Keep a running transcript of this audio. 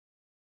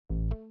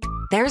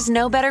There's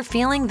no better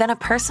feeling than a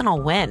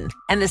personal win.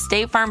 And the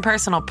State Farm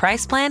Personal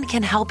Price Plan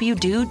can help you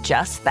do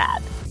just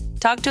that.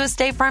 Talk to a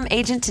State Farm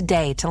agent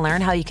today to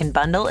learn how you can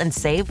bundle and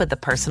save with the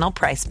Personal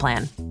Price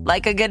Plan.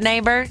 Like a good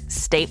neighbor,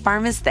 State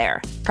Farm is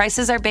there.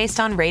 Prices are based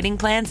on rating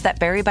plans that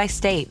vary by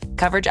state.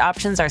 Coverage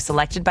options are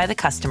selected by the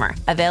customer.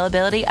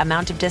 Availability,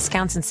 amount of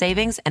discounts and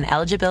savings, and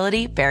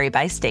eligibility vary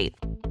by state.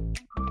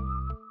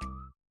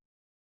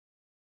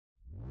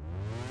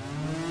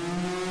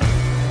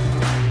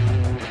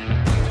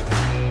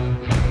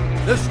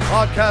 This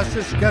podcast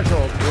is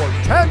scheduled for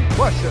 10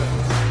 questions.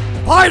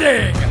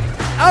 Fighting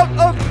out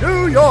of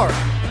New York,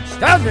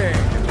 standing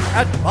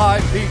at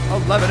 5 feet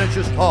 11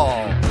 inches tall,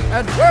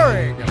 and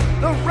wearing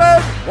the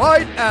red,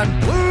 white,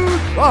 and blue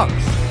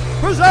trunks,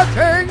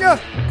 presenting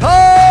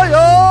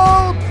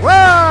Kyle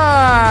Brandt!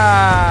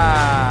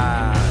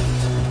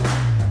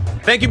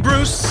 Thank you,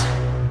 Bruce,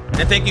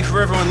 and thank you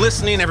for everyone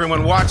listening,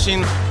 everyone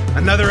watching.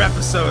 Another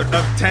episode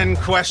of 10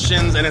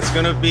 Questions, and it's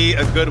going to be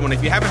a good one.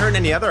 If you haven't heard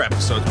any other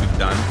episodes we've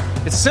done,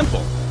 it's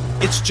simple.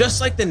 It's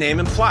just like the name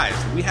implies.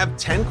 We have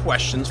 10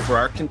 questions for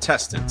our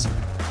contestants.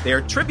 They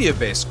are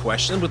trivia-based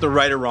questions with a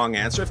right or wrong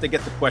answer. If they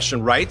get the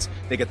question right,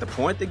 they get the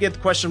point. They get the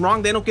question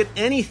wrong, they don't get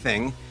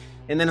anything.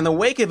 And then in the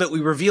wake of it, we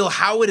reveal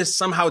how it is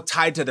somehow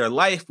tied to their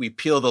life. We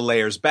peel the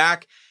layers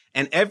back,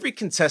 and every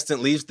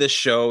contestant leaves this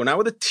show not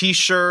with a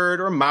t-shirt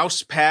or a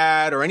mouse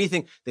pad or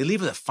anything. They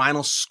leave with a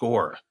final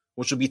score,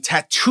 which will be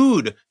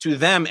tattooed to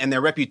them and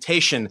their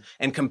reputation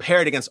and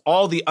compared against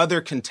all the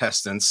other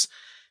contestants.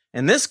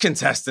 And this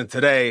contestant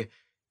today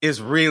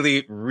is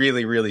really,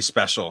 really, really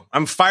special.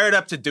 I'm fired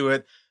up to do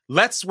it.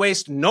 Let's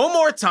waste no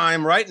more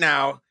time right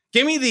now.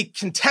 Give me the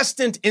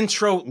contestant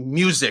intro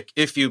music,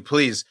 if you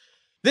please.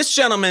 This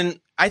gentleman,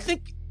 I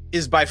think,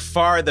 is by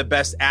far the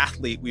best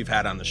athlete we've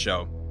had on the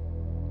show.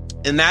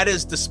 And that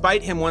is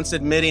despite him once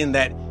admitting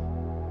that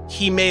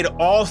he made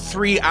all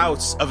 3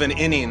 outs of an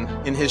inning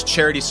in his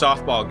charity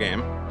softball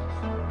game.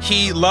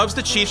 He loves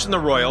the Chiefs and the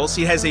Royals.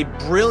 He has a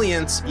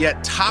brilliant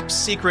yet top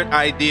secret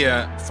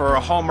idea for a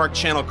Hallmark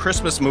Channel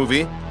Christmas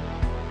movie.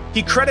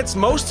 He credits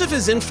most of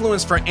his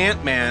influence for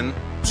Ant-Man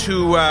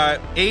to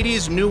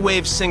 80s new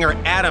wave singer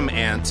Adam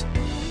Ant.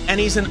 And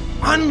he's an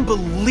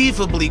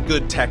unbelievably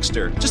good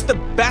texter. Just the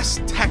best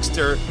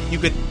texter you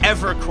could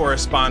ever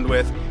correspond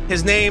with.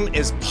 His name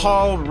is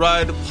Paul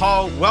Rudd.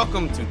 Paul,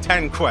 welcome to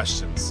 10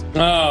 Questions.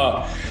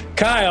 Oh,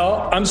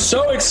 Kyle, I'm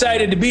so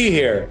excited to be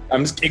here.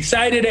 I'm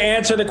excited to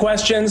answer the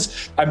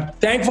questions. I'm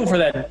thankful for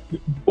that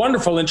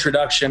wonderful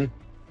introduction.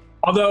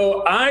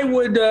 Although I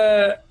would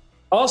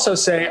also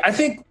say, I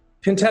think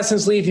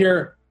contestants leave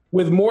here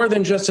with more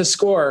than just a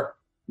score.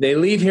 They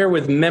leave here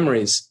with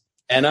memories.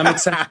 And I'm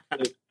excited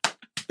to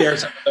share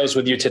some of those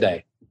with you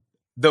today.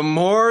 The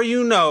more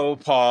you know,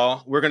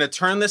 Paul, we're going to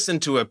turn this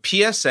into a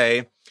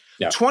PSA.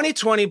 Yeah.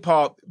 2020,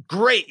 Paul,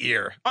 great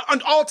year.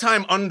 An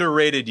all-time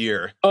underrated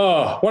year.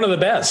 Oh, one of the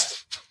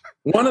best.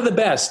 One of the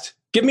best.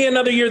 Give me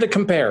another year that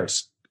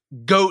compares.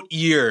 GOAT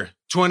year,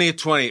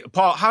 2020.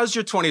 Paul, how's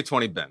your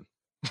 2020 been?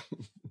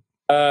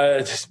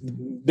 I've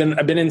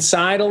been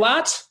inside a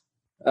lot.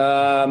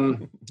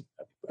 I've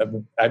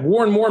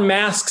worn more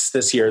masks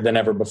this year than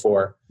ever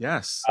before.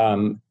 Yes.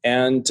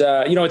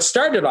 It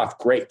started off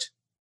great.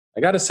 I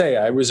got to say,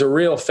 I was a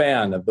real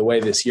fan of the way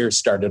this year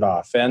started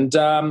off. And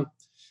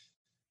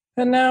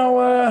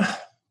now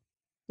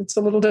it's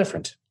a little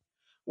different.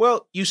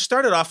 Well, you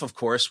started off, of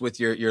course, with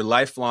your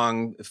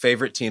lifelong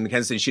favorite team, the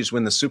Kansas City Chiefs,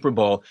 win the Super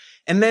Bowl.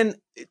 And then,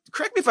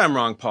 correct me if I'm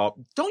wrong, Paul,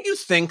 don't you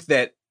think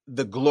that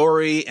the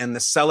glory and the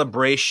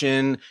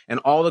celebration and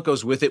all that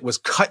goes with it was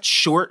cut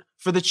short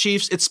for the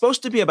Chiefs? It's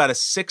supposed to be about a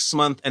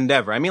 6-month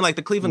endeavor. I mean, like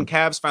the Cleveland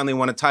Cavs finally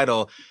won a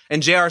title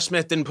and J.R.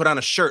 Smith didn't put on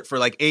a shirt for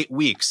like 8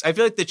 weeks. I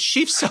feel like the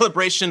Chiefs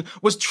celebration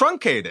was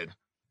truncated.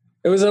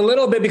 It was a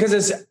little bit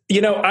because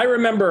I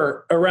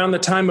remember around the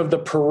time of the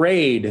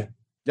parade,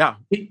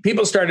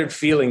 people started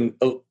feeling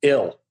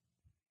ill.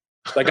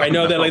 Like I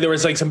know that there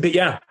was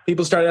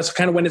people started, that's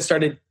kind of when it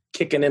started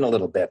kicking in a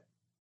little bit.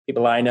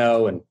 People I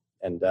know and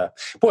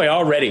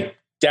already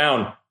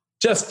down,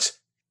 just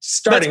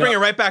starting. Let's bring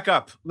it right back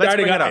up.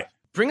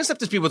 Bring us up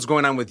to speed what's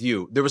going on with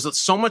you. There was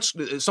so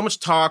much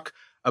talk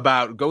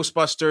about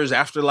Ghostbusters,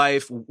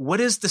 Afterlife.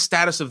 What is the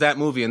status of that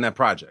movie and that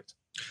project?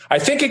 I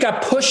think it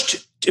got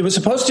pushed. It was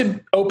supposed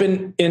to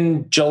open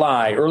in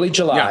early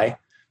July. Yeah.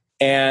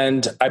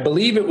 And I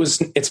believe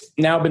it's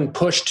now been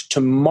pushed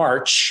to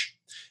March.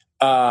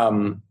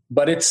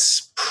 But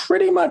it's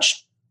pretty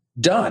much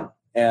done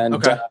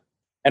and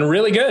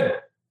really good.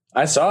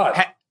 I saw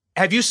it.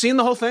 Have you seen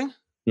the whole thing?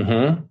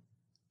 Mm-hmm.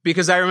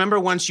 Because I remember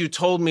once you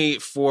told me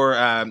for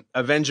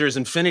Avengers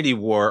Infinity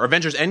War or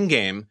Avengers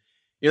Endgame,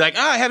 you're like,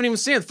 I haven't even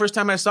seen it. The first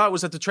time I saw it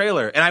was at the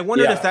trailer. And I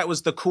wondered if that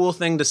was the cool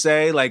thing to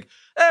say, like,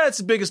 it's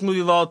the biggest movie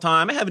of all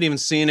time. I haven't even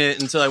seen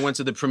it until I went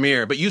to the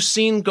premiere. But you've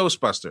seen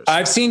Ghostbusters.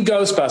 I've seen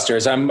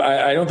Ghostbusters.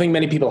 I don't think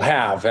many people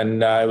have.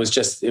 And it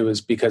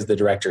was because the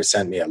director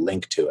sent me a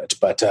link to it.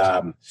 But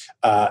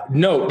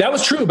no, that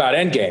was true about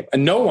Endgame.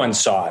 And no one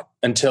saw it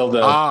until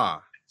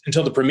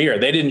the premiere.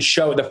 They didn't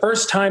show the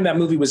first time that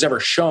movie was ever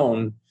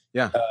shown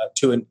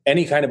to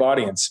any kind of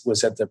audience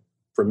was at the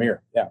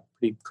premiere. Yeah,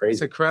 pretty crazy.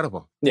 It's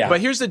incredible. Yeah.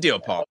 But here's the deal,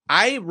 Paul.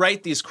 I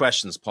write these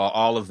questions, Paul,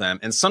 all of them.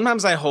 And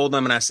sometimes I hold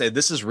them and I say,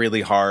 this is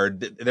really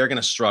hard. They're going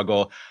to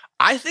struggle.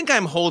 I think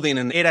I'm holding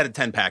an 8 out of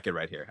 10 packet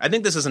right here. I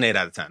think this is an 8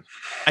 out of 10.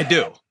 I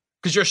do.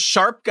 Because you're a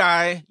sharp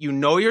guy. You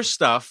know your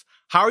stuff.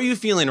 How are you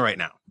feeling right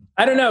now?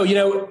 I don't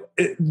know.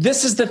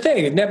 This is the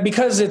thing,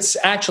 because it's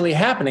actually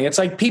happening. It's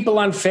like people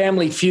on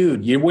Family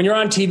Feud. When you're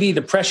on TV,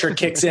 the pressure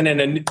kicks in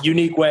a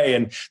unique way.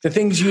 And the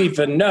things you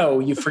even know,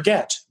 you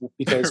forget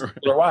because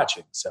people are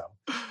watching. So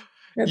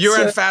you're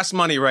at fast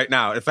money right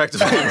now,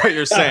 effectively, what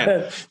you're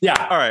saying.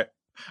 Yeah. All right.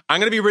 I'm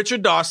going to be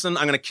Richard Dawson.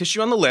 I'm going to kiss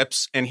you on the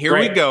lips. And here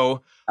we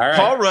go. All right.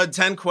 Paul Rudd,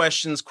 10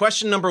 questions.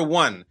 Question number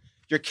 1.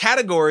 Your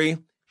category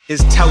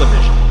is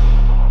television.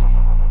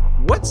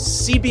 What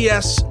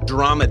CBS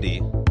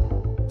dramedy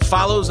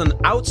follows an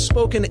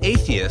outspoken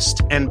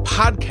atheist and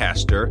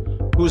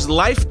podcaster whose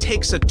life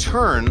takes a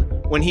turn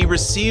when he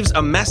receives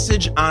a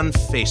message on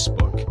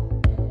Facebook?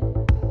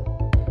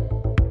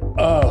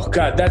 Oh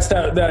God, that's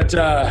that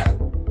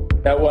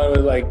one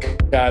with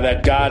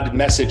that God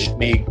messaged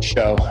me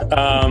show.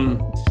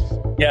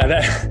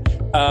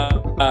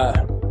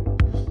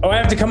 I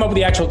have to come up with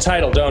the actual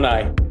title, don't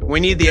I? We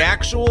need the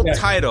actual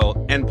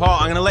title. And Paul,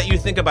 I'm going to let you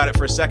think about it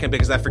for a second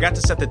because I forgot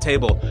to set the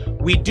table.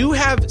 We do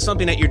have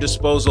something at your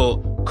disposal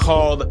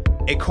called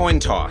a coin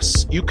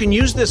toss. You can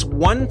use this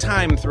one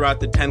time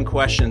throughout the 10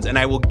 questions, and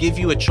I will give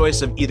you a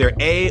choice of either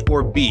A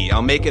or B.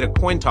 I'll make it a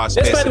coin toss,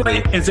 this, basically. by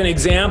the way, is an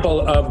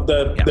example of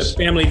the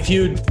Family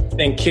Feud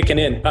thing kicking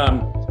in.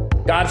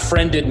 God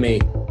friended me.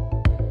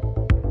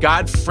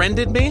 God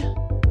friended me?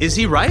 Is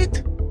he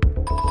right?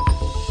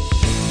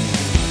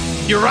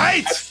 You're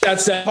right.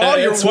 That's Paul,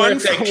 you're one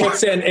for one.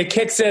 It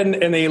kicks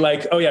in, and they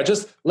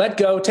just let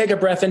go, take a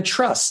breath, and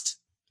trust.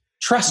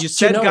 Trust. You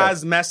said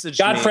God's message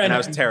to me, and I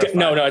was terrified.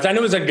 No, I knew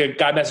it was a good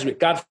God message me.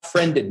 God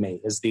friended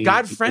me is the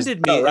God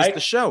friended me is the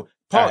show.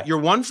 Paul, you're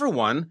 1 for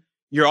 1.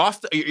 You're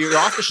off the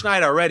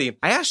schneid already.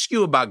 I asked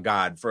you about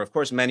God for, of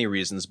course, many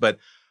reasons, but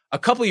a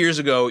couple years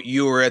ago,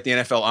 you were at the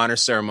NFL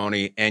honors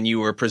ceremony, and you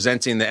were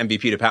presenting the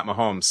MVP to Pat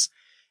Mahomes.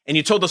 And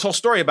you told this whole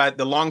story about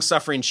the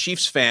long-suffering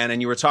Chiefs fan,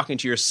 and you were talking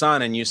to your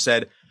son, and you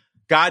said,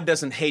 God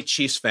doesn't hate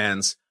Chiefs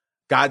fans.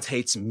 God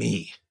hates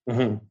me.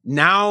 Mm-hmm.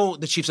 Now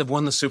the Chiefs have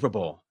won the Super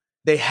Bowl.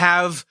 They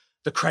have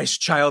the Christ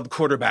child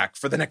quarterback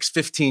for the next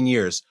 15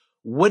 years.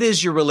 What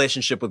is your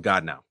relationship with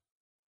God now?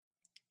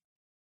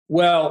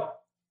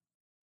 Well,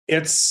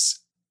 it's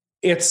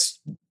I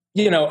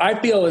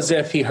feel as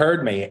if he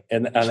heard me,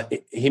 and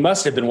he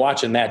must have been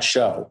watching that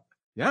show.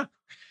 Yeah.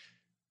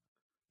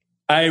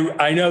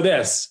 I know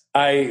this.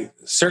 I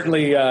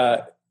certainly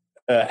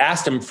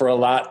asked him for a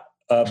lot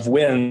of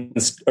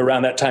wins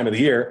around that time of the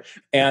year.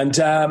 And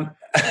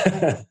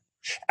I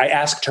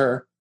asked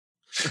her.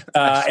 So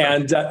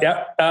I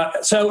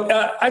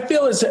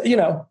feel as,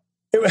 I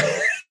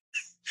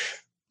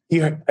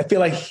feel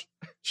like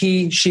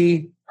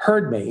she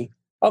heard me.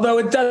 Although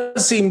it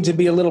does seem to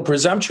be a little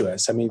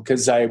presumptuous. I mean,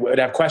 because I would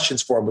have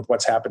questions for him with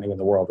what's happening in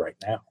the world right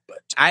now. But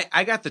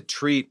I got the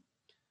treat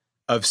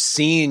of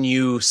seeing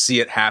you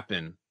see it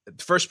happen,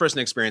 first person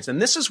experience. And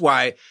this is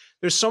why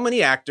there's so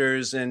many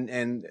actors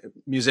and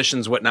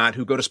musicians, whatnot,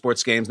 who go to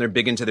sports games and they're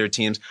big into their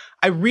teams.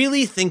 I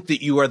really think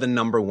that you are the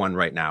number one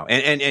right now.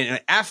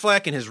 And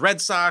Affleck and his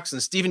Red Sox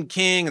and Stephen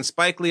King and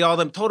Spike Lee, all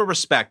them, total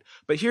respect.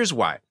 But here's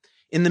why.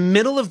 In the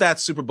middle of that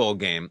Super Bowl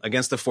game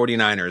against the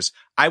 49ers,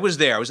 I was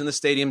there. I was in the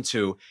stadium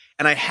too.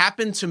 And I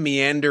happened to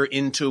meander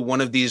into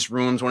one of these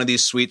rooms, one of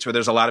these suites where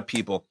there's a lot of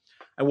people.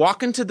 I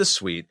walk into the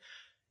suite.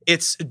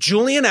 It's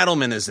Julian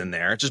Edelman is in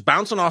there, just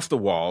bouncing off the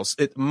walls.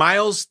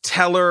 Miles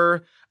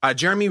Teller,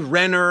 Jeremy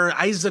Renner,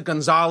 Isaac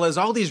Gonzalez,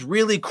 all these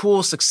really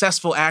cool,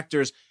 successful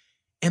actors.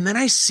 And then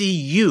I see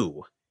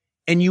you,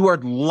 and you are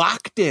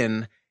locked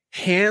in,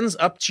 hands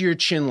up to your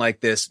chin like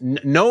this.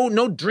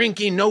 No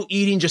drinking, no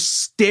eating,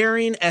 just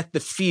staring at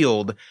the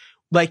field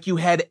like you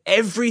had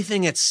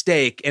everything at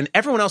stake and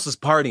everyone else is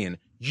partying.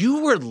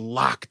 You were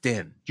locked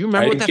in. Do you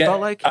remember what that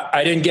felt like?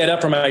 I didn't get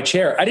up from my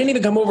chair. I didn't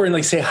even come over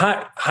and say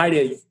hi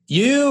to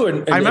you.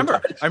 And I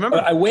remember.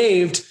 I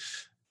waved.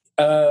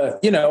 I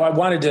would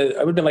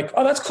have been like,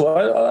 oh, that's cool.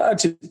 I'd like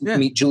to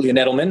meet Julian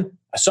Edelman.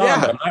 I saw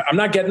him, but I'm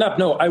not getting up.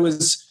 No, I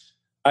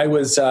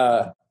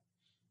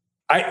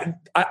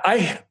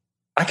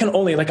can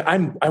only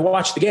I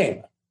watched the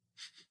game.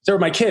 So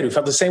my kid who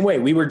felt the same way.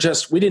 We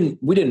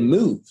didn't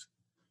move.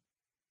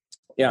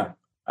 Yeah.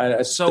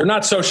 They're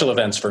not social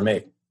events for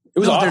me. It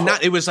was they're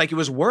not. It was like it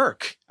was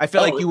work. I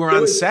felt like you were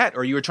on set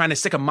or you were trying to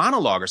stick a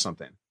monologue or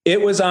something.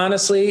 It was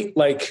honestly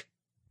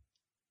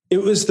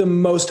it was the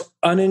most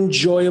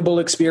unenjoyable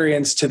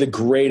experience to the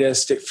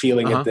greatest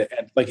feeling at the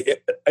end.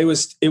 It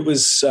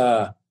was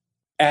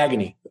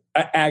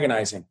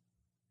agonizing,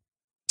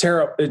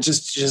 terrible. It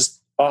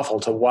just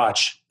awful to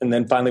watch. And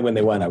then finally, when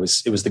they won, it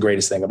was the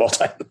greatest thing of all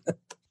time.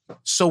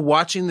 So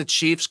watching the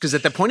Chiefs, because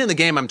at the point in the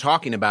game I'm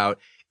talking about,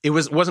 it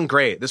wasn't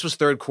great. This was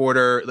third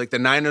quarter. Like the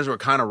Niners were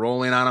kind of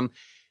rolling on them.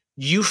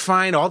 you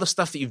find all the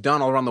stuff that you've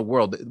done all around the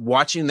world,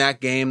 watching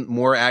that game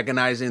more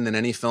agonizing than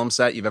any film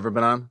set you've ever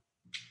been on?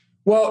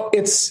 Well,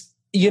 it's,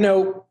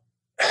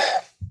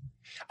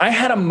 I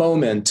had a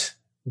moment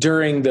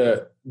during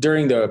the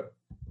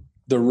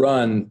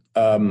run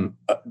of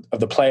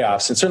the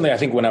playoffs, and certainly I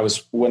think when it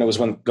was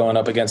going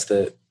up against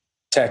the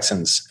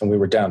Texans and we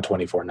were down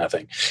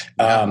 24-0,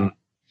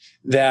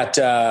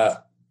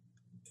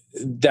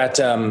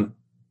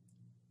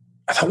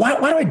 I thought, why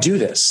do I do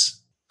this?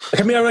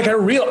 Like, I mean, like a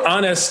real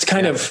honest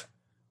kind of,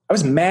 I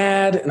was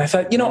mad, and I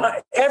thought,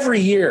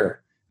 every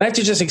year I have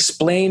to just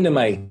explain to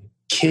my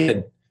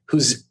kid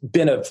who's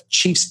been a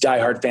Chiefs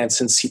diehard fan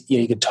since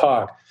he could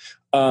talk.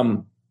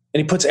 And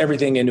he puts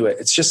everything into it.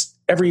 It's just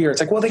every year. It's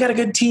like, well, they got a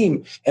good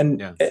team,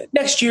 and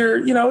next year,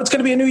 it's going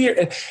to be a new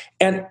year.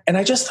 And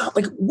I just thought,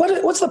 like,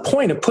 what's the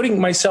point of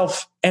putting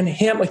myself and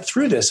him like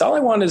through this? All I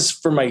want is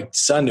for my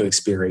son to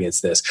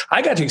experience this.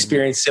 I got to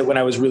experience it when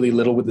I was really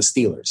little with the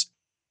Steelers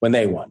when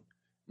they won.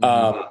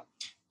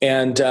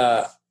 And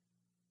so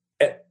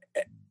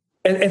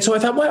I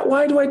thought,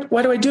 why do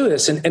I do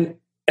this? And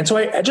so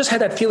I just had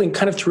that feeling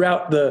kind of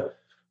throughout the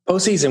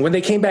postseason when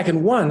they came back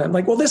and won. I'm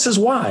like, well, this is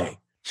why.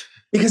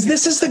 Because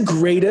this is the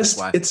greatest.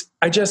 This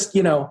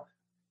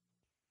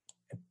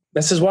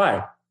is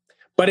why.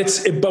 But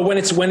when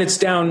it's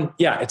down,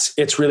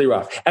 it's really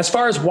rough. As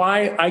far as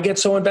why I get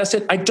so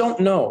invested, I don't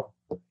know.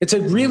 It's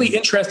a really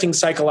interesting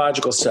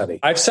psychological study.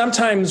 I've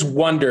sometimes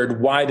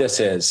wondered why this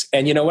is.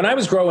 And, when I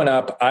was growing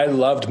up, I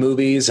loved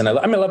movies, and I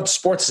loved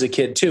sports as a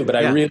kid too, but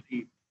I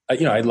really,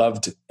 I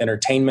loved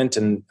entertainment,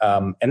 and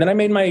then I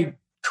made my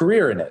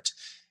career in it.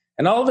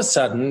 And all of a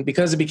sudden,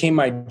 because it became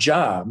my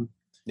job,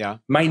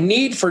 my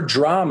need for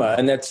drama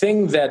and that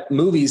thing that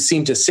movies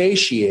seem to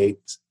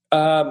satiate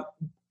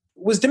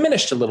was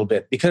diminished a little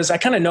bit, because I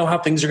kind of know how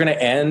things are going to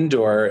end,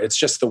 or it's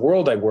just the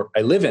world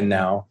I live in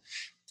now.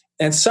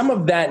 And some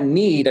of that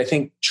need, I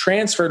think,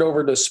 transferred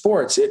over to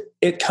sports.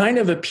 It kind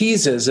of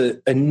appeases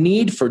a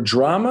need for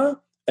drama,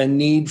 a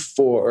need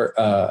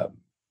for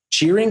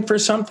cheering for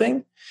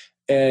something.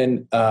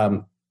 And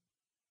the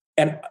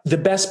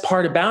best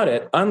part about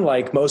it,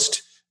 unlike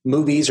most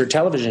movies or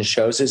television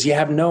shows, is you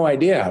have no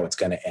idea how it's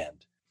going to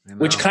end,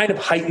 which kind of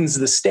heightens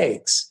the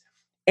stakes.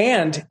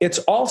 And it's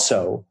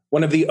also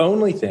one of the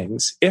only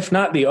things, if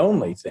not the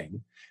only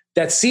thing,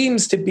 that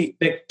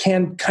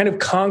can kind of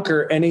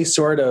conquer any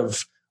sort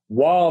of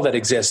wall that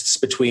exists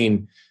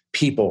between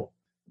people.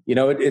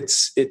 During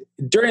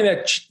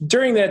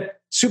that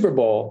Super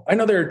Bowl, I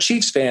know there are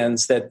Chiefs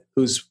fans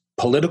whose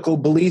political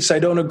beliefs I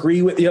don't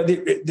agree with,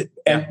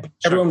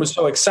 everyone was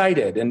so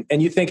excited.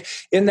 And you think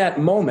in that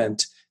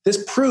moment,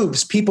 this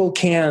proves people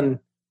can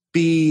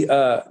be,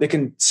 they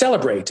can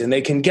celebrate and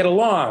they can get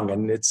along,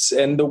 and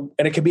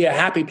it can be a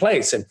happy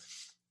place. And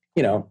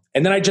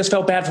then I just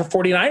felt bad for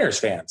 49ers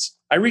fans.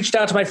 I reached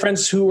out to my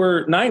friends who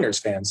were Niners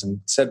fans and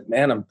said,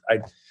 man,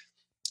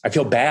 I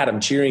feel bad. I'm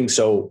cheering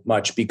so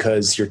much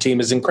because your team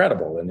is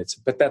incredible.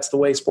 But that's the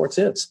way sports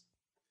is.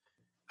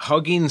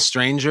 Hugging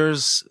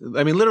strangers,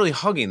 I mean, literally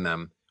hugging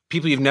them,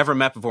 people you've never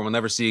met before, will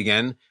never see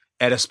again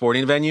at a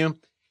sporting venue.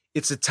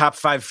 It's a top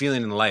 5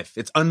 feeling in life.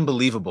 It's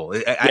unbelievable.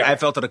 I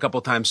felt it a couple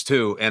of times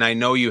too. And I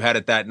know you had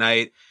it that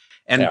night.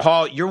 And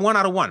Paul, you're 1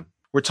 out of 1.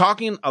 We're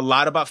talking a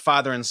lot about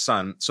father and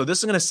son. So this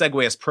is going to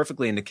segue us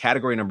perfectly into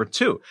category number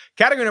 2.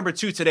 Category number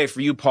 2 today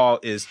for you, Paul,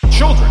 is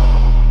children.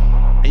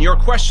 And your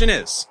question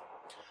is,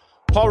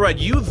 Paul Rudd,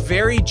 you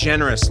very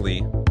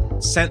generously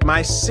sent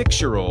my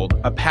 6-year-old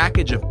a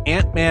package of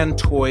Ant-Man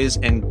toys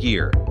and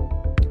gear.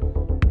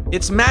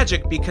 It's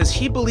magic because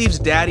he believes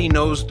Daddy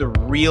knows the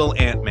real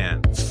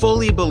Ant-Man,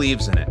 fully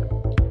believes in it.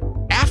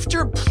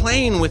 After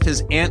playing with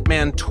his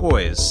Ant-Man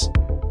toys,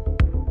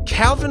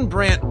 Calvin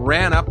Brandt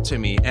ran up to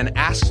me and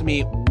asked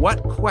me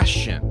what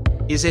question.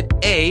 Is it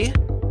A,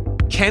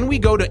 can we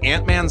go to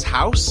Ant-Man's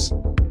house?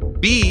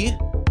 B,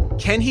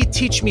 can he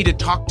teach me to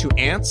talk to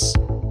ants?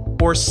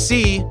 Or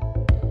C,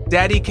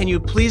 Daddy, can you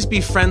please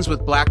be friends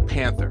with Black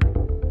Panther?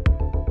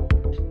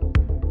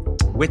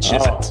 Which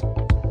is it?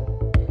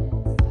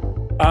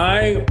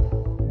 I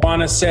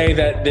want to say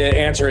that the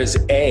answer is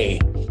A.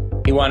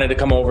 He wanted to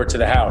come over to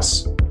the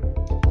house.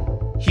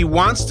 He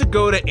wants to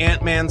go to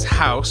Ant-Man's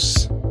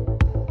house.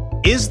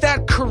 Is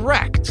that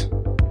correct?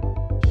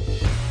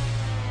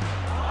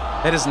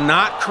 That is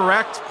not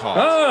correct, Paul.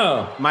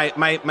 Oh.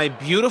 My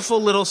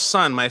beautiful little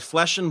son, my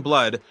flesh and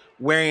blood,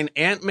 wearing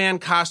Ant-Man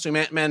costume,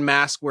 Ant-Man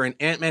mask, wearing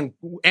Ant-Man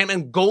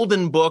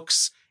golden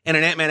books, and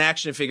an Ant-Man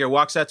action figure,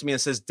 walks out to me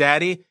and says,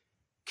 Daddy,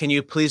 can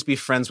you please be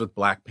friends with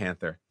Black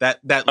Panther? That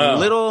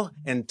little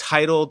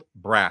entitled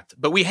brat.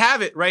 But we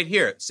have it right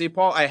here. See,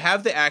 Paul, I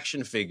have the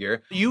action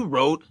figure. You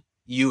wrote,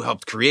 you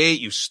helped create,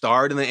 you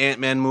starred in the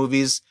Ant-Man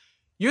movies.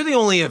 You're the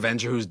only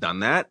Avenger who's done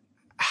that.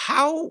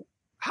 How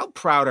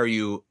proud are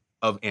you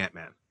of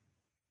Ant-Man?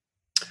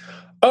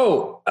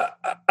 Oh,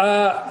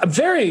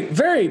 very,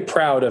 very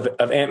proud of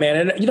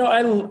Ant-Man. And,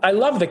 I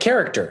love the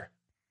character.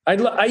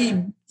 When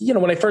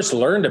I first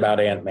learned about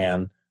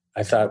Ant-Man,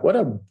 I thought, what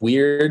a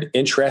weird,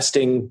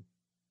 interesting,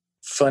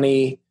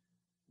 funny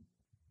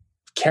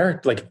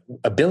character, like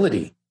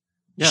ability.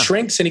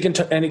 shrinks and he can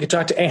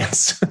talk to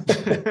ants.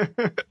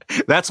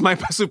 That's my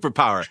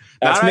superpower.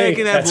 That's Not me. I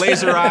can have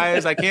laser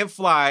eyes. I can't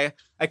fly.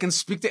 I can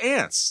speak to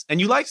ants. And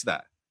you liked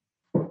that.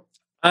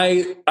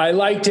 I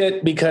liked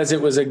it because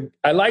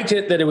I liked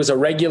it that it was a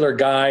regular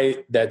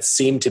guy that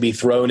seemed to be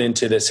thrown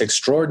into this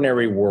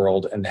extraordinary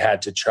world and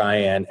had to try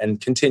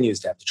and continues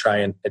to have to try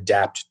and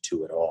adapt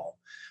to it all.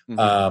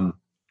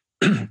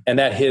 Mm-hmm. And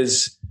that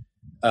his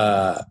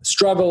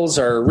struggles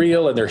are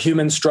real and they're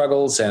human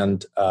struggles.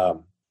 And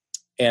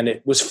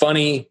it was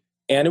funny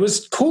and it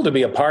was cool to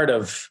be a part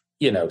of,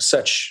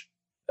 such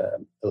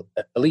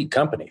elite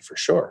company for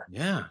sure.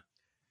 Yeah.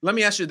 Let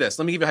me ask you this.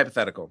 Let me give you a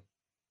hypothetical.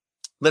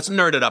 Let's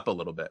nerd it up a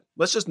little bit.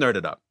 Let's just nerd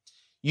it up.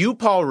 You,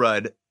 Paul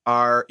Rudd,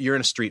 you're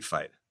in a street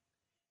fight.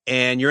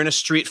 And you're in a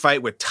street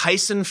fight with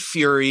Tyson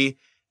Fury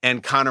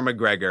and Conor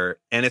McGregor,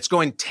 and it's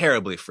going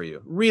terribly for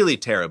you, really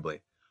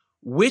terribly.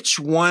 Which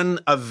one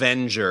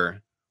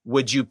Avenger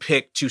would you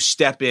pick to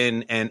step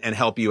in and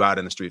help you out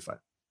in the street fight?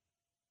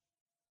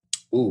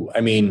 Ooh,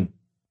 I mean,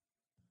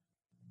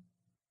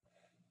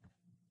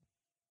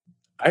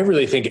 I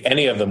really think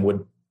any of them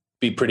would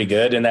be pretty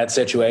good in that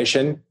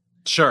situation.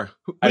 Sure.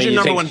 Who's your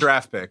number one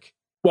draft pick?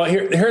 Well,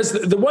 here's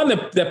the one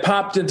that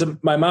popped into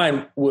my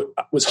mind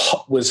was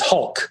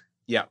Hulk.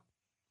 Yeah.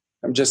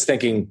 I'm just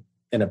thinking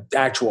in an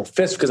actual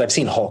fist because I've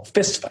seen Hulk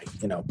fist fight,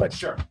 but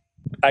sure.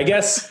 I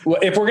guess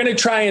if we're going to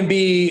try and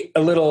be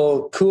a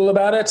little cool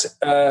about it,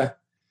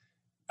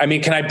 I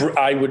mean,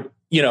 I would,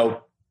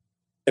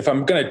 if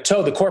I'm going to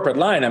toe the corporate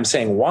line, I'm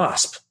saying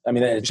Wasp. I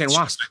mean, you're saying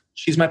Wasp.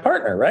 She's my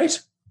partner, right?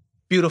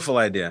 Beautiful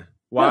idea.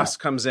 Wasp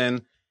comes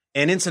in.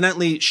 And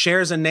incidentally,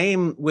 shares a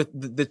name with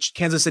the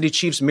Kansas City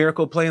Chiefs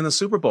miracle play in the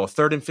Super Bowl,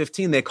 3rd and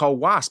 15. They call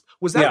Wasp.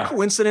 Was that a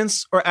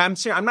coincidence? Or I'm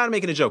serious, I'm not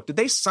making a joke. Did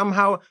they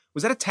somehow,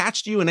 was that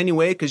attached to you in any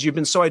way? Because you've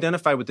been so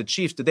identified with the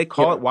Chiefs. Did they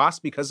call it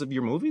Wasp because of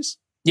your movies?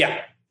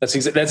 Yeah, that's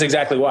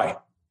exactly why.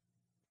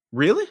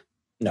 Really?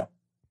 No.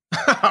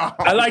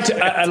 I like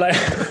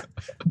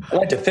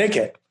to think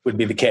it would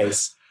be the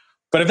case.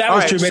 But if that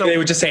was true, maybe they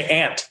would just say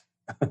ant.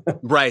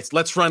 Right.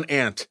 Let's run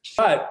ant.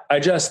 But I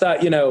just thought,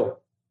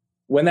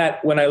 when I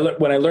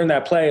learned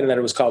that play and that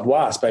it was called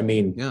Wasp, I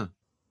mean,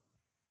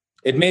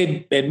 it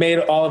made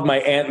all of my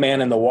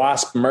Ant-Man and the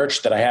Wasp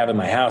merch that I have in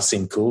my house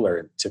seem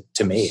cooler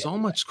to me. So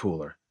much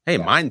cooler. Hey,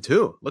 mine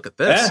too. Look at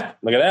this. Yeah,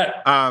 look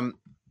at that.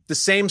 The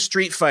same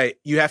street fight,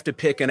 you have to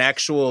pick an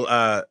actual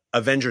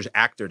Avengers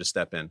actor to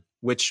step in.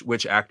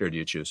 Which actor do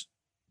you choose?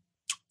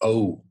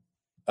 Oh,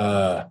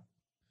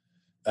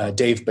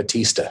 Dave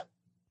Bautista.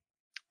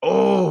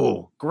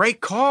 Oh,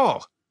 great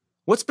call.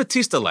 What's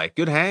Bautista like?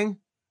 Good hang?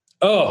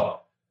 Oh,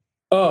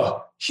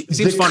 he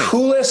seems funny.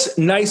 Coolest,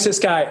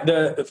 nicest guy.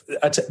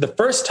 The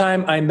first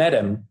time I met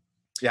him,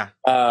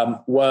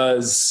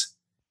 was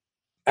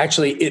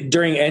actually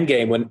during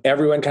Endgame when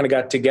everyone kind of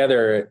got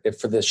together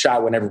for this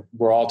shot. Whenever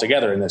we're all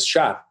together in this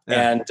shot,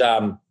 and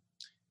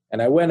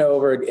I went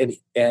over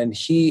and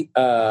he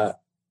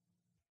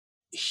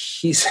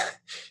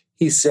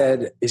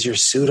said, "Is your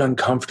suit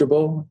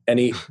uncomfortable?" And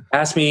he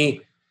asked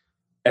me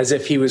as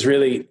if he was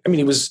really. I mean,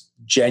 he was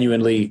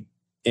genuinely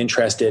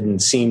interested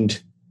and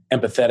seemed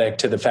empathetic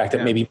to the fact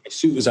that maybe my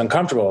suit was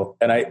uncomfortable.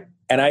 And I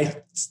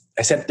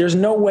said, there's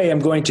no way I'm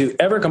going to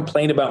ever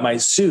complain about my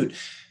suit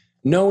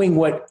knowing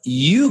what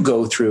you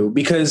go through,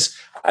 because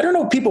I don't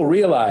know if people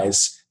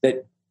realize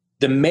that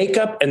the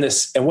makeup and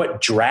what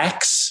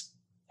Drax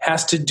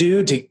has to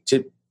do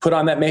to put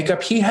on that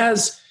makeup, he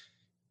has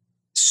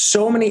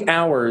so many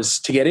hours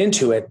to get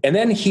into it. And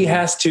then he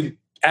has to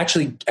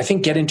actually, I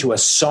think, get into a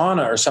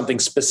sauna or something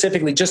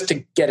specifically just to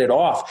get it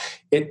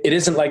off. It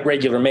isn't like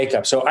regular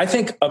makeup. So I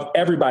think of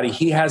everybody,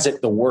 he has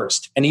it the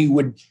worst. And you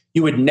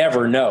would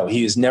never know.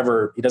 He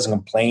doesn't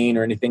complain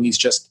or anything. He's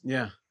just,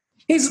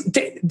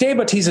 Dave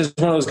Bautista is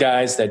one of those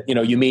guys that,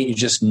 you meet, you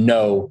just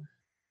know,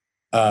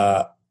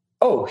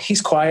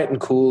 he's quiet and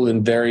cool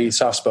and very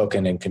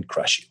soft-spoken and can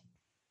crush you.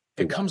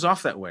 It comes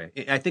off that way.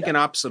 I think in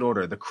opposite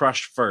order, the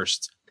crush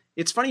first.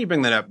 It's funny you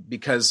bring that up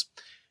because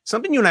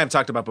something you and I have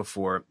talked about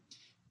before.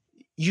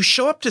 You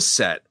show up to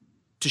set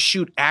to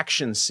shoot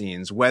action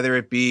scenes, whether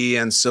it be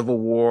in Civil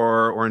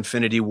War or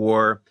Infinity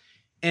War,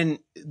 and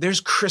there's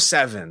Chris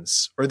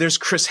Evans or there's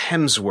Chris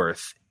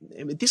Hemsworth.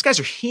 I mean, these guys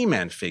are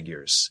He-Man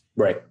figures.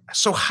 Right.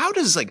 So how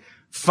does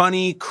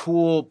funny,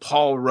 cool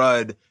Paul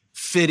Rudd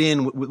fit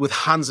in with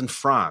Hans and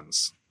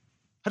Franz?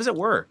 How does it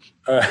work?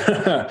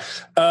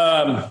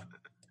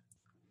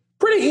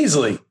 Pretty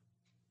easily.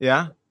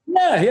 Yeah?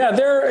 Yeah.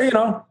 They're,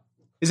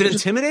 Is it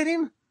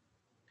intimidating?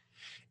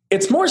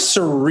 It's more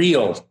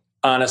surreal,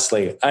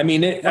 honestly. I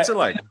mean, what's it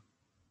like?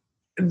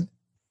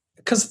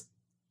 Because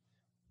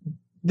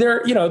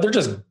they're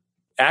just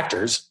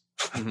actors.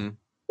 Mm-hmm.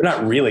 They're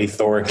not really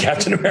Thor and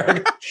Captain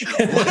America.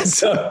 And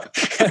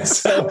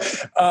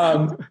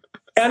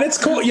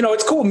it's cool.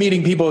 It's cool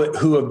meeting people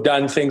who have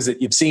done things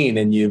that you've seen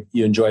and you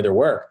enjoy their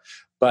work.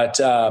 But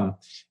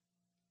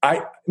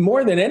I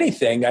more than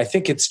anything, I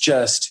think it's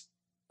just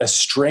a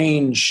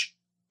strange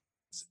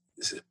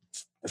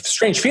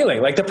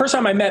feeling. Like the first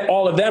time I met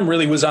all of them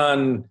really was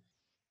on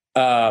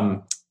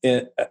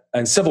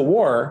in Civil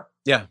War.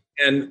 Yeah.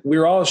 And we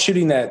were all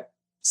shooting that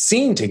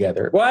scene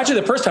together. Well,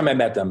 actually, the first time I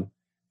met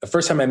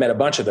a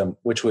bunch of them,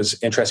 which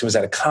was interesting, was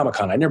at a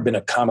Comic-Con. I'd never been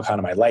to Comic-Con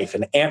in my life.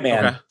 And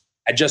Ant-Man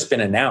had just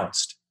been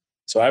announced.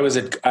 So I was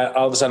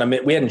all of a sudden,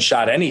 we hadn't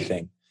shot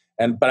anything.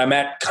 But I'm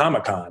at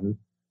Comic-Con,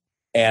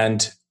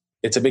 and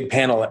it's a big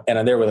panel, and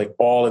I'm there with like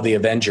all of the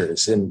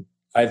Avengers. And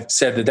I've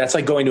said that's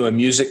like going to a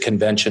music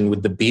convention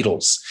with the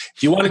Beatles.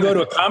 If you want to go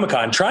to a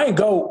Comic-Con, try and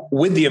go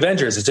with the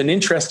Avengers. It's an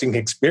interesting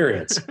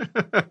experience.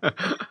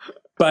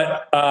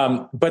 But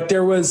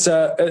there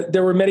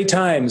were many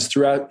times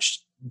throughout,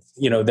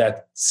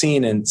 that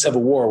scene in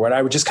Civil War where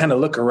I would just kind of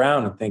look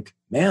around and think,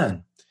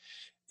 man,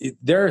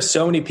 there are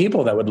so many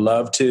people that would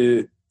love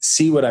to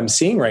see what I'm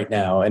seeing right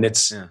now. And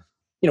it's,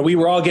 we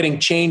were all getting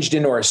changed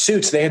into our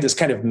suits. They had this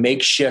kind of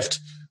makeshift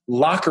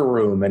locker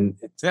room, and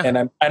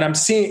I'm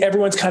seeing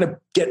everyone's kind of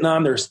getting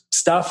on their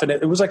stuff, and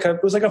it was like a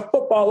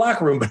football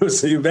locker room, but it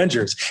was the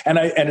Avengers. And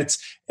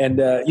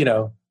I'm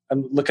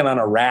looking on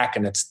a rack,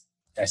 and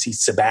I see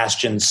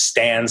Sebastian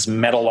Stan's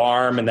metal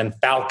arm, and then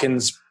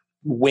Falcon's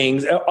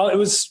wings. It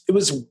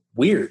was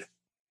weird.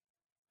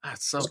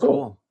 That's so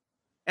cool.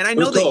 And I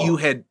know that you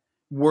had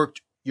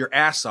worked your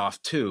ass off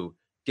too,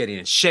 getting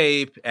in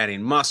shape,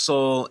 adding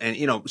muscle, and,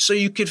 so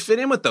you could fit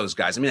in with those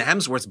guys. I mean,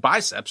 Hemsworth's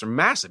biceps are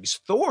massive. He's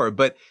Thor,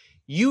 but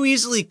you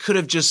easily could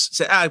have just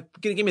said,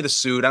 give me the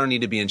suit. I don't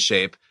need to be in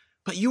shape.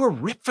 But you were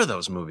ripped for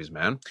those movies,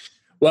 man.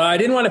 Well, I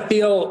didn't want to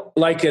feel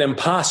like an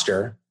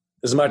imposter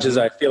as much as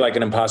I feel like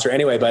an imposter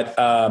anyway. But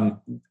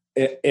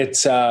you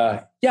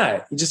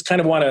just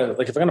kind of want to,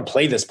 like, if I'm going to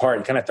play this part,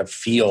 you kind of have to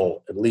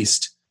feel at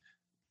least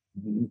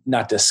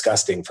not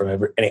disgusting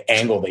from any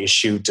angle they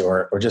shoot,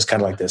 or just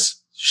kind of like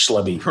this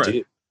schlubby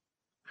dude.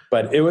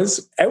 But it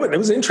was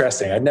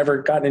interesting. I'd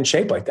never gotten in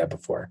shape like that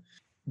before.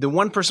 The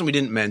one person we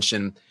didn't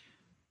mention,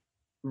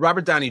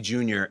 Robert Downey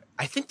Jr.,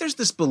 I think there's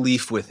this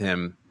belief with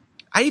him,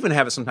 I even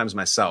have it sometimes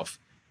myself,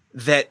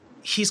 that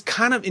he's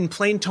kind of in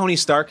plain Tony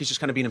Stark. He's just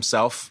kind of being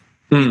himself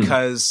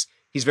because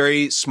he's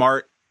very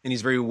smart and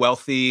he's very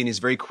wealthy and he's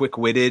very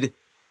quick-witted.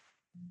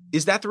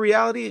 Is that the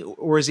reality,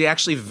 or is he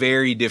actually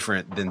very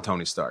different than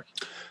Tony Stark?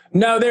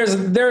 No,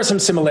 there are some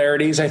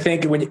similarities. I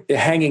think when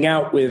hanging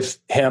out with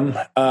him,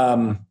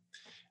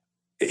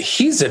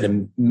 he's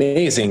an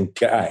amazing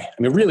guy.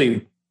 I mean,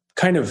 really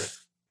kind of,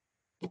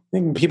 I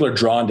think people are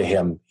drawn to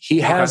him.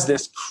 He has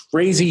this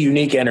crazy,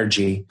 unique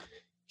energy.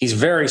 He's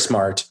very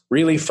smart,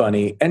 really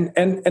funny, and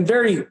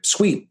very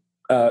sweet,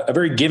 a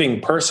very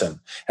giving person.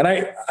 And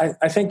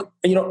I think,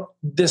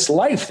 this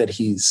life that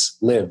he's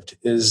lived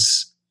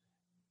is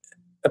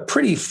a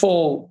pretty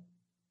full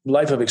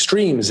life of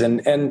extremes.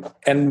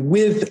 And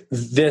with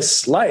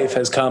this life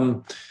has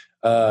come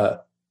a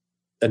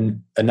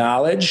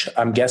knowledge,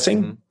 I'm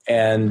guessing.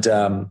 And,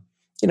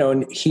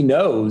 and he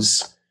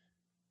knows,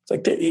 it's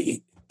like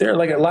there are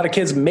like a lot of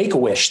kids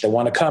Make-A-Wish that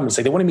want to come and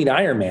say they want to meet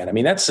Iron Man. I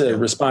mean, that's a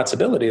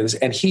responsibility,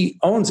 and he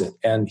owns it.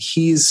 And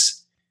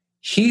he's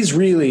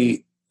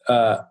really,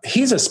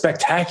 he's a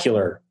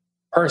spectacular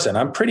person.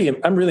 I'm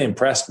really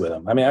impressed with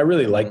him. I mean, I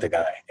really like the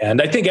guy. And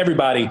I think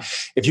everybody,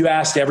 if you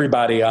asked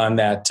everybody on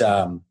that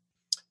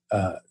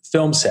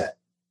film set,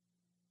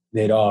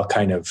 they'd all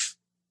kind of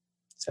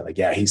say like,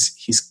 yeah,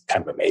 he's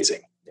kind of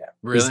amazing. Yeah.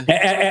 Really?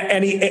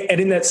 And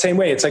in that same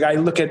way, it's like, I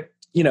look at,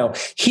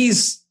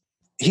 he's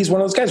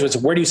one of those guys where it's,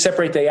 where do you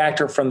separate the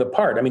actor from the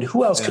part? I mean,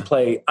 who else could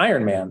play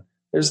Iron Man?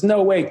 There's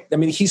no way. I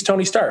mean, he's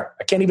Tony Stark.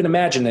 I can't even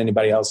imagine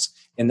anybody else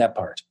in that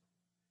part.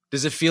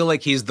 Does it feel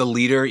like he's the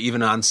leader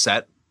even on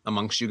set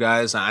amongst you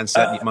guys on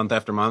set month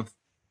after month?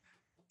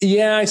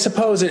 Yeah, I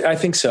suppose I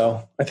think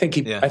so. I think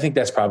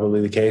that's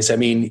probably the case. I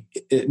mean,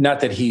 not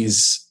that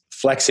he's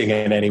flexing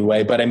in any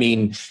way, but I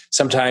mean,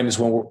 sometimes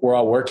when we're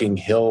all working,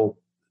 he'll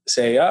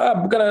say,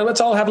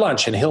 let's all have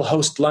lunch, and he'll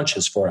host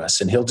lunches for us,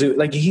 and he'll do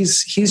like,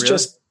 he's really?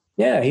 Just,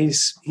 yeah,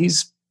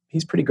 he's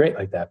pretty great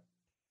like that.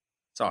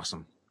 It's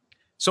awesome.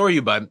 So are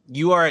you, bud.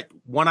 You are at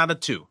 1 out of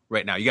 2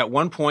 right now. You got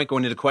 1 point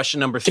going into question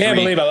number 3. Can't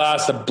believe I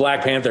lost the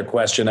Black Panther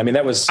question. I mean,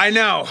 that was... I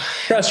know.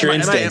 Trust your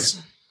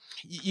instincts.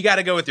 You got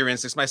to go with your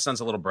instincts. My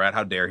son's a little brat.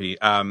 How dare he?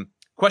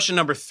 Question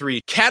number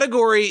 3.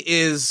 Category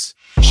is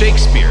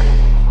Shakespeare.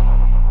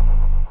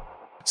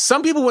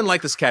 Some people wouldn't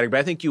like this category, but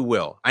I think you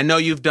will. I know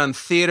you've done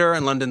theater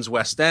in London's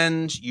West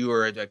End. You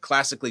are a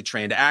classically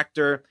trained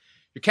actor.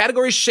 Your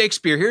category is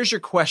Shakespeare. Here's your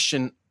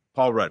question,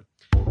 Paul Rudd.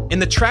 In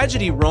the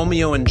tragedy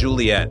Romeo and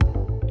Juliet,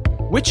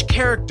 which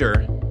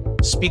character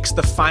speaks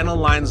the final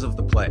lines of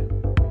the play?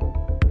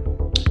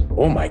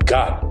 Oh my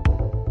God.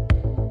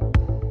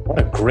 What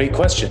a great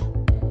question.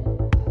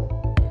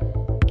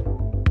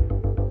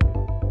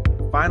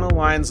 Final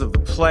lines of the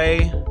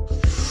play.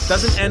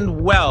 Doesn't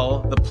end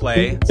well, the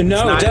play.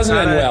 No, it doesn't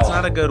end well. It's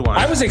not a good one.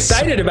 I was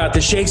excited about the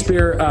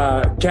Shakespeare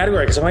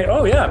category because I'm like,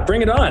 oh yeah,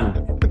 bring it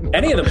on.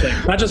 Any of the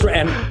plays, not just...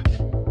 And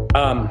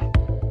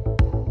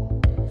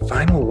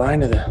final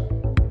line of the...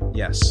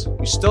 Yes.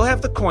 You still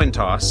have the coin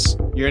toss.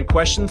 You're in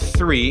question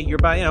 3. You're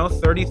about,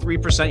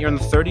 33%. You're on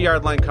the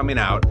 30-yard line coming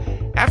out.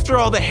 After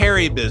all the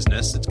hairy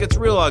business, it gets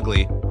real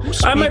ugly.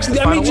 I might do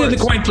the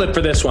coin flip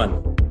for this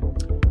one.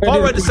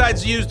 Paul Rudd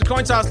decides to use the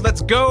coin toss.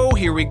 Let's go.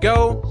 Here we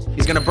go.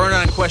 He's going to burn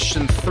on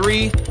question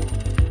 3.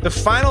 The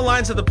final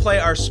lines of the play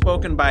are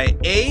spoken by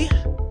A,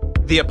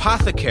 the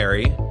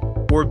apothecary,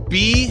 or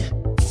B,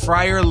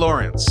 Friar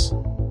Lawrence.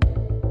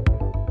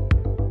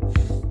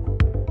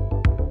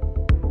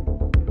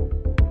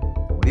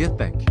 What do you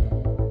think?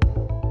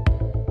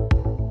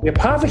 The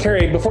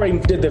apothecary, before he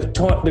did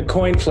the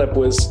coin flip,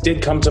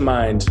 did come to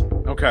mind.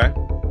 Okay.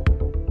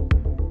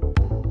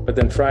 But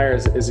then Friar,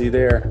 is he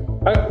there?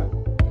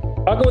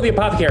 I'll go with the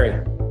apothecary.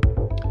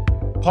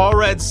 Paul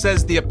Rudd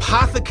says the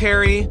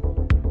apothecary.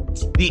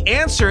 The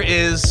answer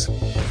is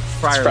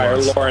Friar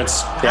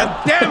Lawrence. Yeah.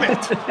 God damn it!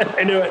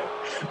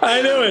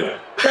 I knew it.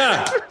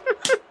 Yeah.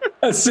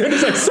 As soon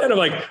as I said it, I'm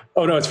like,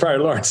 oh no, it's Friar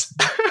Lawrence.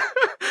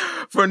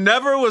 For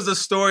never was a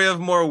story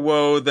of more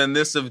woe than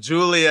this of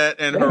Juliet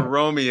and her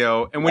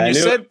Romeo. And when you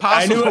said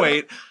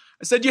Postlethwaite,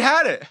 I said you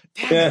had it.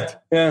 Damn it.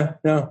 Yeah,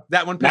 no.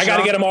 That one. I got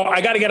to get them all.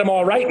 I got to get them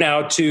all right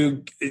now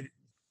to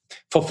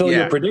fulfill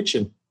your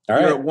prediction. All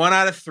right. You're at 1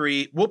 out of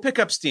 3. We'll pick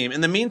up steam.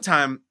 In the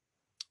meantime,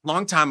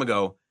 long time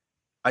ago,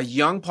 a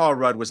young Paul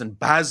Rudd was in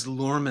Baz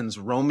Luhrmann's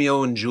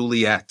Romeo and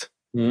Juliet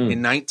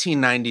in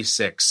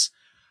 1996.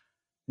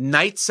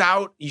 Nights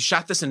Out. You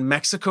shot this in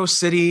Mexico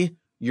City.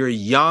 You're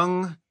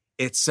young.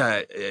 It's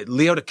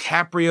Leo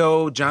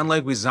DiCaprio, John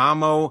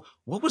Leguizamo.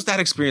 What was that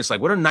experience like?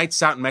 What are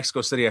nights out in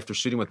Mexico City after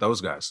shooting with those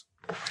guys?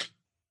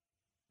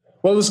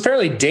 Well, it was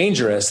fairly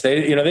dangerous.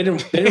 They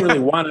didn't really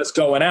want us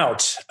going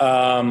out.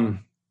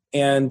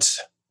 And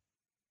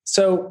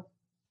so,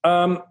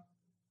 I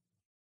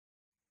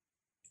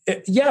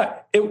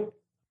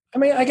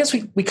guess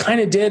we kind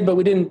of did, but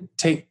we didn't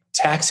take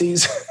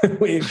taxis.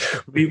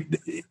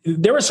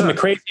 There were some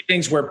crazy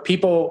things where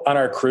people on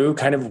our crew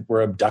kind of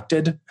were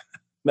abducted.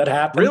 That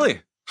happened.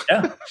 Really?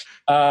 Yeah.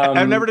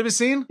 I've never to be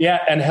seen. Yeah,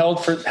 and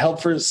held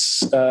for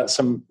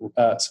some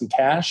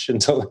cash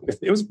until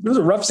it was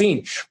a rough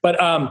scene. But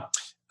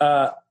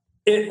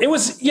it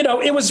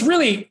was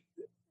really,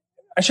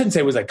 I shouldn't say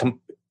it was like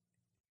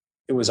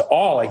it was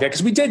all like that,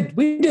 because we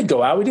did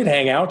go out, we did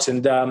hang out,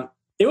 and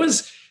it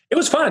was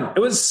fun.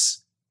 It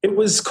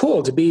was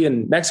cool to be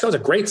in Mexico. It's a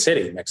great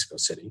city, Mexico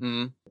City.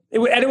 Mm-hmm.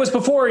 And it was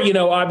before,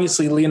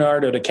 obviously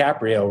Leonardo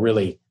DiCaprio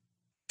really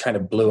kind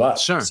of blew up.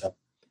 Sure. So.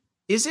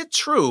 Is it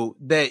true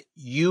that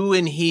you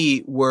and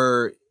he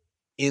were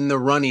in the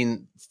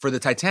running for the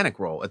Titanic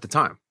role at the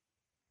time?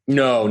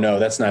 No,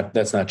 that's not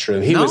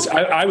true.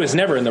 I was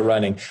never in the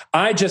running.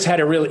 I just had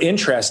a real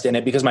interest in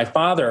it because my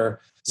father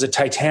is a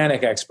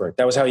Titanic expert.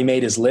 That was how he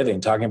made his living,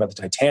 talking about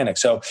the Titanic.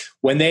 So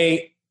when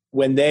they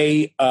were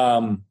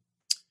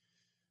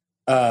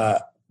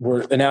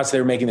announced they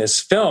were making this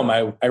film,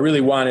 I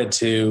really wanted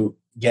to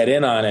get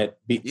in on it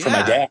for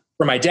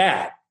my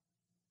dad.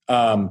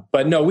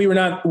 But no, we were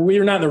not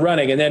in the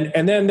running.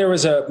 And then there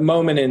was a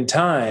moment in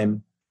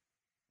time,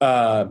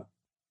 where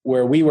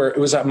it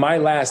was my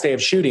last day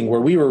of shooting, where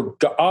we were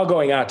all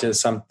going out to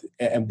something,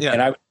 and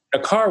I was in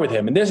a car with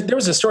him. And there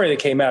was a story that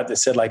came out that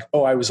said like,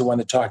 oh, I was the one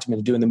that talked him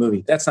into doing the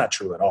movie. That's not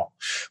true at all.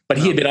 But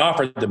he had been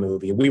offered the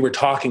movie, and we were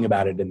talking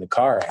about it in the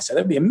car. I said,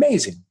 that'd be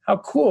amazing. How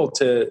cool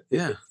to,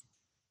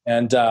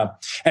 and so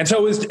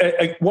it was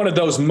one of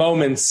those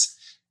moments,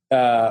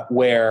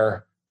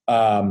 where,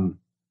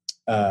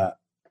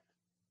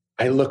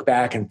 I look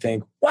back and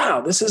think,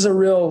 wow, this is a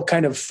real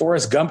kind of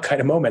Forrest Gump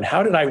kind of moment.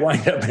 How did I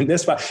wind up in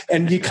this spot?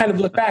 And you kind of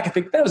look back and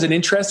think, that was an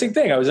interesting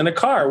thing. I was in a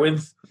car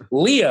with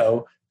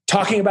Leo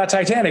talking about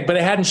Titanic, but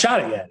they hadn't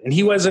shot it yet. And he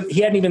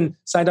hadn't even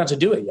signed on to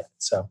do it yet.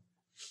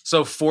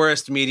 So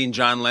Forrest meeting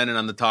John Lennon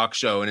on the talk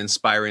show and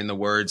inspiring the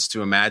words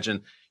to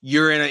Imagine.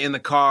 You're in the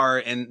car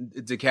and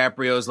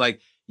DiCaprio's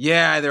like,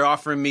 yeah, they're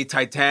offering me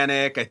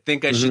Titanic. I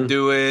think I should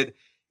do it.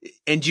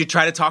 And do you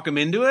try to talk him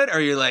into it, or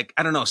you're like,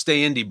 I don't know,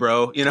 stay indie,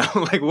 bro?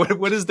 Like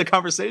what is the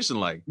conversation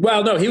like?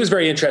 Well, no, he was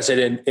very interested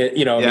in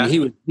it. I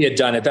mean, he had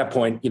done at that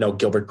point,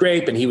 Gilbert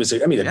Grape, and he was,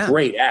 a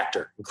great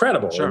actor,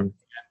 incredible. Sure.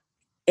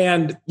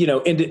 And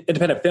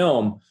independent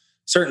film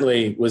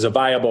certainly was a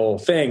viable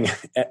thing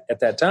at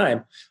that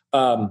time.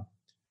 But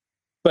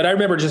I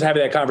remember just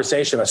having that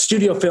conversation about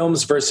studio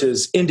films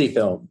versus indie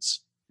films.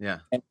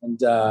 Yeah.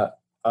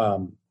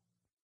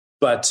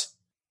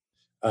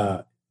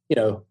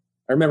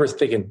 I remember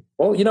thinking,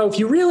 well, if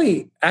you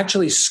really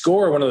actually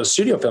score one of those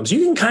studio films,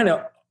 you can kind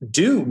of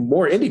do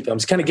more indie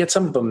films, kind of get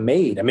some of them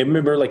made. I mean, I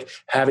remember like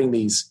having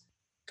these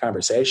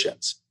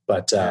conversations,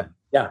 but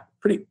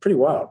pretty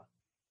wild.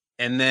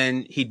 And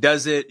then he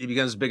does it. He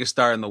becomes the biggest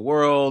star in the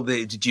world.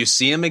 Did you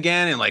see him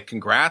again? And like,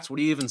 congrats. What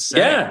do you even say?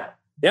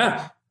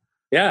 Yeah.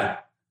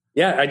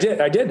 I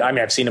did. I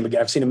mean, I've seen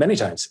him many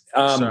times.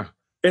 Sure.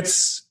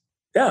 It's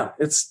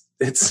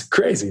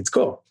crazy. It's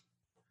cool.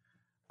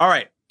 All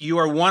right. You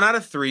are 1 out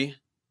of 3.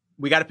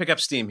 We got to pick up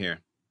steam here.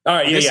 All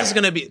right. This is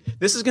going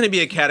to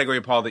be a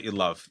category, Paul, that you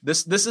love.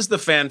 This is the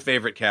fan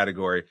favorite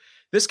category.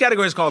 This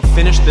category is called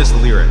Finish This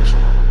Lyric.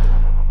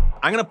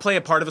 I'm going to play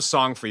a part of a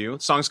song for you.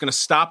 The song's going to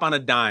stop on a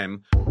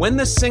dime. When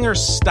the singer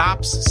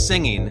stops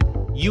singing,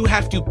 you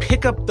have to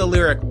pick up the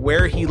lyric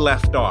where he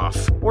left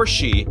off, or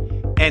she,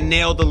 and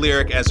nail the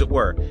lyric as it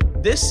were.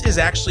 This is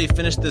actually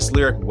finished this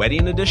lyric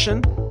wedding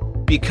edition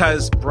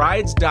because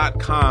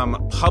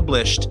Brides.com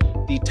published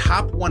the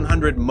top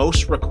 100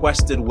 most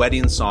requested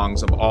wedding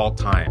songs of all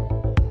time.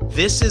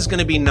 This is going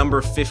to be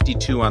number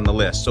 52 on the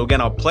list. So again,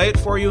 I'll play it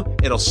for you.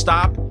 It'll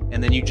stop,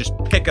 and then you just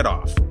pick it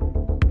off.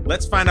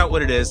 Let's find out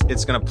what it is.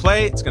 It's going to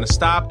play, it's going to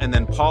stop, and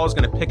then Paul's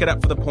going to pick it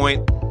up for the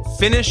point.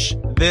 Finish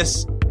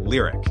this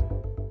lyric.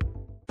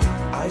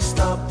 I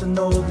stopped an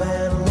old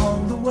man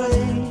along the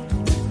way,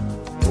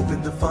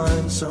 hoping to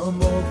find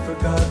some old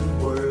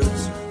forgotten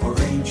words or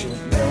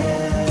ancient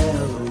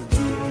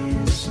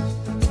melodies.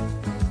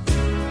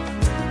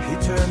 He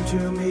turned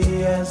to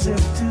me as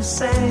if to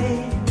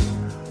say,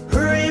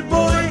 hurry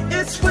boy,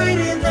 it's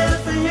waiting there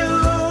for you.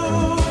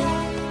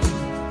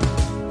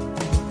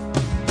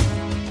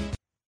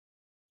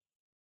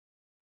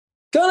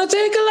 Gonna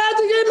take a lot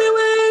to get me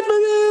away from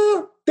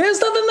you. There's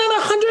nothing that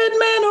 100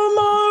 men or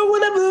more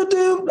would ever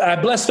do. I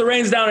bless the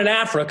rains down in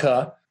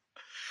Africa.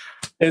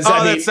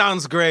 That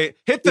sounds great.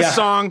 Hit the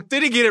song.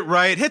 Did he get it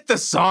right? Hit the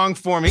song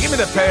for me. Give me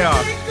the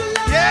payoff.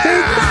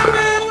 Yeah!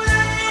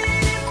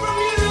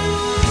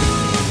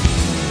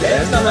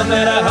 There's nothing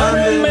that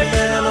 100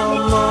 men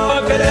or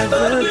more could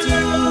ever do.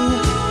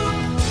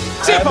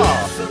 See,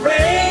 Paul. The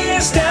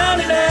rains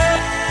down in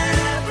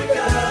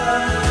Africa.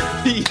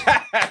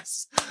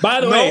 Yes.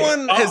 By the way, no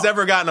one has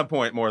ever gotten a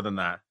point more than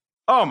that.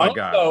 Oh my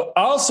God.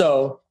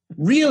 Also,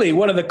 really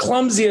one of the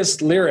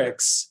clumsiest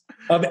lyrics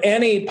of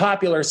any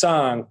popular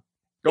song.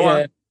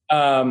 Go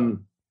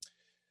on.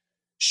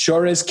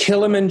 Sure as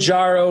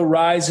Kilimanjaro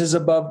rises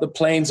above the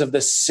plains of the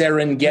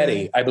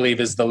Serengeti, I believe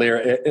is the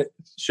lyric.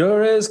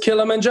 Sure as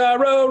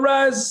Kilimanjaro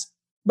rises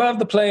above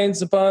the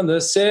plains upon the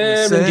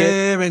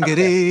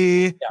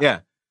Serengeti. Okay. Yeah.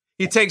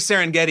 He takes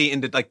Serengeti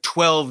into like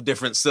 12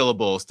 different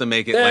syllables to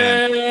make it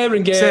land.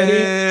 Serengeti.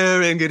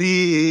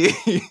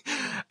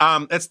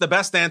 That's the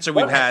best answer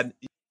we've had.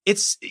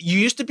 You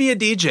used to be a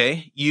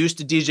DJ. You used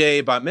to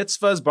DJ bat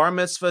mitzvahs, bar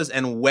mitzvahs,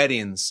 and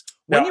weddings.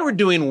 When you were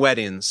doing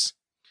weddings,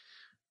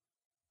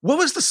 what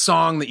was the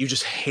song that you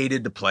just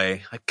hated to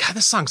play? Like, God,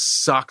 this song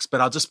sucks,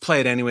 but I'll just play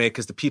it anyway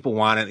because the people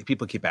want it.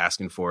 People keep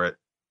asking for it.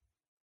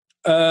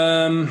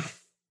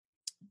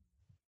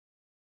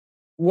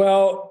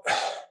 Well,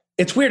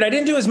 it's weird. I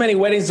didn't do as many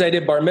weddings as I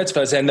did bar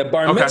mitzvahs, and the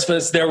bar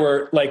mitzvahs, there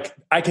were like,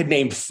 I could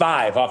name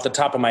 5 off the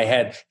top of my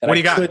head that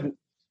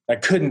I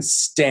couldn't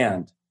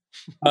stand.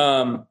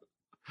 One,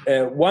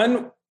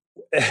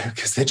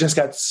 because they just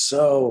got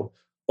so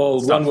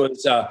old. One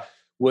was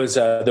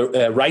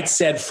the Right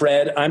Said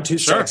Fred, I'm Too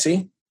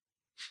Sexy.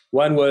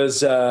 One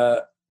was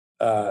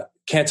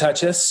Can't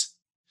Touch Us.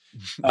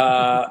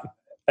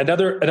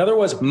 Another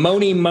was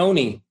Moni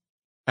Moni.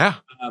 Yeah.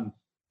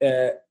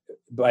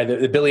 By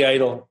the Billy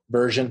Idol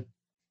version.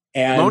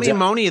 And Moni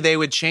Moni, they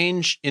would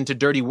change into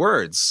dirty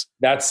words.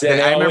 That's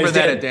it. I remember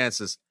that at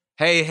dances.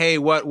 Hey,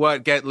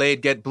 what, get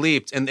laid, get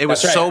bleeped. And it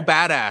was so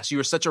badass. You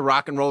were such a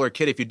rock and roller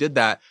kid if you did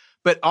that.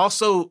 But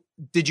also,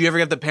 did you ever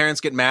have the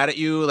parents get mad at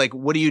you? Like,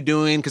 what are you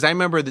doing? Because I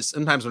remember this,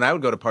 sometimes when I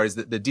would go to parties,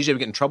 the DJ would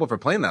get in trouble for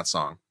playing that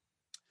song.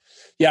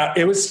 Yeah,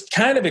 it was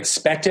kind of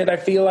expected, I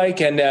feel like.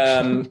 And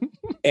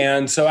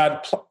and so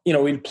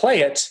we'd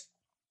play it.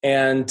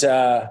 And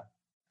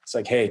it's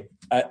like, hey,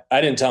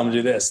 I didn't tell him to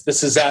do this.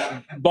 This is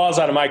ball's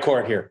out of my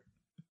court here.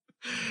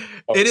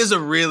 It is a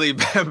really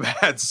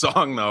bad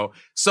song, though.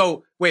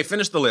 So, wait,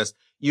 finish the list.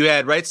 You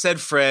had Right Said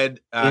Fred,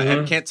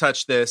 and Can't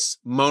Touch This,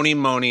 Moni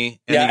Moni,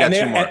 and you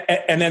got 2 more.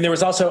 And then there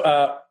was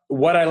also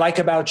What I Like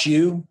About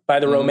You by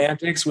the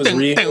Romantics was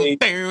really...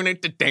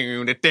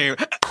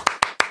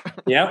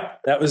 Yeah,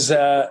 that was...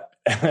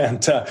 and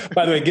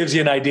by the way, it gives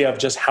you an idea of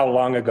just how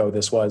long ago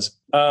this was.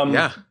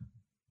 Yeah.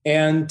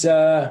 And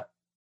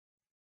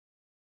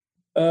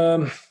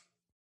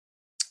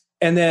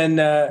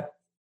then...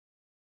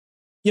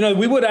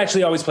 we would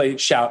actually always play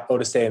Shout,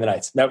 Otis Day and the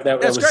Nights.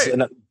 That was great.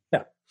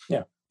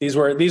 Yeah.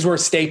 These were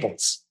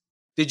staples.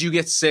 Did you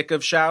get sick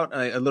of Shout?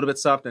 A little bit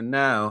soft and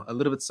now, a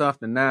little bit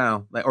soft and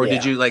now,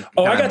 did you like?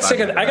 Oh, I got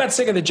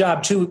sick of the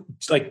job two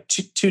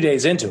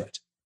days into it.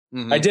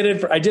 Mm-hmm. I did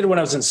it when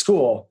I was in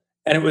school,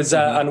 and it was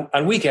on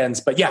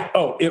weekends. But yeah,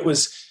 it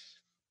was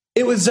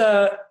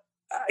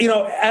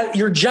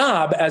your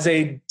job as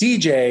a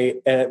DJ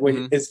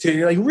is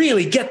to like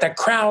really get the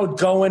crowd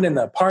going and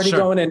the party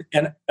going,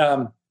 and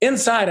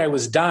inside I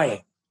was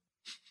dying,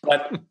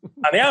 but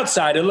on the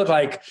outside it looked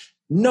like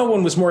no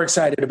one was more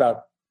excited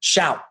about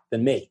Shout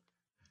than me.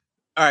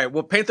 All right,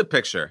 well, paint the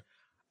picture.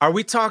 Are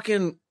we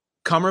talking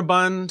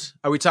cummerbund?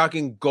 Are we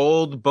talking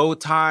gold bow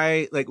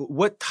tie? Like,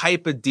 what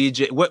type of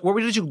DJ? What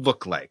did you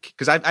look like?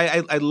 Because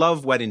I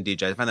love wedding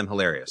DJs. I find them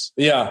hilarious.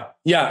 Yeah.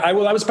 I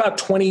was about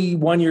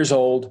 21 years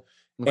old,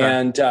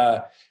 and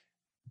I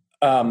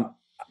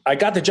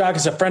got the job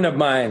because a friend of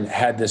mine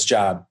had this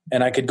job,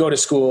 and I could go to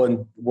school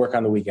and work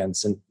on the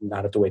weekends and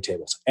not have to wait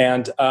tables.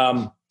 And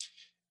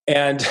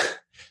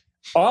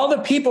all the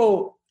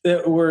people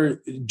that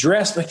were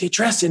dressed, like they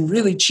dressed in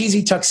really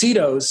cheesy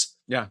tuxedos.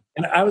 Yeah.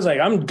 And I was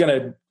like, I'm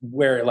going to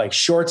wear like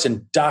shorts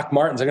and Doc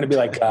Martens. I'm going to be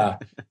like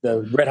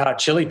the Red Hot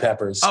Chili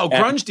Peppers. Oh,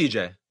 grunge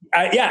DJ.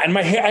 And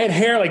my hair, I had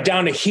hair like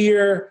down to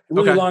here,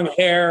 really long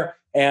hair.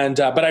 And,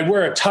 but I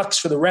wear a tux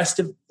for the rest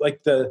of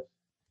like I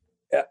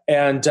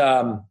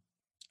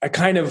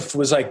kind of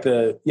was like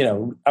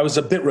I was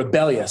a bit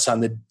rebellious on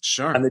the,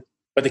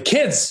 but the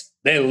kids,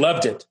 they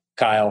loved it,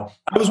 Kyle.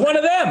 I was one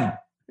of them.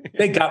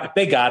 They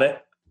got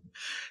it.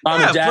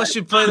 Mom and Dad, plus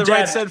you play the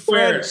Right Said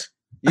Fred. squares.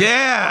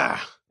 Yeah.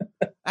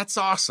 That's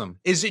awesome.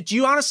 Do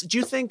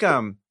you think,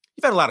 you've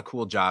had a lot of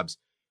cool jobs.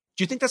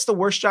 Do you think that's the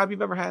worst job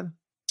you've ever had?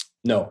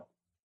 No.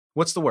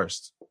 What's the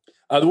worst?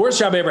 The worst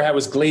job I ever had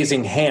was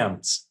glazing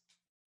hams.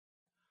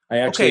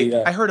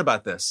 I heard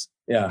about this.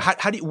 Yeah.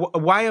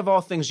 Why of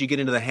all things you get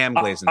into the ham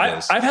glazing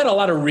biz? I've had a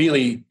lot of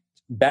really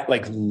bad,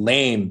 like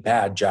lame,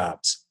 bad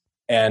jobs.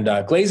 And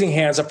glazing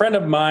hams, a friend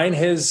of mine,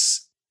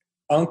 his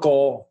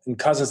uncle and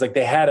cousins, like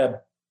they had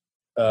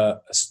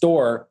a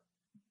store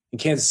in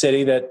Kansas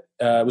City that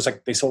was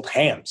like, they sold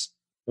hams.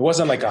 It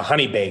wasn't like a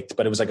honey baked,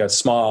 but it was like a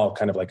small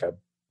kind of like a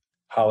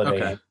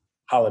holiday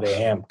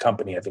ham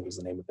company, I think was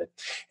the name of it.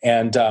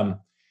 And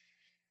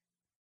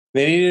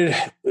they needed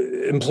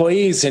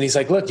employees. And he's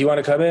like, look, do you want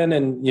to come in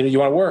and, you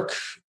want to work?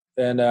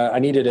 And I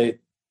needed to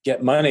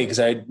get money because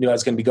I knew I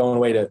was going to be going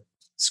away to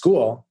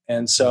school.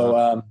 And so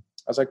I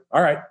was like,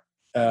 all right.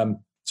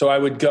 So I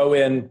would go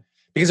in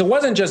because it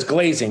wasn't just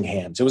glazing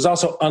hams. It was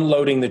also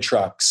unloading the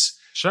trucks.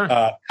 Sure.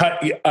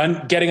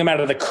 Getting them out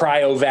of the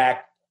cryovac,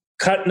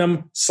 cutting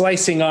them,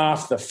 slicing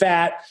off the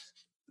fat,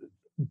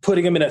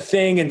 putting them in a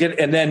thing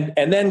and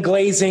then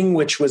glazing,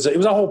 it was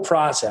a whole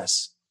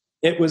process.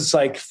 It was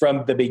like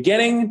from the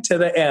beginning to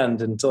the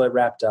end until it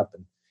wrapped up.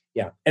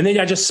 And then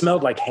I just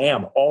smelled like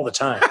ham all the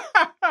time.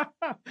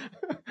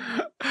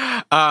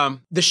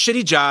 The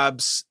shitty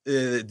jobs,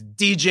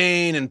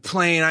 DJing and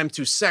playing I'm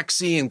Too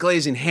Sexy and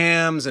glazing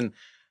hams. And,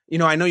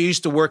 I know you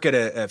used to work at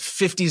a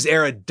 50s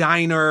era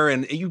diner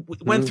and you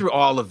went through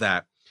all of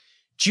that.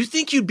 Do you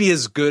think you'd be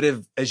as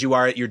good as you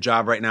are at your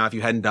job right now if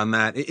you hadn't done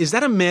that? Is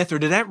that a myth or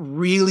did that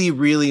really,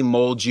 really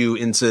mold you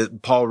into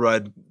Paul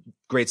Rudd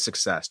great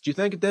success? Do you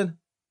think it did?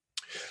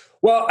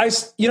 Well,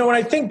 when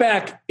I think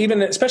back,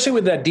 even especially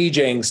with that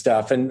DJing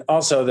stuff and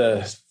also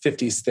the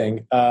 50s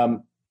thing,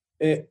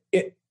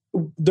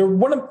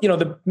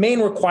 the main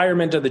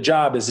requirement of the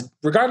job is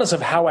regardless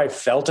of how I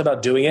felt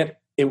about doing it,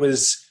 it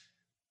was,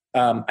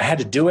 I had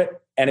to do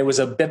it and it was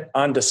a bit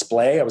on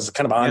display. I was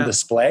kind of on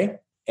display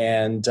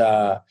and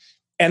there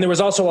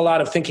was also a lot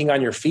of thinking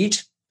on your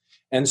feet.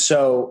 And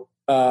so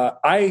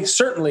I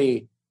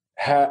certainly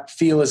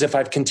feel as if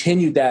I've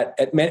continued that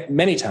at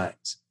many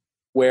times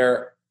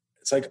where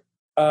it's like,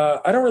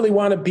 I don't really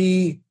want to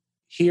be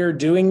here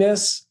doing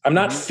this. I'm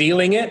not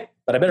feeling it,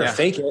 but I better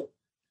fake it.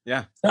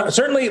 Yeah.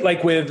 Certainly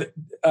like with,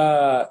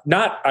 I'm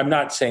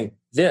not saying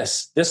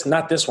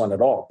not this one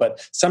at all,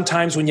 but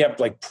sometimes when you have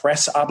like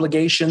press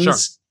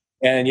obligations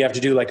and you have to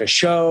do like a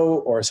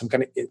show or some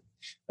kind of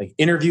like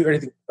interview or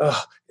anything,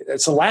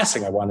 it's the last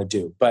thing I want to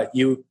do, but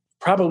you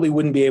probably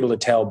wouldn't be able to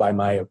tell by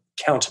my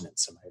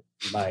countenance and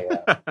my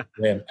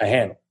way I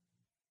handle.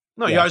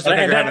 No, you always look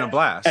like you're having a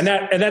blast. And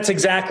that's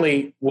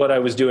exactly what I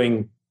was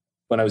doing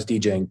when I was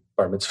DJing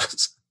bar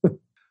mitzvahs.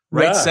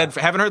 Right said,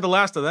 haven't heard the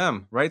last of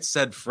them. Right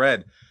Said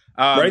Fred.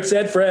 Right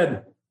Said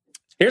Fred.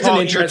 Here's Paul,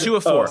 an interesting. You're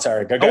 2 of 4. Oh,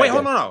 sorry.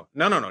 Hold on.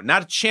 No.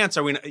 Not a chance.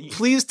 Are we?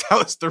 Please tell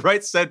us the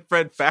Right Said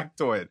Fred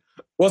factoid.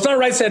 Well, it's not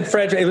Right Said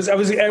Fred. I was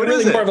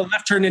really more of a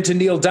left turn into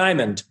Neil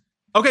Diamond.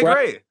 Okay,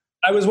 great.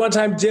 I was one of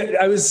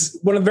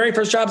the very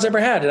first jobs I ever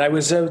had, and I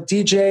was a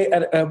DJ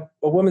at a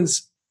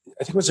woman's,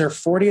 I think it was her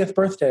 40th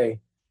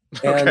birthday.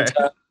 And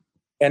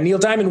Neil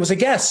Diamond was a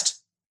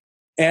guest.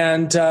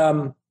 And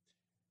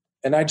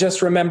I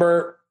just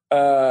remember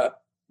I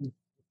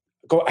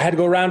had to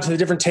go around to the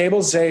different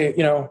tables, say,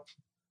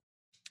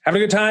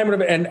 having a good time.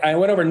 Whatever. And I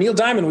went over, Neil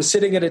Diamond was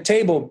sitting at a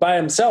table by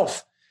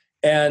himself.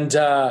 And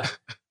the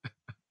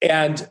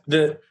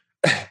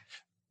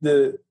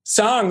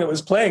song that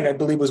was playing, I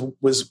believe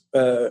was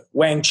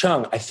Wang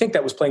Chung. I think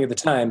that was playing at the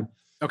time.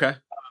 Okay.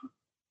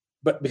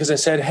 But because I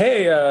said,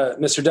 hey,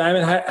 Mr.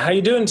 Diamond, how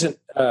you doing?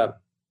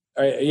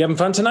 Are you having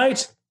fun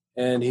tonight?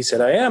 And he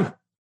said, I am.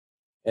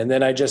 And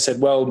then I just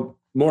said, well,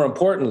 more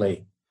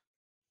importantly,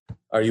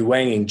 are you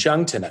wanging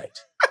Chung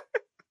tonight?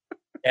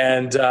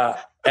 And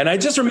I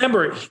just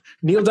remember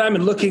Neil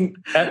Diamond looking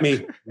at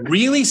me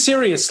really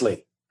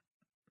seriously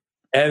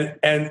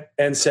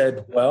and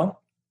said,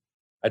 well,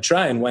 I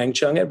try and wang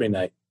Chung every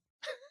night.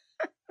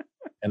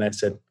 And I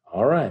said,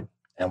 all right,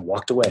 and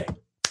walked away.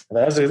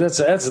 That's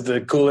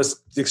the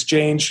coolest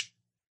exchange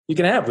you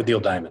can have with Neil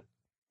Diamond.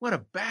 What a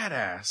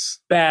badass.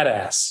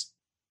 Badass.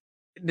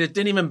 It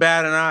didn't even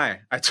bat an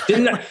eye.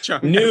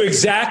 Knew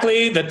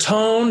exactly the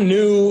tone,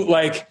 knew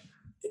like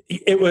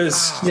it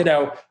was,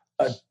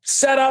 a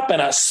setup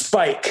and a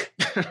spike.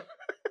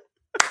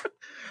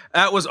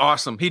 That was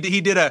awesome. He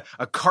did a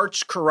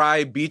Karch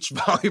Karai beach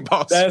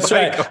volleyball That's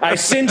spike. Right. I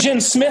St.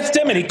 John Smithed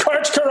him and he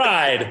Karch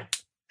Karai'd.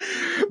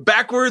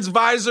 Backwards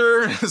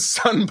visor,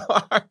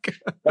 sunblock.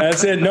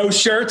 That's it. No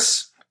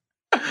shirts.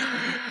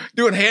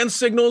 Doing hand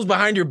signals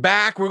behind your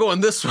back. We're going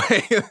this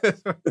way.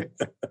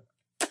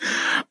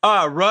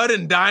 Rudd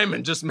and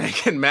Diamond just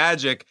making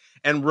magic,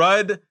 and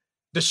Rudd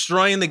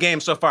destroying the game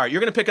so far. You're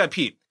going to pick up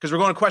Pete because we're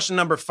going to question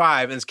number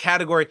 5 in his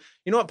category.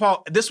 You know what,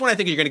 Paul? This one I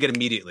think you're going to get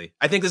immediately.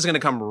 I think this is going to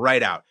come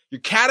right out.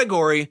 Your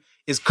category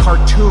is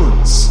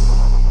cartoons.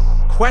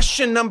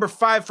 Question number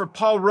 5 for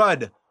Paul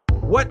Rudd.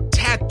 What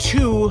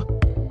tattoo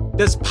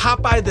does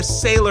Popeye the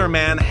Sailor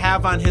Man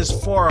have on his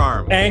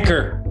forearm?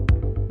 Anchor.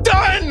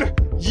 Done!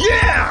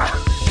 Yeah!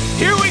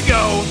 Here we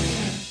go.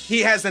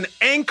 He has an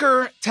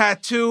anchor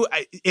tattoo.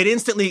 I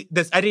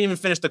didn't even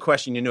finish the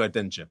question. You knew it,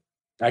 didn't you?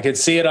 I could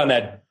see it on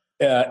that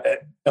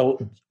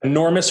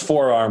enormous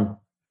forearm.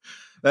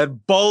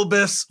 That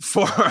bulbous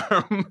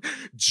forearm,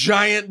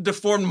 giant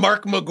deformed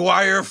Mark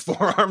McGuire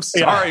forearm.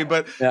 Sorry,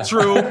 but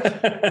true.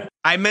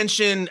 I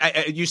mentioned,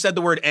 you said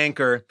the word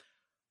anchor.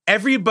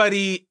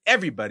 Everybody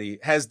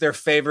has their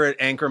favorite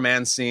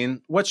Anchorman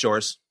scene. What's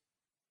yours?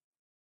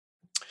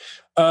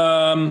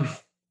 Oh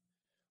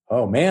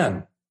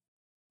man.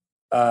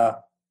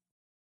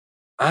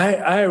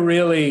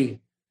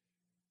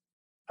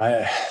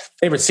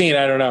 Favorite scene,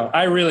 I don't know.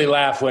 I really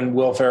laugh when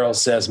Will Ferrell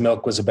says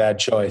milk was a bad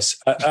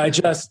choice.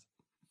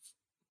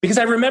 Because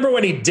I remember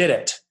when he did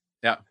it.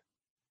 Yeah.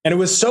 And it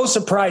was so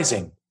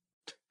surprising.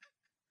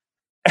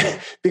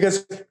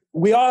 Because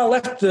we all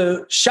left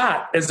the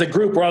shot as the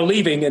group, we're all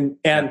leaving,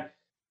 and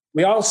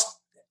we all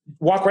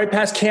walk right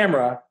past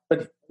camera,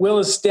 but Will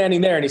is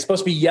standing there and he's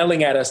supposed to be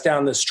yelling at us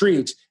down the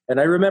street. And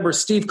I remember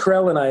Steve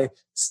Carell and I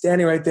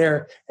standing right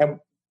there, and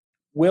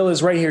Will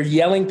is right here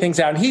yelling things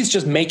out, and he's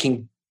just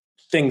making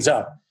things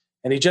up.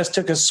 And he just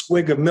took a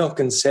swig of milk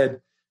and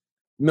said,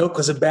 milk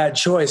was a bad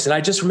choice. And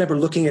I just remember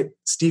looking at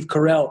Steve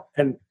Carell,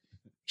 and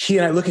he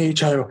and I looking at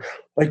each other,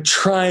 like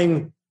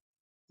trying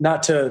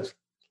not to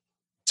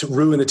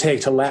ruin the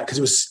take, to laugh. Because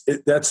this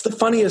is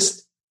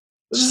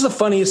the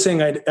funniest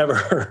thing I'd ever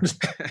heard.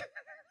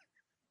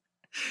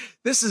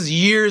 This is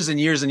years and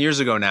years and years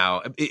ago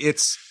now.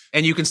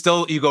 And you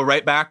go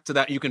right back to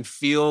that. You can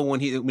feel when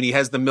he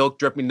has the milk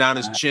dripping down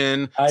his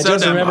chin. I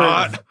just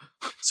remember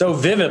so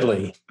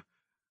vividly.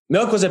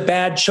 Milk was a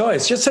bad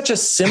choice. Just such a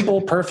simple,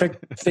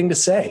 perfect thing to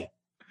say.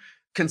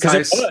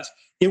 Concise.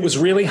 It was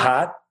really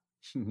hot.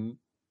 Mm-hmm.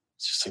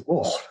 It's just like,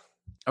 whoa.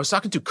 I was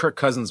talking to Kirk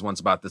Cousins once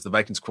about this, the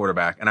Vikings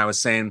quarterback, and I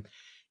was saying,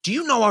 do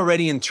you know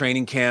already in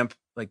training camp,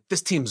 like,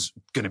 this team's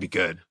going to be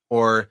good?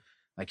 Or,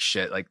 like,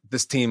 shit, like,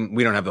 this team,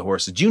 we don't have the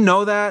horses. Do you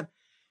know that?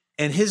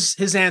 And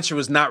his answer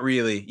was not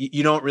really.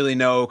 You don't really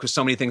know because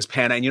so many things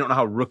pan out, and you don't know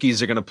how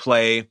rookies are going to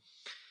play.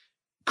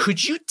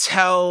 Could you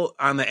tell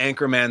on the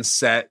Anchorman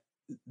set,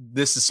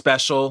 this is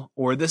special,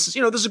 or this is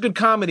a good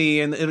comedy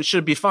and it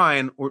should be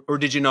fine, or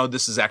did you know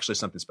this is actually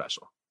something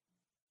special?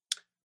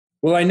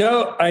 Well, I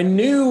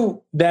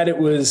knew that it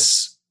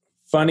was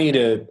funny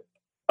to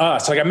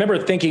us. Like, I remember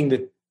thinking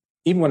that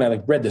even when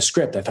I read the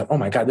script, I thought, oh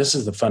my God, this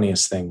is the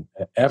funniest thing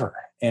ever.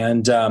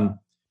 And I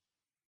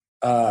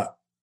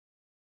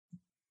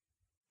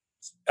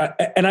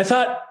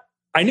thought,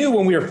 I knew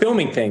when we were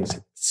filming things,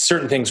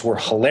 certain things were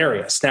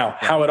hilarious. Now,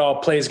 how it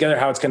all plays together,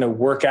 how it's going to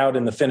work out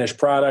in the finished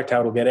product, how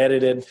it'll get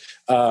edited,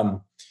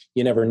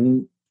 you never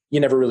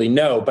really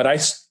know. But I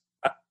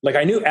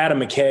knew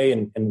Adam McKay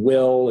and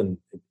Will and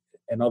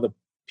all the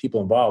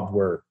people involved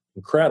were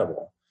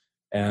incredible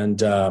and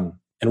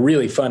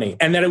really funny,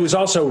 and that it was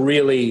also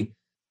really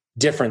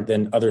different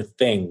than other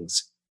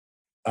things.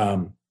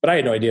 But I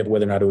had no idea of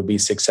whether or not it would be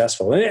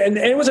successful. And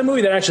it was a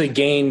movie that actually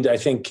gained, I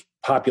think,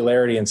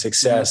 popularity and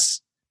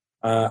success.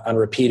 On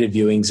repeated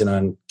viewings and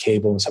on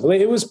cable and stuff.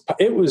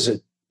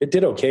 It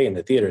did okay in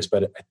the theaters,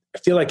 but I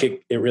feel like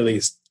it really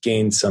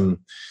gained some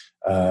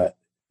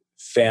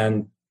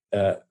fans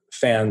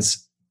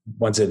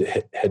once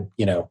it had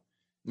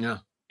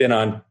been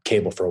on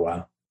cable for a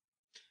while.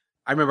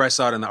 I remember I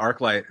saw it in the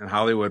ArcLight in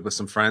Hollywood with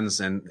some friends,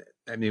 and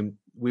I mean,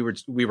 we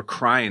were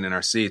crying in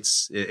our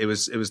seats. It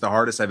was the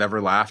hardest I've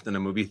ever laughed in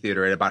a movie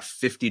theater at about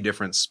 50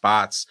 different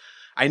spots.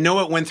 I know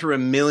it went through a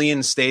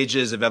million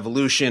stages of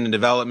evolution and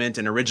development,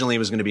 and originally it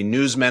was going to be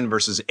newsmen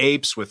versus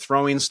apes with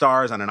throwing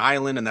stars on an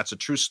island, and that's a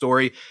true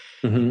story.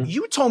 Mm-hmm.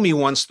 You told me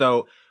once,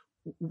 though,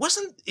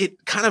 wasn't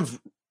it kind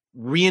of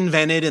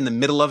reinvented in the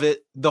middle of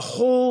it? The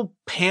whole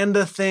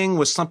panda thing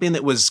was something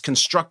that was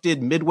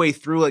constructed midway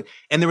through,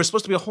 and there was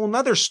supposed to be a whole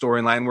nother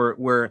storyline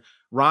where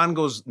Ron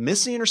goes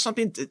missing or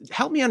something.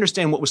 Help me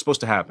understand what was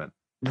supposed to happen.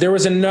 There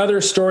was another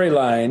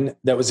storyline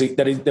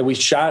that we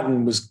shot,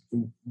 and was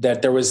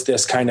that there was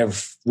this kind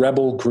of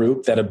rebel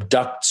group that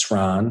abducts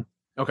Ron.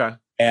 Okay.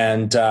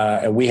 And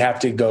we have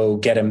to go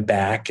get him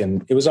back.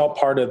 And it was all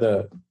part of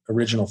the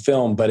original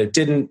film, but it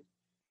didn't,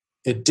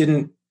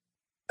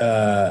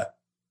 I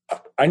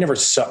never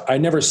saw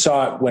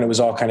it when it was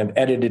all kind of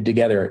edited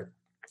together.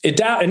 It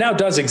now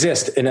does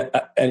exist, and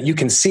you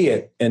can see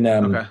it in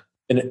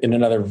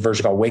another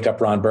version called Wake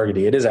Up Ron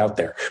Burgundy. It is out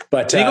there,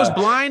 but he goes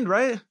blind,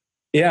 right?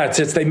 Yeah,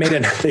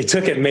 they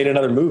took it and made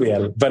another movie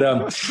out of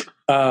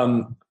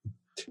it.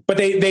 But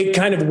they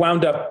kind of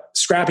wound up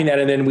scrapping that,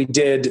 and then we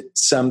did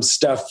some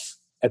stuff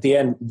at the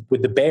end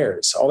with the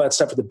bears. All that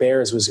stuff with the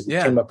bears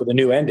came up with a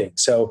new ending.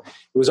 So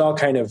it was all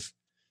kind of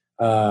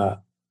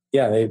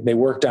they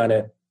worked on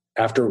it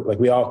after, like,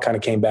 we all kind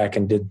of came back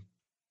and did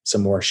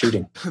some more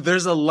shooting.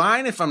 There's a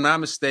line, if I'm not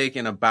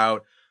mistaken,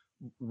 about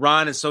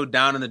Ron is so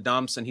down in the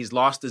dumps and he's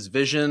lost his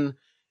vision.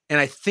 And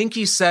I think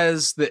he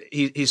says that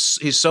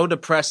he's so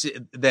depressed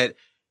that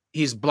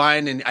he's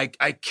blind and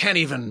I can't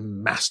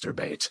even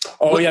masturbate.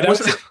 Oh, yeah.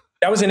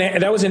 That was in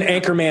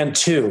Anchorman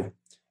 2.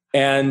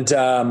 And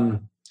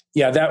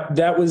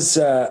that was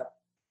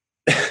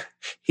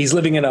he's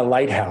living in a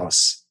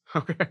lighthouse.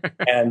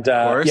 And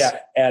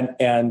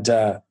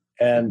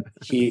and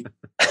he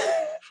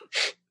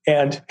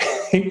and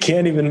he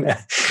can't even.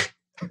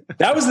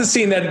 That was the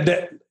scene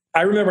that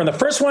I remember in the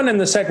first one and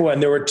the second one.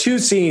 There were two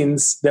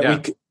scenes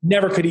that we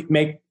never could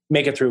make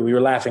it through. We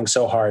were laughing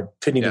so hard,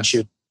 couldn't even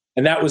shoot.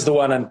 And that was the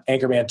one on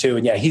Anchorman 2.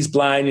 And he's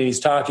blind and he's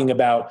talking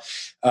about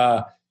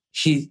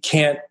he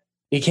can't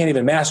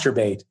even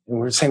masturbate. And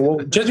we're saying, well,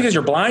 just because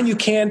you're blind, you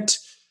can't.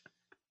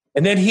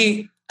 And then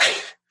he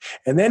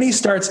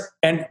starts,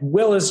 and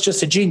Will is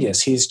just a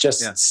genius. He's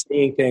just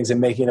seeing things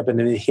and making it up. And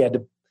then he had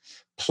to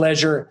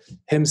pleasure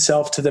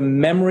himself to the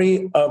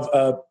memory of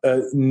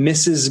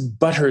Mrs.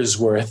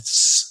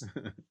 Buttersworth's,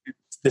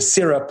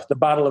 the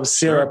bottle of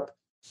syrup. Sure.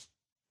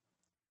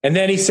 And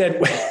then he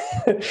said,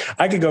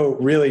 I could go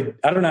really,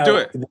 I don't know. Do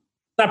it. It's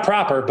not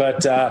proper,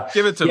 but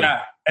give it to me.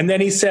 And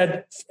then he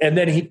said, and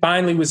then he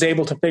finally was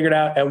able to figure it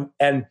out.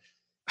 And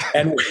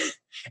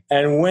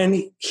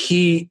when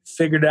he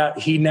figured out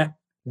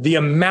the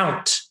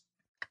amount,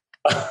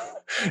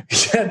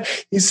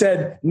 he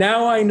said,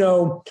 now I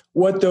know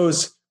what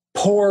those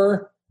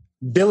poor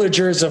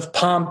villagers of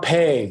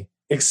Pompeii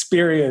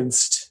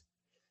experienced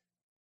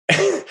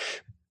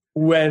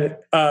when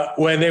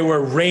they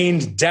were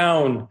rained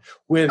down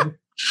with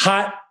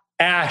hot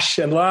ash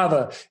and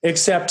lava,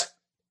 except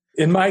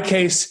in my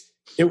case,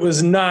 it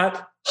was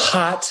not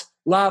hot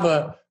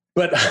lava,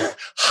 but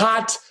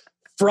hot,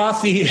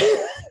 frothy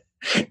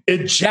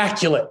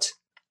ejaculate.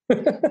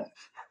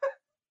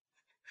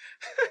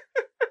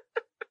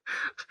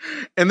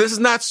 And this is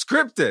not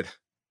scripted.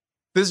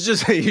 This is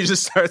just, he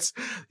just starts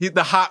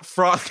the hot,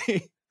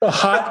 frothy. The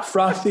hot,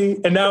 frothy,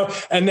 and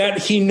that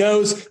he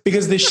knows,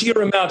 because the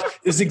sheer amount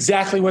is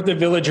exactly what the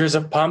villagers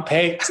of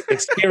Pompeii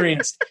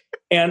experienced.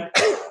 And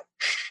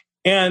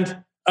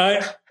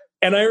I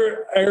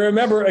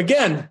remember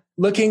again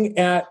looking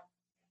at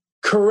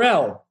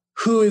Carell,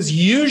 who is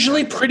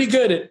usually pretty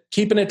good at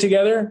keeping it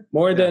together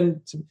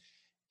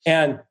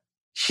and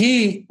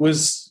he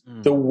was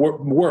the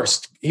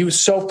worst. He was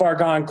so far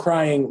gone,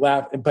 crying,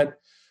 laughing, but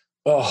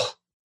oh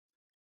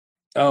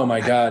my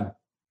God.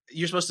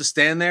 You're supposed to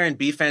stand there and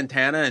be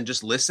Fantana and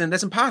just listen?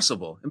 That's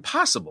impossible.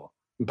 Impossible.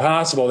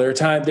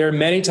 There are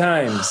many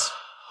times.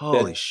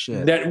 Holy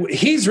shit.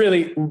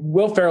 That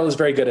Will Ferrell is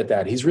very good at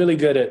that. He's really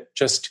good at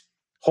just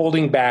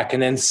holding back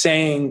and then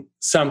saying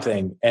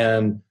something.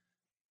 And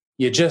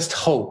you just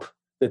hope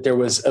that there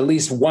was at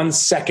least 1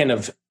 second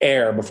of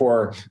air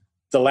before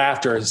the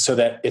laughter so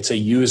that it's a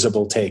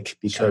usable take,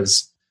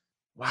 because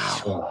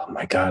wow. Oh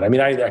my God. I mean,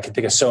 I can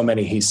think of so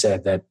many he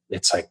said that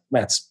it's like,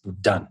 that's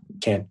done.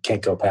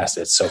 Can't go past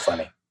it. It's so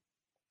funny.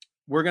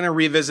 We're going to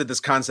revisit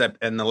this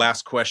concept in the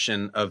last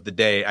question of the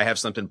day. I have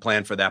something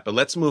planned for that, but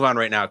let's move on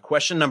right now.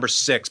 Question number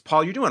 6.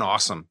 Paul, you're doing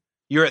awesome.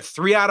 You're at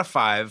 3 out of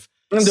 5.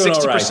 I'm doing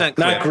 60% all right.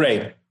 Not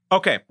great.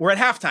 Okay. We're at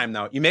halftime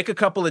though. You make a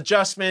couple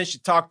adjustments. You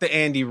talk to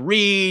Andy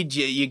Reid.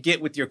 You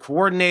get with your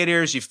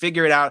coordinators. You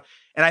figure it out.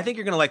 And I think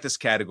you're going to like this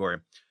category.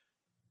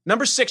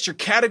 Number 6, your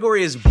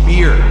category is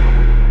beer.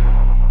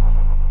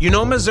 You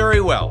know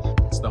Missouri well.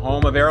 It's the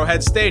home of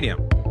Arrowhead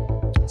Stadium.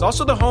 It's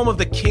also the home of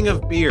the king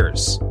of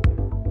beers.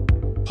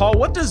 Paul,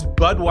 what does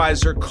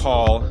Budweiser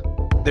call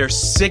their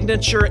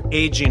signature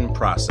aging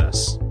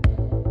process?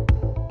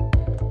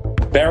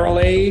 Barrel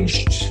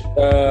aged,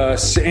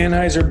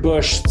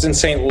 Anheuser-Busch. It's in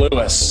St.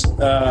 Louis.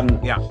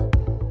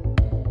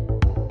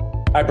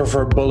 I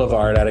prefer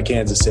Boulevard out of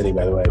Kansas City,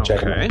 by the way.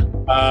 Check it out.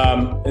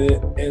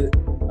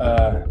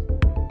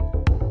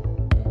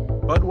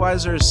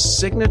 Budweiser's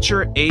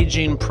signature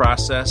aging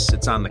process.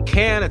 It's on the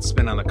can. It's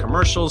been on the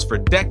commercials for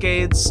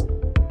decades.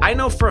 I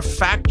know for a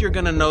fact you're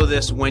going to know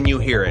this when you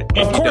hear it.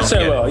 Of course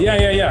I will.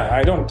 Yeah.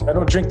 I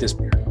don't drink this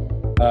beer.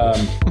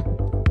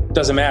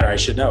 Doesn't matter. I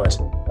should know it.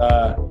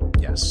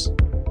 Yes.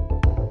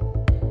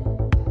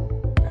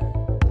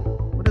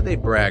 What do they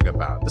brag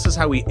about? This is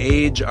how we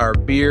age our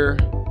beer.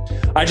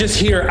 I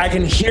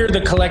can hear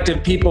the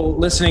collective people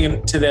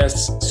listening to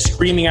this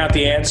screaming out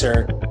the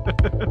answer.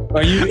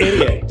 Are you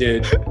idiot,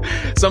 dude?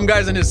 Some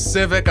guy's in his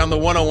Civic on the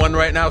 101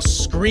 right now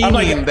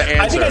screaming the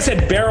answer. I think I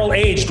said barrel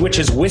aged, which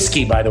is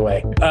whiskey, by the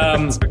way.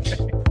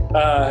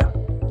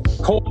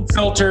 Cold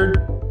filtered.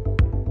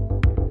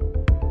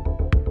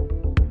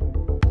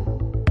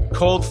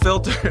 Cold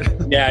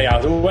filtered.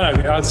 Yeah.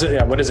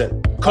 What is it?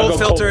 Cold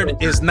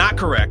filtered is not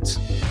correct.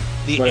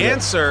 The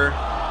answer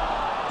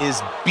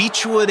is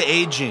Beechwood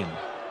aging.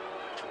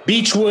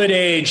 Beechwood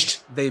aged.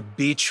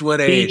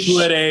 Beechwood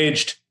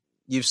aged.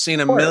 You've seen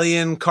a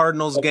million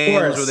Cardinals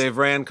games where they've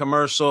ran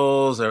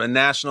commercials or a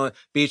national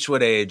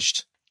Beechwood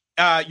aged.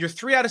 You're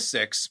 3 out of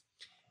 6.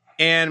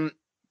 And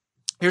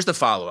Here's the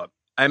follow-up.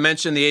 I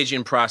mentioned the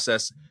aging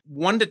process.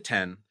 1 to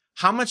 10,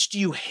 how much do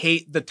you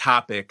hate the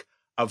topic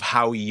of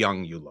how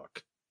young you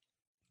look?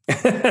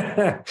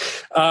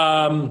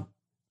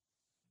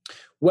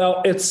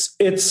 Well, it's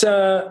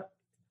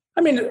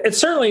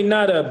certainly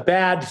not a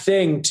bad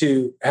thing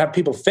to have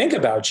people think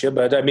about you,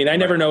 but I mean, I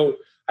never know.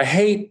 I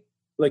hate,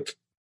 like,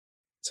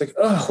 it's like,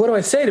 oh, what do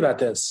I say about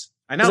this?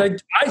 I know.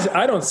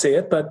 I don't see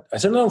it, but I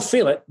certainly don't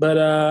feel it.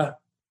 But,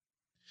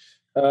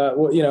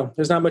 well, you know,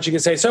 there's not much you can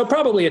say. So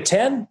probably a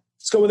 10.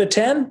 Let's go with a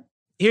 10.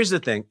 Here's the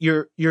thing.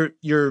 You're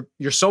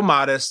so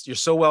modest. You're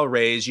so well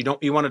raised.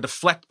 You want to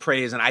deflect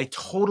praise. And I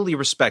totally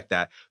respect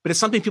that. But it's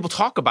something people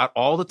talk about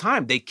all the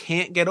time. They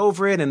can't get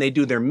over it. And they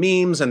do their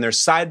memes and their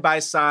side by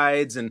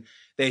sides. And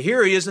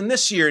here he is in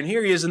this year. And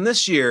here he is in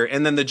this year.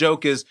 And then the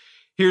joke is,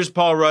 here's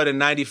Paul Rudd in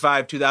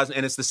 95, 2000.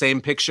 And it's the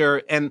same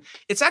picture. And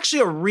it's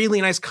actually a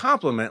really nice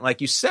compliment. Like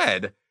you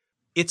said,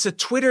 it's a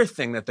Twitter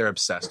thing that they're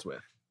obsessed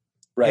with.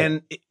 Right.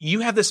 And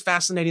you have this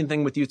fascinating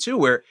thing with you too,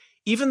 where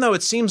even though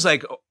it seems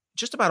like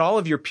just about all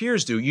of your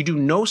peers do, you do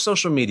no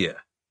social media.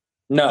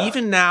 No.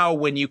 Even now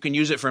when you can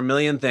use it for a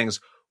million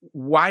things,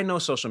 why no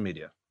social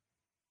media?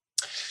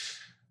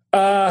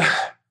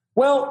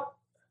 Well,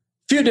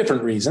 few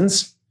different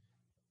reasons.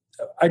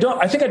 I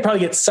think I'd probably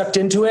get sucked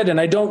into it, and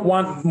I don't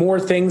want more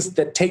things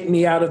that take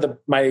me out of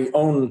my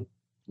own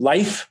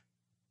life.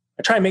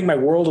 I try and make my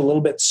world a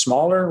little bit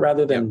smaller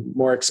rather than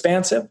more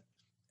expansive.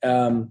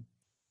 I'm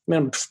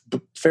a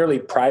fairly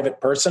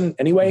private person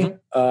anyway.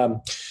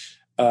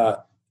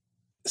 Mm-hmm.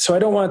 So I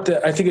don't want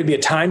I think it'd be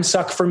a time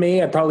suck for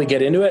me. I'd probably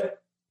get into it.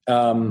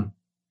 I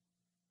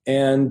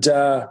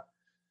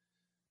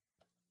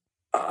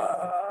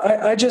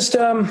just,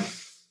 I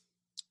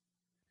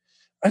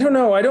don't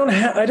know. I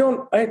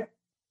don't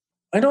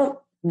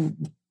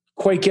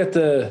quite get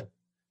the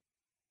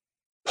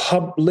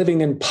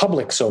living in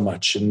public so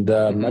much. And,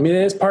 I mean,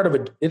 it is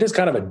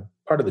kind of a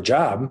part of the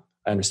job.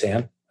 I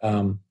understand.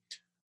 But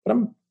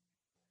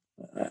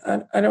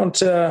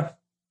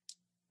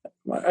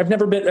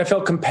I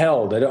felt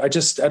compelled. I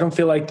don't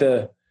feel like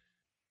the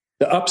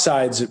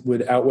upsides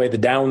would outweigh the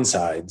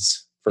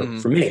downsides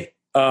for me.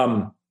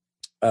 There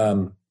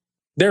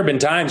have been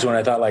times when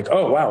I thought like,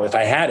 oh wow, if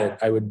I had it,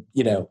 I would,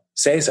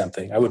 say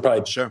something. I would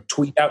probably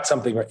tweet out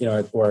something,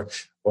 or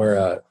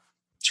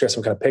share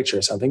some kind of picture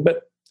or something.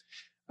 But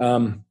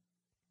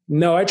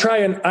no, I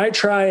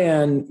try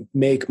and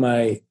make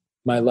my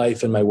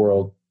life and my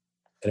world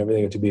and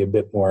everything to be a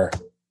bit more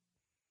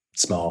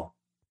small.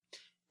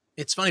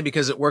 It's funny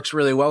because it works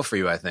really well for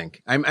you, I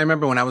think. I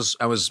remember when I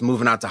was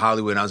moving out to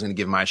Hollywood and I was going to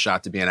give my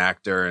shot to be an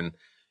actor, and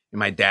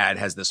my dad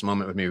has this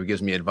moment with me where he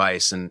gives me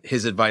advice, and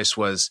his advice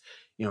was,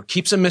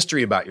 keep some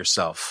mystery about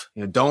yourself.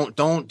 Don't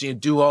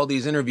do all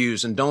these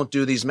interviews and don't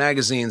do these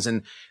magazines.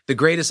 And the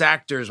greatest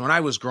actors, when I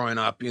was growing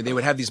up, they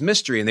would have these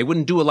mystery and they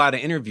wouldn't do a lot of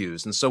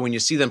interviews. And so when you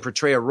see them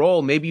portray a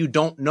role, maybe you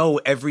don't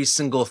know every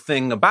single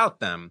thing about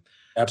them.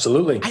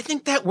 Absolutely. I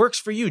think that works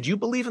for you. Do you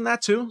believe in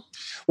that too?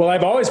 Well,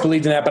 I've always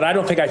believed in that, but I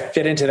don't think I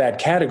fit into that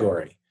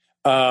category.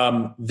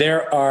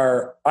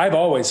 I've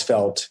always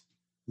felt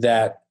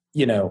that,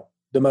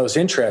 the most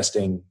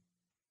interesting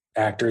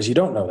actors you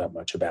don't know that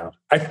much about.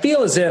 I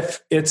feel as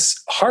if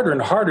it's harder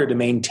and harder to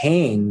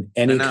maintain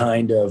any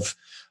kind of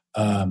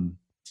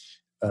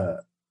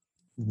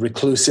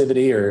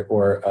reclusivity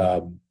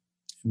or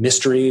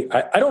mystery.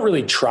 I don't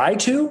really try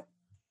to.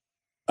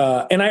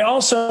 And I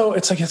also,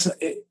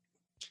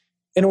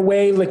 in a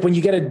way, like when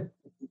you get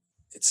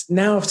it's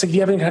like if you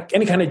have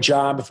any kind of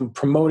job, if I'm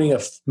promoting a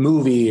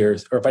movie or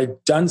if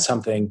I've done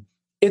something,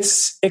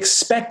 it's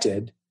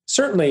expected.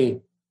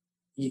 Certainly,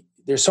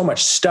 there's so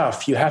much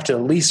stuff, you have to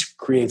at least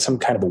create some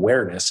kind of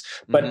awareness.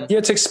 But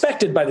it's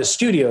expected by the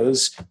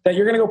studios that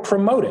you're going to go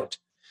promote it.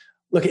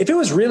 Look, if it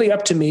was really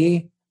up to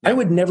me, I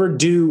would never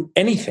do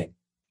anything.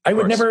 I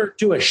would never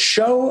do a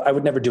show. I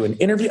would never do an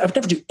interview. I would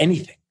never do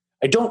anything.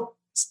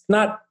 It's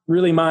not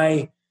really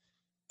my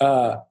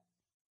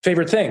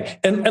favorite thing.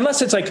 And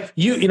unless it's like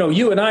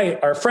you and I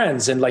are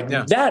friends and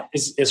that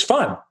is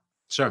fun.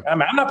 Sure.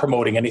 I'm not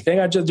promoting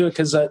anything. I just do it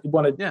because I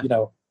want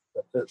to,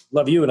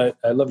 love you and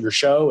I love your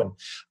show. And,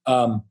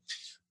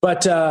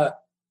 but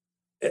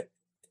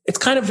it's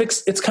kind of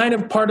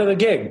part of the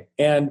gig,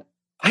 and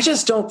I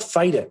just don't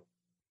fight it.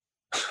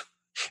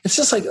 It's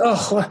just like,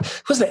 oh,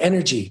 what's the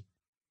energy?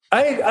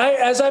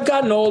 As I've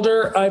gotten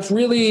older, I've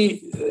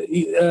really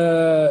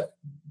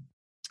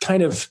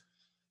kind of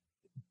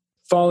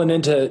fallen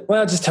into,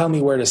 well, just tell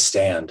me where to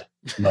stand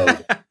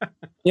mode.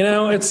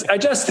 I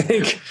just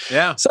think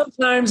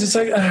sometimes it's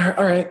like,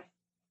 all right,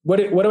 what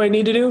do I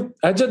need to do?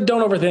 I just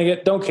don't overthink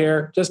it. Don't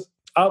care. Just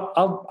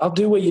I'll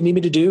do what you need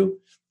me to do.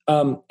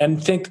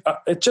 And think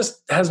it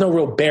just has no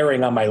real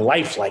bearing on my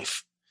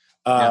life.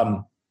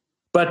 But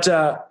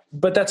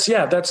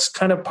that's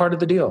kind of part of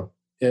the deal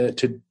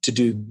to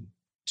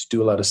do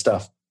a lot of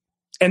stuff.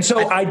 And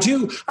so I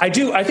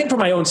think for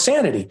my own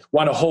sanity,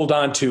 want to hold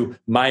on to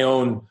my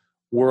own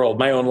world,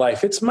 my own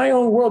life. It's my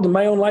own world and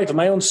my own life and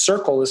my own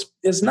circle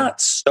is not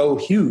so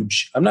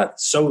huge. I'm not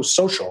so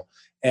social.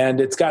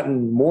 And it's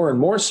gotten more and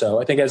more so.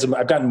 I think as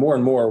I've gotten more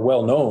and more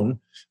well-known,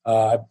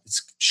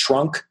 it's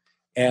shrunk.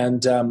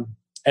 And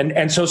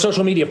so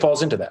social media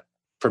falls into that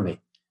for me.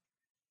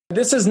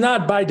 This is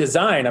not by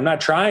design. I'm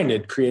not trying to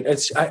create.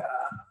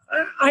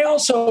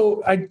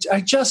 I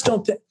just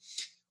don't think.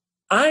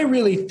 I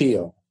really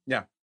feel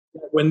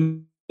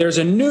when there's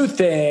a new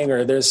thing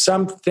or there's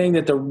something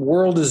that the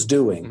world is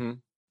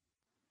doing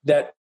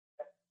that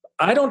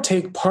I don't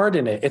take part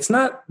in it. It's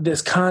not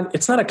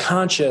it's not a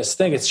conscious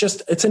thing.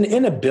 It's an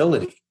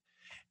inability.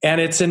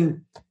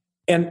 And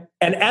and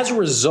as a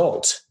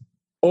result,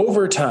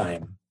 over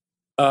time,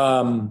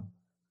 I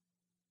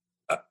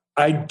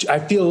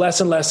feel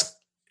less and less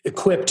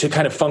equipped to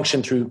kind of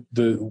function through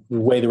the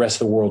way the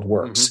rest of the world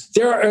works.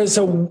 There's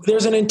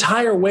an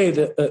entire way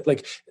that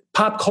like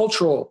pop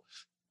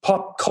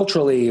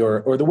culturally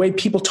or the way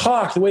people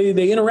talk, the way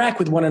they interact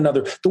with one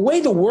another, the way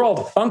the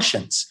world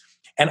functions.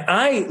 And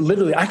I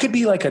could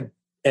be like a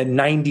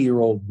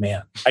 90-year-old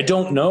man. I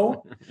don't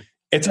know.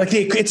 It's like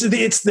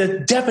it's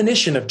the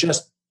definition of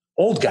just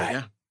old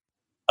guy,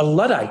 a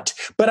Luddite.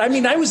 But I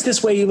mean, I was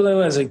this way even when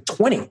I was like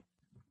 20. I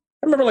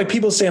remember like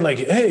people saying like,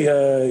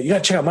 "Hey, you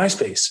got to check out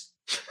MySpace."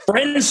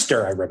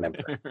 Friendster, I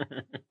remember.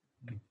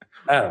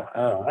 I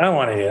don't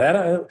want to hear that.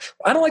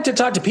 I don't like to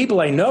talk to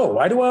people I know.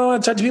 Why do I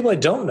want to talk to people I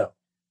don't know?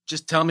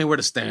 Just tell me where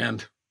to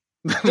stand.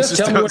 Just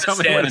tell me where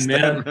to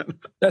stand, man.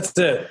 That's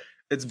it.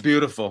 It's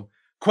beautiful.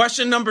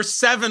 Question number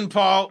 7,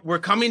 Paul. We're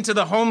coming to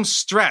the home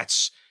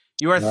stretch.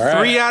 You are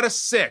 3 out of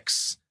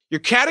 6. Your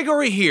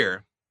category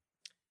here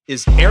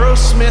is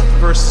Aerosmith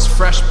versus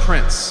Fresh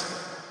Prince.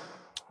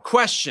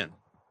 Question.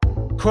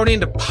 According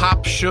to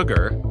Pop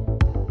Sugar,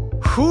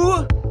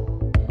 who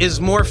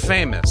is more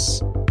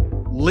famous,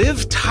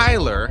 Liv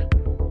Tyler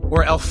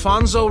or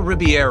Alfonso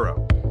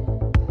Ribeiro?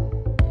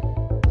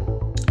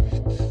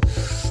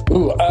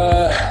 Ooh,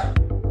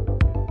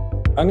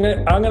 I'm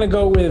gonna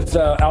go with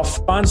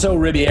Alfonso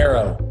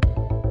Ribeiro.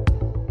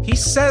 He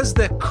says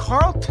that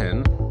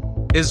Carlton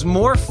is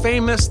more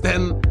famous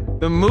than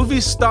the movie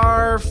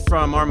star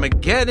from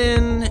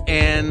Armageddon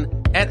and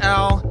et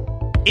al.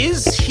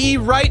 Is he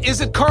right?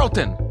 Is it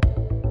Carlton?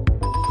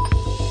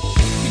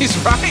 He's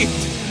right.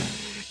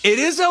 It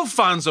is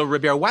Alfonso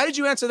Ribeiro. Why did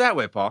you answer that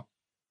way, Paul?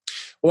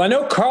 Well, I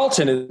know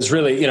Carlton is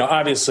really,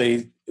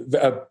 obviously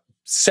a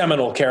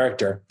seminal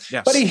character,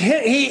 yes. But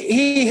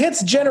he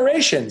hits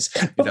generations.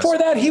 Before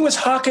that, he was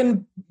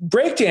hawking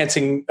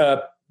breakdancing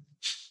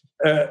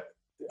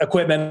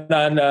equipment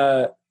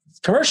on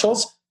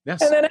commercials.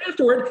 Yes. And then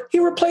afterward, he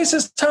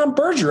replaces Tom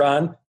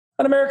Bergeron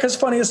on America's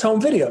Funniest Home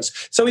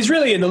Videos. So he's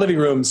really in the living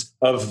rooms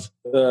of,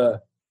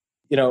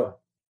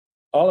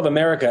 all of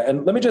America.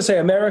 And let me just say,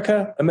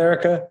 America,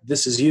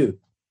 this is you.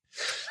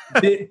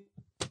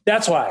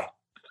 That's why.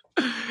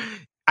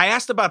 I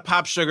asked about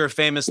Pop Sugar,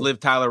 famous Liv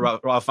Tyler,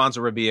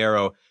 Alfonso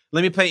Ribeiro.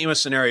 Let me paint you a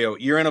scenario.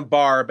 You're in a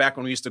bar, back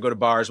when we used to go to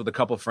bars with a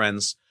couple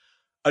friends.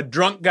 A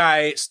drunk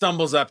guy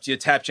stumbles up to you,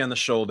 taps you on the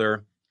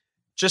shoulder.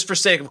 Just for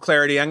sake of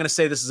clarity, I'm going to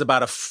say this is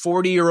about a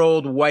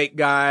 40-year-old white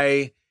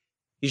guy.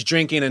 He's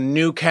drinking a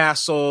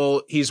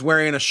Newcastle. He's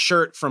wearing a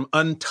shirt from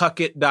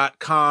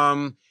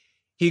untuckit.com.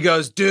 He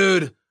goes,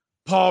 dude,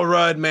 Paul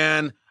Rudd,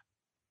 man,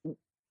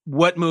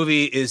 what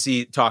movie is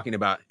he talking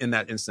about in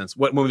that instance?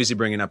 What movie is he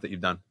bringing up that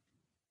you've done?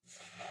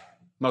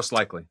 Most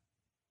likely.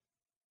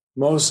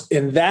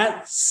 In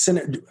that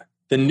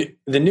the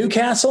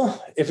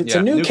Newcastle? If it's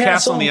a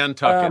Newcastle and the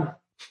Untuckit.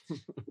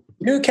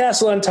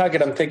 Newcastle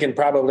Untuckit, I'm thinking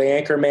probably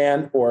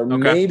Anchorman or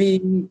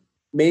maybe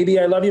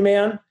I Love You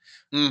Man.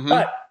 Mm-hmm.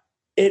 But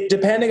it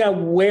depending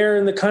on where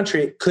in the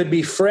country, it could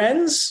be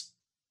Friends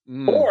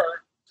or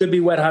could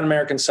be Wet Hot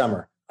American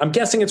Summer. I'm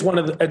guessing it's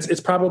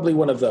it's probably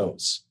one of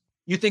those.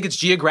 You think it's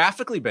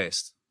geographically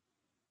based?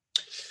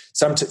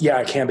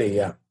 It can be.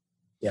 Yeah.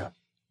 Yeah.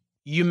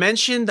 You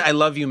mentioned I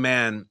Love You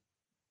Man.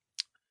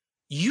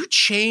 You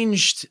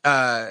changed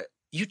air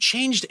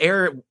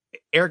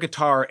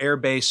guitar, air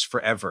bass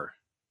forever.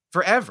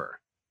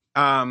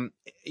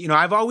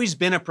 I've always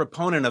been a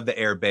proponent of the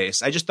air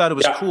bass. I just thought it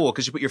was cool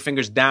because you put your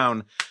fingers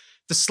down.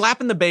 The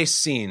slap in the bass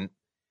scene,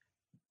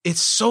 it's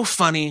so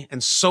funny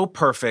and so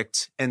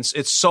perfect and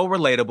it's so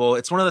relatable.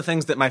 It's one of the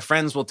things that my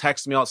friends will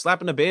text me all,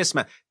 slap in the bass,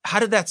 man. How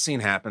did that scene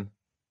happen?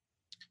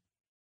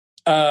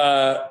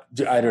 I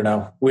don't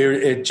know.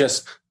 It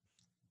just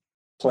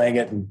playing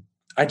it. And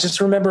I just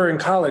remember in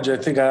college, I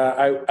think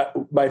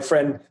my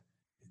friend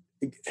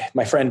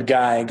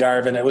Guy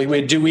Garvin,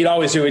 we'd do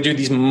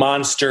these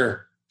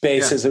monster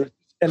basses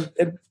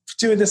and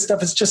doing this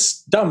stuff is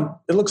just dumb.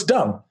 It looks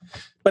dumb.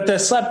 But the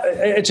slap,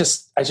 I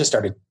just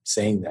started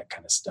saying that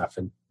kind of stuff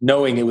and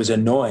knowing it was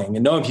annoying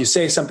and knowing if you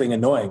say something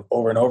annoying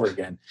over and over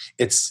again,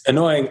 it's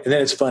annoying and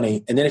then it's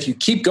funny. And then if you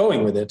keep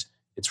going with it,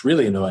 it's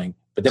really annoying.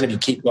 But then if you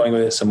keep going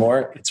with it some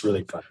more, it's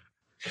really fun.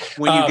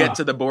 When you get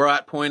to the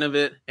Borat point of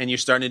it and you're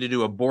starting to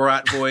do a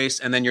Borat voice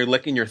and then you're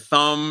licking your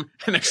thumb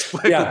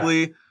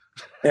inexplicably.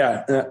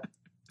 Yeah.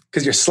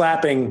 Because you're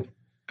slapping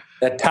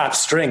that top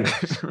string.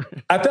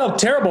 I felt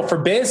terrible for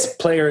bass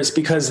players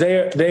because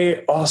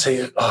they all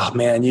say, oh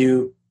man,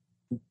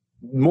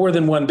 more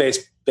than one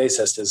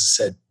bassist has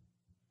said,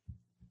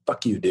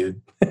 "Fuck you,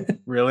 dude."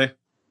 Really?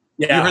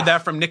 Yeah. You heard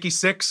that from Nikki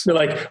Sixx? They're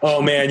like,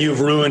 "Oh man, you've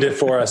ruined it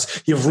for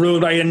us. You've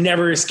ruined. I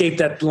never escaped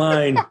that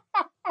line."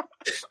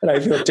 And I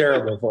feel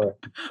terrible for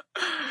it.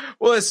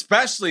 Well,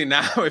 especially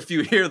now, if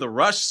you hear the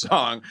Rush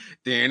song,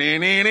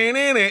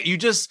 you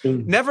just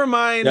never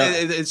mind. Yeah.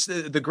 It's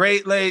the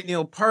great late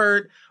Neil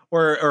Peart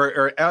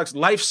or Alex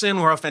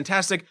Lifeson were all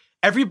fantastic.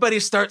 Everybody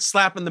starts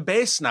slapping the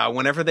bass now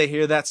whenever they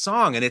hear that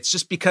song, and it's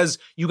just because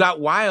you got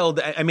wild.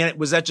 I mean,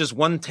 was that just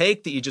one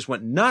take that you just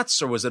went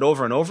nuts, or was it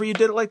over and over you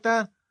did it like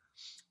that?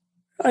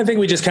 I think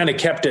we just kind of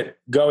kept it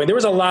going. There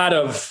was a lot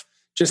of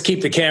just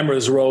keep the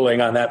cameras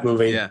rolling on that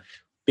movie,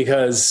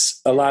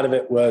 because a lot of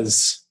it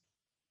was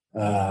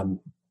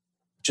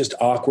just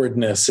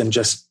awkwardness, and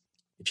just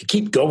if you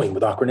keep going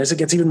with awkwardness, it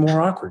gets even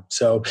more awkward.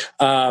 So,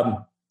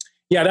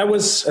 that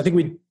was.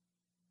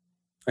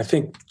 I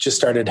think just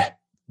started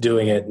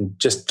doing it and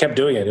just kept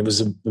doing it. It was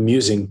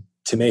amusing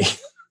to me.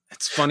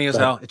 It's funny as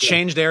hell. It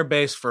changed air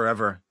bass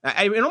forever.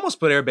 It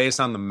almost put air bass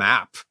on the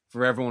map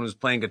for everyone who's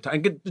playing guitar.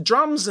 And the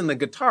drums and the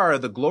guitar are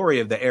the glory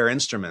of the air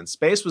instruments.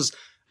 Bass was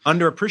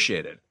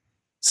underappreciated.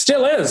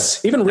 Still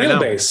is. Even real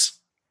bass.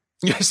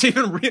 Yes,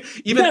 even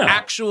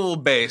actual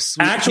bass.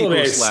 Actual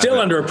bass, still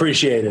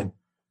underappreciated.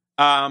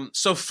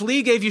 So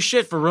Flea gave you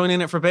shit for ruining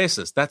it for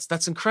bassists.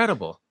 That's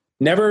incredible.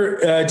 Never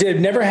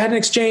had an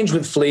exchange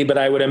with Flea, but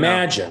I would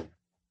imagine.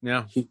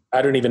 Yeah.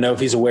 I don't even know if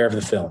he's aware of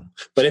the film,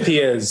 but if he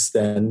is,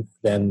 then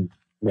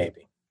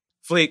maybe.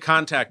 Flea,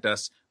 contact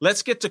us.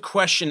 Let's get to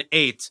question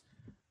 8.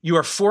 You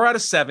are 4 out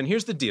of 7.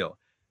 Here's the deal.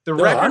 The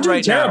record I'm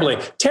doing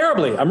right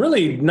terribly. I'm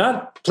really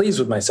not pleased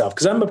with myself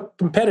because I'm a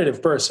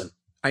competitive person.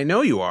 I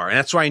know you are, and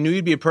that's why I knew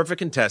you'd be a perfect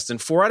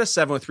contestant. 4 out of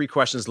 7 with 3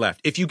 questions left.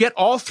 If you get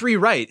all 3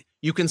 right,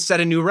 you can set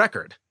a new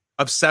record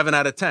of 7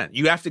 out of 10.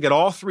 You have to get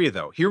all 3,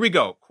 though. Here we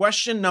go.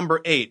 Question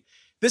number 8.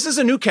 This is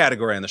a new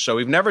category on the show.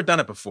 We've never done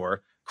it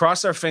before.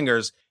 Cross our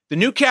fingers. The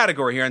new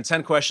category here in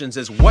 10 questions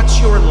is what's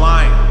your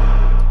line?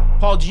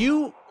 Paul, do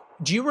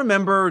you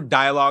remember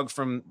dialogue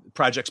from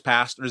projects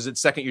past, or is it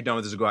second you're done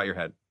with, does it go out your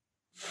head?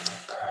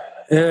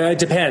 It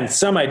depends.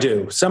 Some I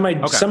do. Some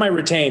I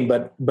retain,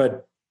 but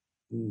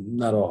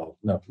not all.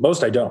 No,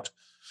 most I don't.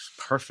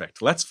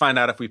 Perfect. Let's find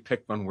out if we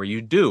picked one where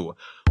you do.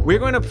 We're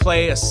going to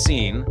play a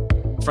scene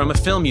from a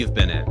film you've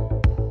been in.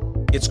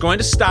 It's going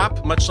to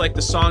stop, much like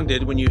the song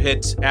did when you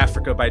hit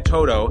Africa by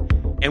Toto.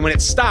 And when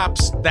it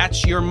stops,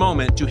 that's your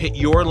moment to hit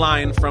your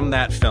line from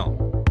that film.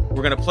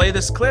 We're going to play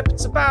this clip.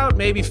 It's about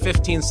maybe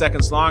 15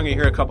 seconds long. You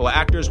hear a couple of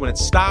actors. When it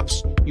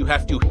stops, you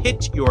have to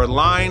hit your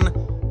line.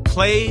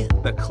 Play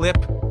the clip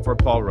for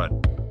Paul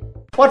Rudd.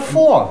 What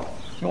for?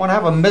 You want to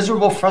have a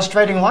miserable,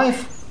 frustrating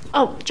life?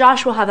 Oh,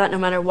 Josh will have that no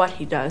matter what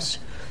he does.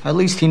 At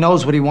least he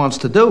knows what he wants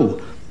to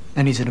do,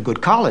 and he's in a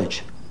good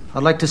college.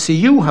 I'd like to see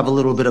you have a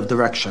little bit of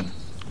direction.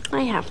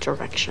 I have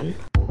direction.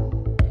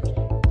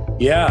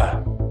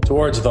 Yeah,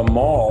 towards the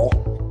mall.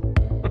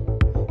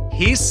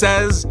 He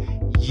says,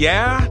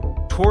 yeah,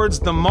 towards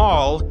the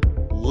mall.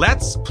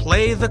 Let's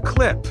play the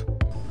clip.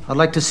 I'd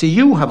like to see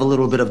you have a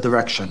little bit of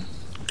direction.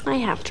 I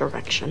have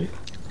direction.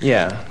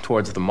 Yeah,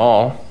 towards the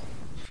mall.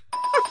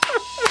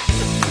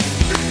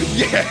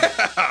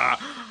 Yeah.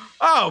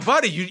 Oh,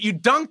 buddy, you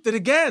dunked it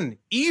again.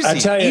 Easy. I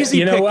tell you, easy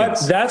you know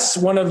pickings. what? That's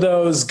one of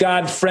those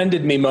God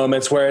friended me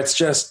moments where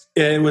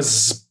it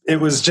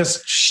was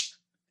just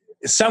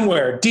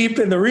somewhere deep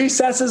in the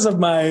recesses of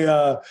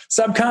my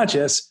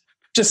subconscious.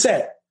 Just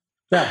say it.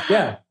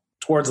 Yeah,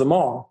 towards the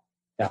mall.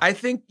 Yeah. I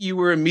think you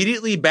were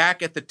immediately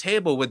back at the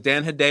table with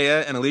Dan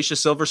Hedaya and Alicia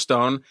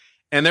Silverstone,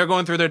 and they're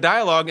going through their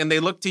dialogue, and they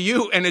look to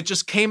you, and it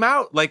just came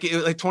out like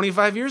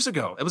 25 years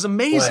ago. It was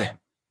amazing.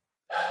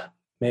 Boy.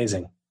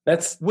 Amazing.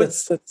 That's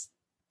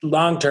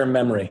long-term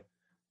memory.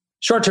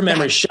 Short-term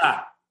memory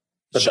shot.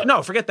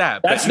 No, forget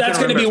that. That's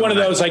going to be one of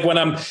those, like when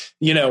I'm,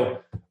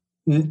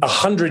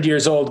 100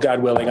 years old,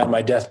 God willing, on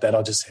my deathbed,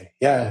 I'll just say,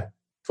 yeah,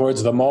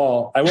 towards the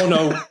mall. I won't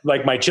know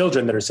like my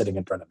children that are sitting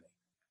in front of me,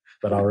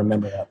 but I'll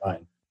remember that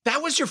line.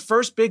 That was your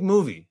first big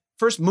movie.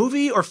 First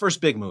movie or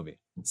first big movie?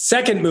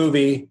 Second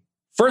movie.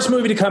 First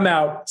movie to come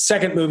out.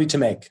 Second movie to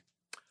make.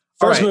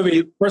 First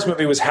movie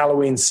was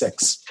Halloween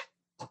 6.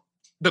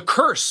 The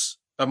Curse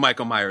of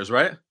Michael Myers,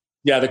 right?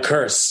 Yeah, The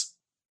Curse.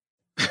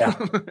 Yeah.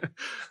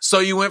 So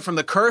you went from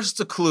The Curse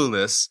to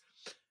Clueless.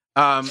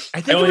 I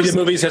only did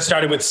movies that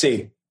started with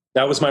C.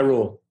 That was my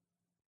rule.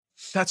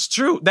 That's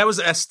true. That was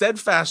a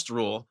steadfast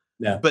rule.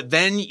 Yeah. But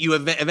then you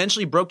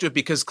eventually broke to it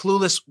because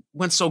Clueless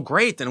went so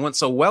great and went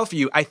so well for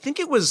you. I think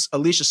it was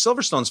Alicia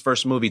Silverstone's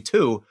first movie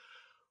too.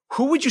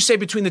 Who would you say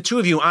between the two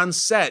of you on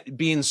set,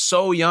 being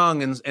so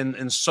young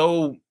and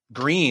so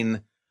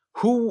green,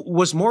 who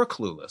was more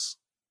clueless?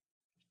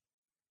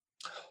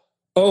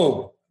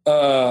 Oh,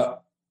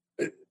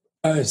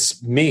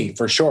 it's me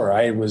for sure.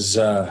 I was,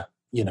 I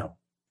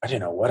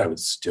didn't know what I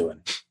was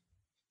doing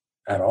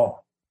at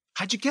all.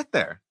 How'd you get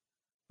there?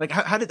 Like,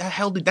 how did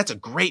that's a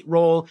great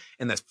role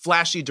and that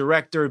flashy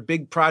director,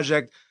 big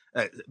project,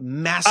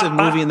 massive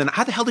movie. And then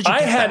how the hell did you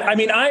get that?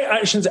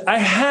 I shouldn't say, I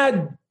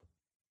had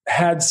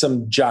had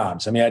some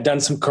jobs. I mean, I'd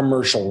done some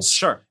commercials.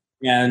 Sure.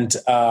 And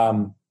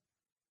I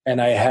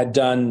had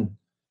done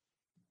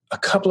a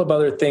couple of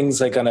other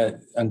things like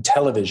on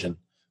television,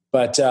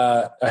 but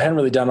I hadn't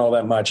really done all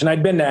that much. And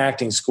I'd been to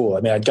acting school.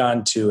 I mean, I'd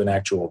gone to an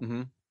actual,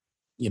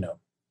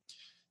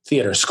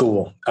 theater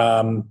school.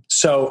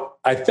 So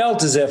I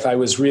felt as if I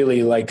was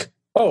really like,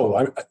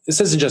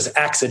 this isn't just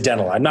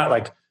accidental. I'm not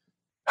like,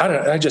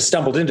 I just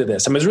stumbled into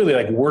this. I was really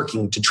like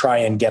working to try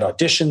and get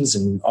auditions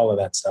and all of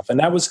that stuff. And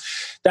that was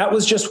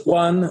just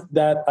one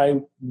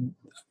that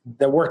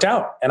worked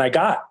out and I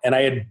got, and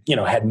I had,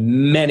 had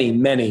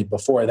many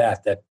before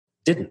that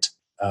didn't.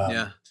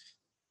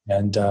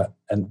 And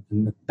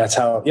that's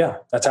how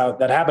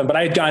that happened. But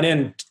I had gone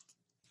in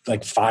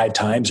like 5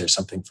 times or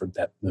something for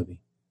that movie.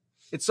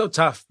 It's so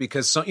tough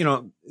because,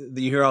 you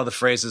hear all the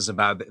phrases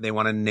about they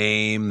want a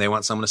name, they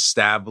want someone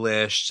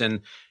established,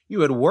 and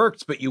you had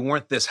worked, but you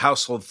weren't this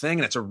household thing.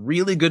 And it's a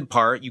really good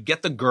part. You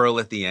get the girl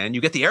at the end.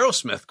 You get the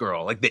Aerosmith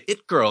girl, like the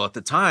it girl at the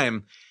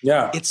time.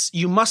 Yeah.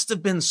 You must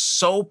have been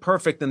so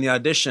perfect in the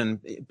audition.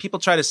 People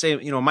try to say,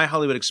 my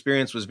Hollywood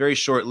experience was very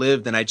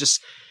short-lived. And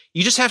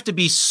you just have to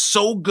be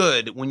so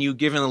good when you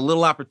given a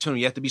little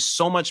opportunity. You have to be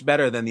so much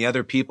better than the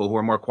other people who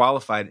are more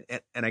qualified.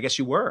 And I guess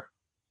you were.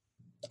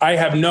 I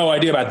have no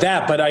idea about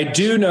that, but I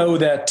do know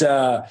that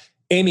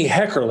Amy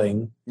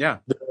Heckerling,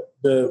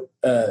 the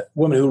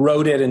woman who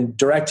wrote it and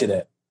directed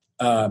it,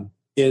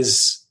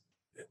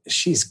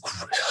 she's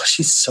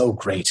so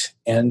great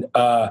and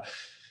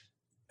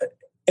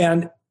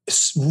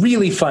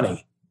really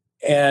funny.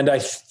 And I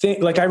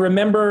think, like, I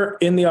remember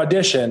in the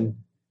audition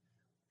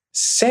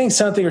saying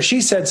something, or she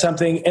said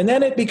something, and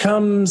then it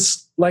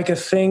becomes like a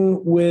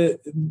thing with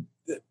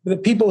the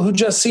people who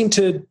just seem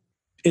to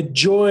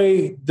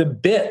enjoy the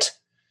bit.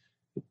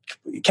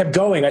 Kept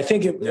going. I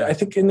think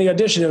in the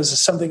audition it was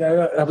something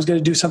I was going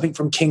to do something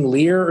from King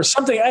Lear or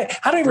something. I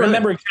don't even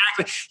remember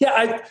exactly.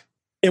 Yeah,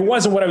 it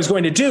wasn't what I was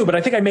going to do, but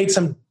I think I made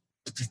some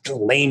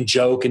lame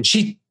joke and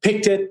she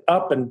picked it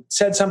up and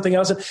said something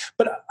else.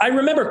 But I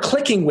remember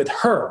clicking with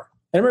her.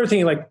 I remember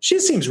thinking, like, she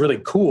seems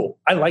really cool.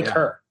 I like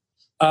her.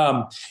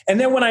 And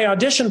then when I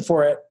auditioned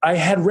for it, I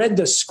had read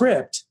the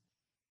script,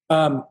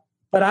 but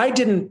I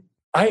didn't.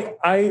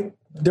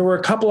 There were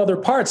a couple other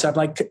parts. I'm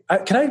like,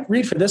 can I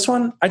read for this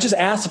one? I just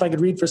asked if I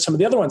could read for some of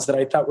the other ones that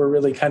I thought were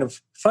really kind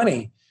of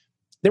funny.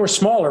 They were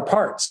smaller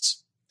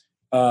parts,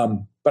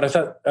 but I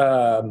thought,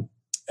 and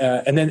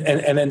then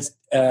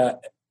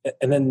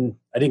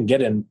I didn't get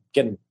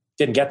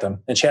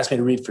them. And she asked me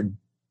to read for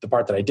the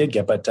part that I did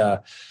get, but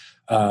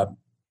and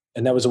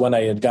that was the one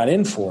I had gone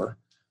in for.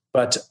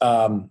 But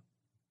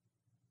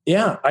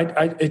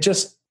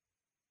it's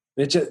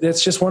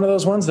just one of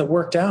those ones that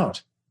worked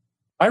out.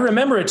 I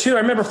remember it too. I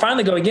remember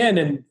finally going in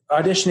and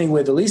auditioning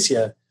with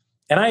Alicia,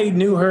 and I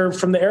knew her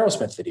from the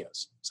Aerosmith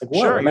videos. It's like,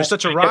 whoa, sure, you're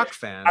such a rock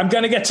fan. I'm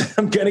gonna get to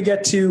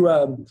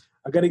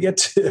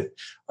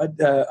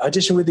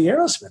audition with the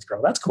Aerosmith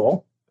girl. That's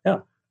cool.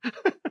 Yeah.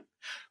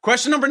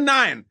 Question number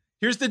 9.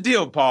 Here's the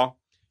deal, Paul.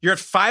 You're at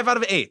 5 out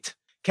of 8.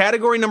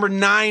 Category number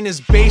 9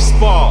 is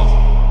baseball.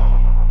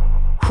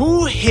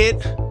 Who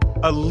hit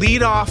a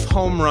leadoff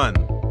home run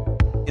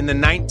in the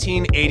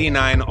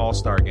 1989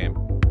 All-Star Game?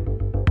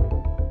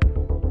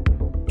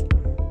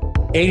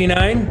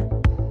 89?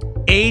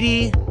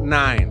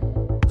 89.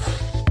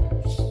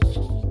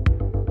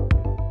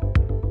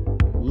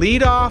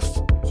 Leadoff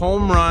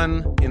home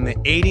run in the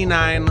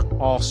 89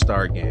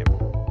 All-Star Game.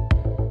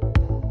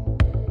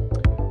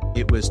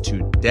 It was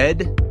to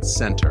dead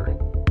center.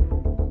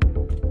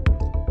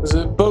 Was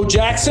it Bo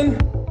Jackson?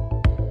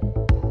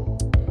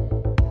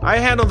 I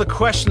handle the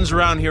questions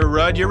around here,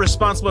 Rudd. You're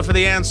responsible for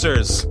the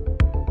answers.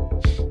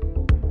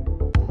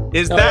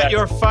 Is that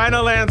your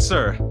final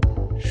answer?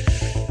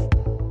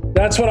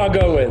 That's what I'll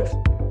go with.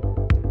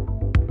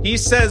 He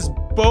says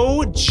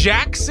Bo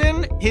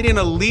Jackson hitting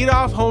a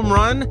leadoff home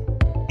run.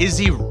 Is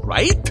he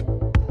right?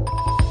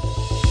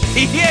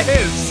 He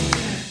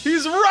is.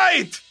 He's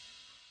right.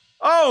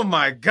 Oh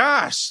my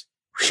gosh.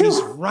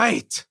 He's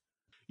right.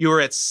 You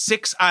were at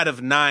 6 out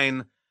of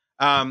 9.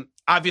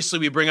 Obviously,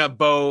 we bring up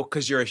Bo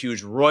because you're a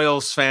huge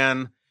Royals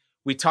fan.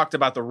 We talked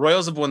about the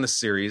Royals have won the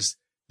series.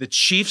 The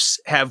Chiefs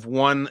have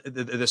won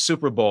the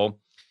Super Bowl.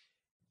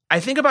 I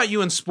think about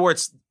you in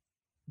sports.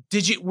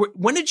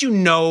 When did you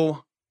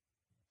know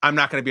I'm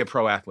not going to be a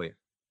pro athlete?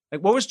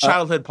 Like, what was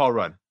childhood Paul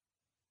Rudd?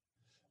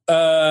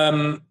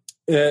 I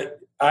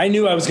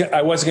knew I wasn't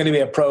going to be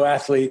a pro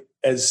athlete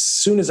as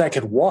soon as I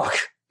could walk.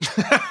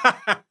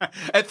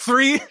 At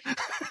 3?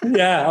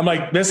 Yeah, I'm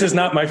like, this is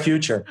not my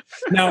future.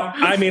 Now,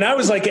 I mean, I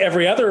was like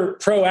every other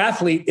pro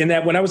athlete in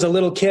that when I was a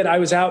little kid, I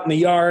was out in the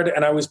yard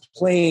and I was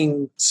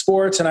playing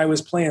sports and I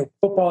was playing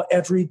football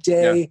every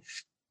day.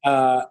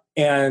 Yeah.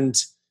 And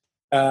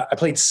I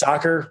played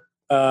soccer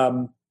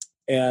and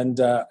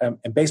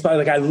baseball.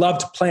 Like, I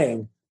loved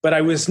playing, but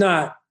I was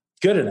not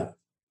good enough.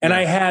 And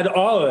I had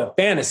all of the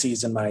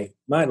fantasies in my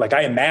mind. Like,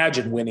 I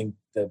imagined winning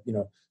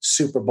the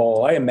Super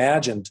Bowl. I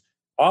imagined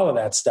all of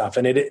that stuff.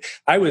 And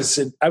I was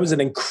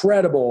an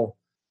incredible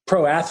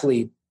pro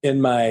athlete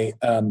in my,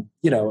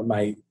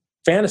 my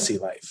fantasy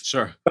life.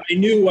 Sure. But I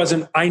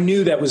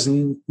knew that was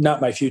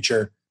not my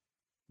future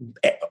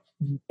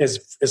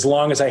as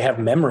long as I have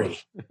memory.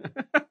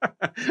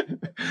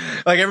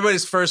 Like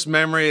everybody's first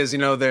memory is,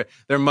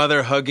 their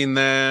mother hugging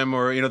them,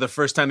 or, the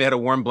first time they had a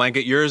warm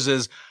blanket. Yours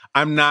is,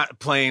 I'm not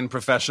playing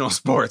professional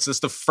sports. It's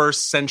the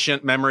first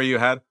sentient memory you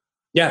had.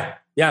 Yeah.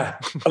 Yeah.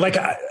 Like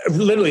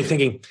literally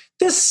thinking,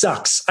 this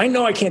sucks. I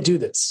know I can't do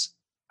this.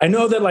 I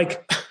know that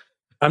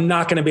I'm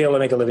not going to be able to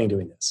make a living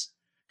doing this.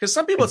 Because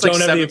some people, it's like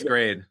seventh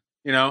grade.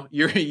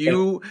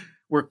 You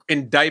were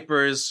in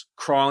diapers,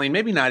 crawling,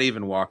 maybe not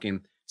even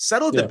walking.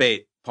 Settle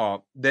debate,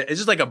 Paul. It's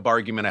just like a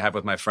argument I have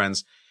with my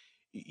friends.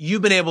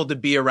 You've been able to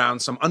be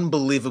around some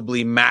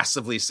unbelievably,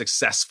 massively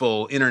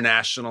successful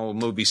international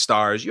movie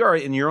stars. You are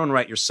in your own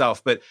right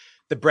yourself, but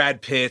the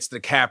Brad Pitts, the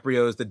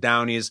DiCaprios, the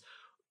Downeys.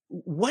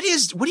 What do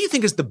you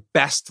think is the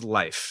best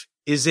life?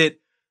 Is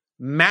it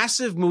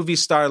massive movie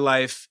star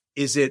life?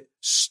 Is it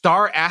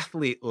star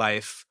athlete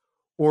life?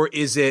 Or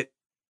is it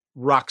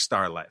rock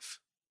star life?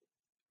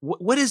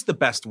 What is the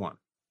best one?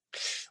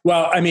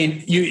 Well, I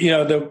mean,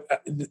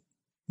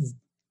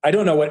 I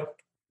don't know what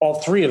all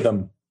three of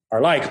them are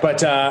like,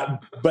 but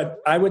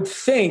I would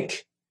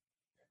think,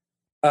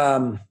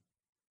 for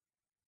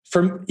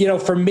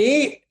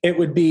me, it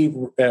would be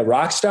a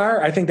rock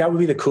star. I think that would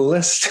be the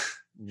coolest.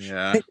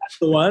 Yeah, I think that's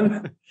the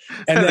one.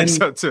 And I think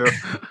so too.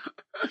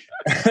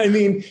 I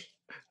mean,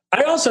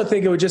 I also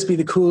think it would just be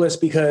the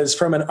coolest because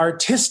from an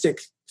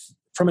artistic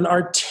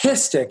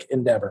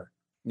endeavor.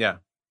 Yeah.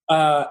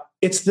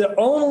 It's the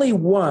only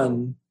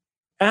one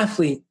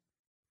athlete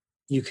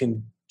you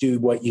can do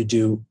what you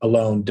do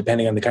alone,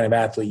 depending on the kind of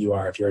athlete you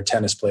are. If you're a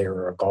tennis player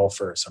or a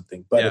golfer or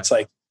something, but it's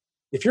like,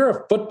 if you're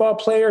a football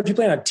player, if you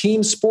play on a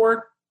team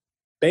sport,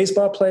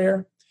 baseball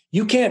player,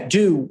 you can't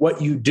do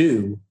what you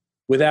do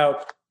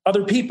without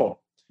other people.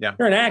 Yeah.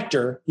 You're an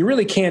actor. You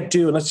really can't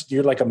do, unless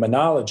you're like a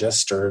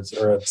monologist or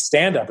a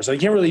stand-up or so, you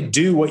can't really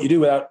do what you do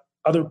without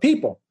other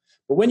people.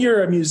 But when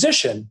you're a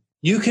musician,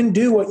 you can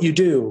do what you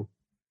do,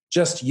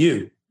 just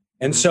you.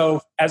 And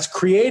so as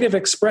creative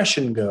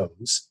expression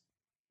goes,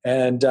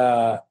 and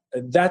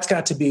that's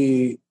got to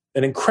be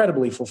an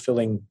incredibly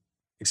fulfilling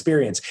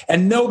experience.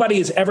 And nobody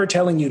is ever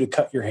telling you to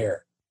cut your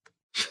hair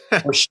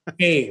or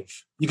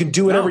shave. You can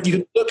do whatever, you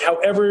can look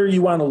however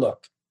you want to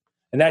look.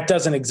 And that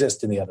doesn't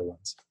exist in the other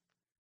ones.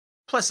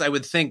 Plus, I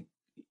would think,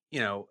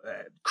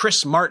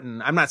 Chris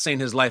Martin, I'm not saying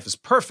his life is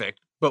perfect,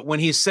 but when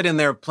he's sitting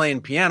there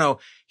playing piano,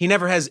 he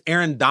never has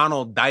Aaron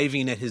Donald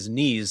diving at his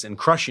knees and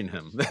crushing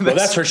him. Well,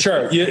 that's for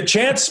sure.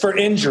 Chance for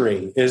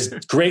injury is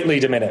greatly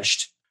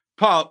diminished.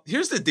 Paul,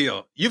 here's the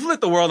deal. You've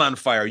lit the world on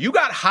fire. You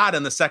got hot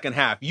in the second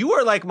half. You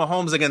are like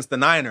Mahomes against the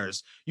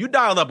Niners. You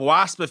dialed up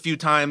Wasp a few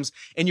times,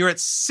 and you're at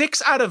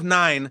 6 out of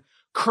 9,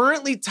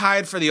 currently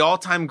tied for the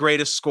all-time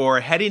greatest score,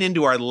 heading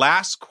into our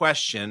last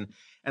question.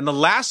 And the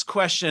last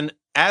question,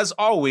 as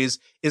always,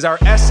 is our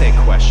essay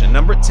question.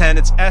 Number 10,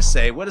 it's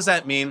essay. What does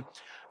that mean?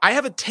 I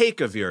have a take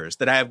of yours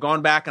that I have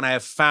gone back and I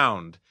have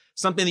found,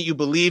 something that you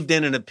believed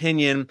in, an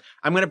opinion.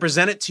 I'm going to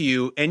present it to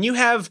you, and you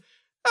have,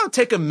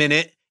 take a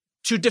minute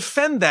to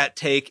defend that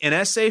take in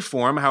essay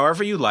form,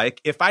 however you like.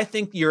 If I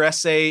think your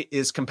essay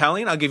is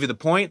compelling, I'll give you the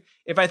point.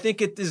 If I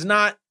think it is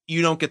not,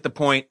 you don't get the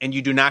point, and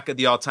you do not get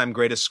the all-time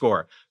greatest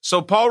score.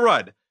 So, Paul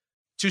Rudd,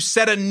 to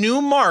set a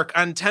new mark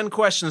on 10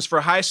 questions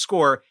for high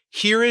score,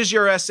 here is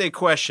your essay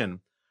question.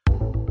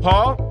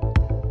 Paul,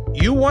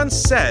 you once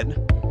said,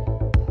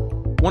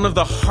 one of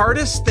the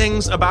hardest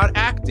things about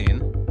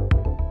acting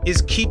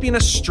is keeping a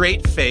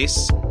straight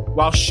face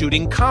while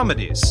shooting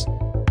comedies.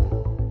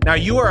 Now,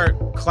 you are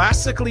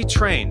classically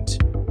trained.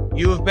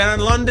 You have been on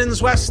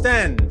London's West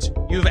End.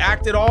 You've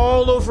acted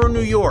all over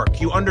New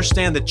York. You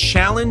understand the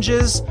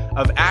challenges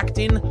of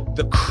acting,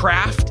 the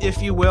craft,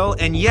 if you will,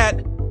 and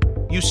yet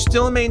you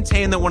still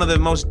maintain that one of the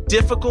most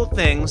difficult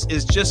things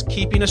is just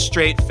keeping a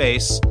straight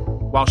face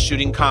while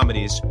shooting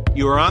comedies.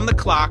 You are on the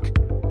clock.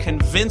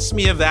 Convince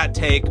me of that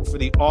take for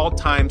the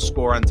all-time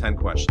score on 10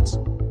 questions.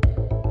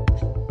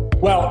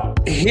 Well,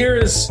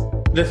 here's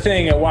the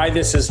thing and why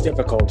this is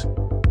difficult.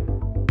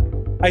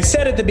 I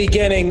said at the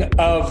beginning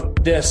of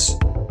this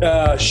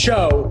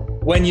show,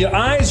 when your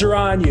eyes are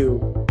on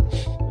you,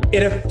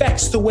 it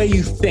affects the way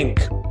you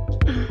think.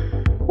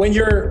 When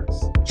you're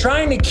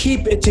trying to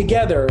keep it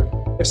together,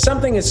 if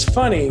something is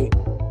funny,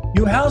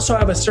 you also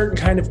have a certain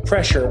kind of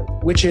pressure,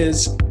 which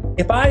is,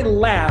 if I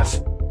laugh,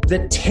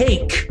 the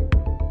take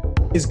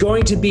is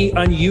going to be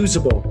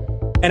unusable.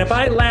 And if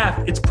I laugh,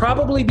 it's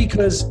probably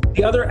because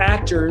the other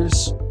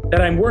actors that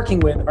I'm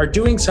working with are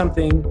doing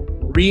something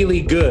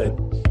really good.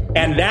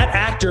 And that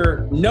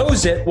actor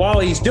knows it while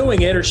he's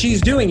doing it or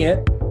she's doing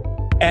it.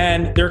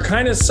 And they're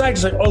kind of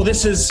psyched, like, oh,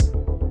 this is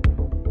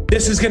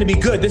going to be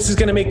good. This is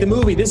going to make the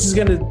movie. This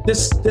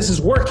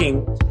is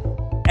working.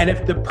 And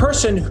if the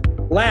person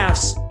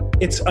laughs,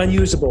 it's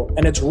unusable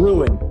and it's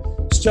ruined.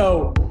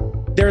 So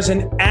there's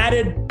an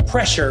added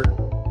pressure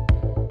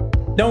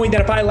knowing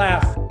that if I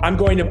laugh, I'm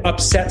going to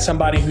upset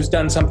somebody who's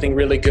done something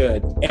really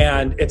good.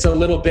 And it's a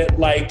little bit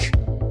like,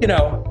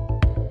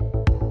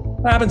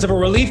 What happens if a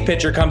relief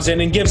pitcher comes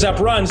in and gives up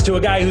runs to a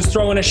guy who's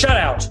throwing a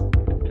shutout?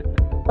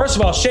 First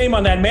of all, shame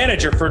on that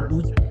manager for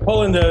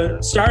pulling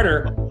the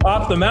starter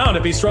off the mound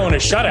if he's throwing a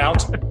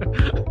shutout.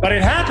 But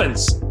it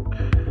happens.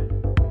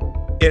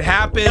 It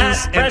happens.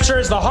 That pressure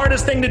is the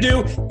hardest thing to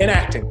do in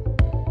acting.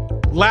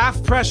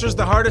 Laugh pressure is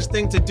the hardest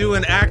thing to do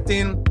in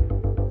acting.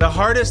 The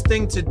hardest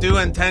thing to do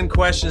in 10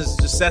 questions is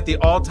to set the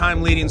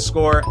all-time leading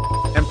score.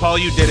 And Paul,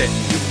 you did it.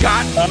 You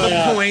got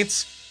the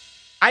point.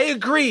 I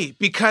agree,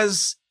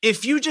 because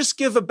if you just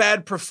give a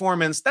bad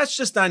performance, that's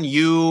just on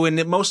you and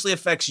it mostly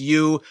affects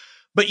you.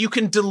 But you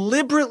can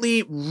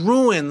deliberately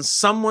ruin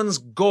someone's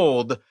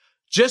gold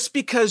just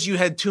because you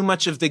had too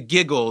much of the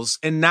giggles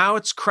and now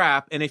it's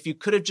crap. And if you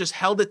could have just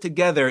held it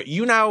together,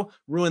 you now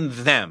ruined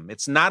them.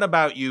 It's not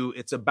about you.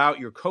 It's about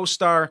your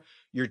co-star,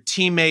 your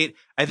teammate.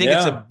 I think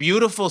it's a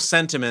beautiful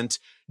sentiment.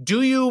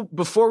 Do you,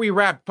 before we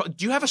wrap,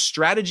 do you have a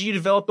strategy you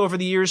developed over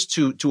the years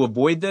to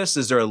avoid this?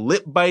 Is there a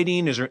lip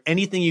biting? Is there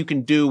anything you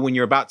can do when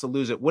you're about to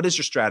lose it? What is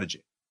your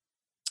strategy?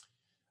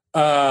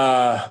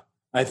 I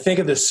think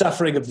of the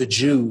suffering of the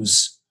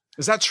Jews.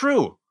 Is that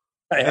true?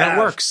 That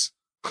works.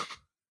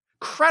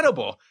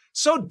 Incredible.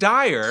 So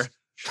dire.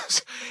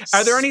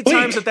 Are there any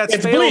times that's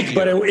it's failed bleak, you?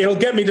 but it'll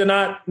get me to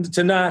not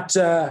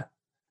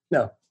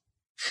no.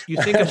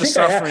 You think of the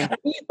suffering.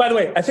 By the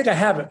way, I think I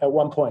have it at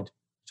one point.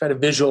 Try to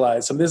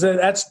visualize some.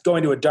 That's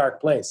going to a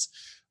dark place.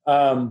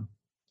 But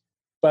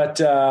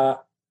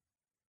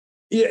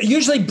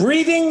usually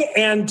breathing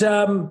and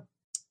knowing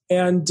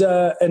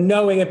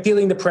and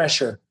feeling the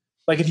pressure.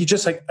 Like if you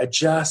just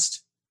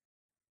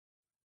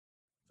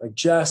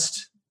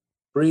just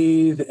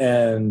breathe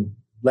and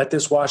let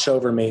this wash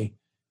over me,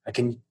 I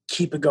can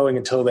keep it going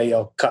until they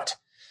yell cut.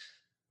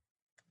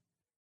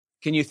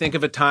 Can you think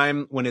of a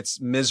time when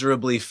it's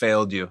miserably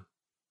failed you?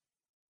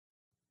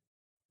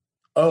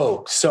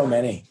 Oh, so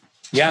many.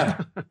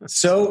 Yeah.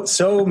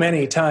 so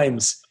many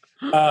times.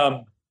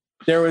 I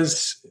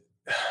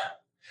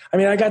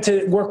got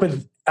to work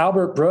with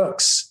Albert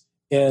Brooks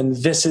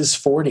in This Is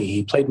 40.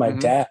 He played my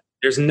dad.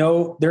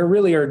 There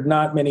really are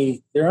not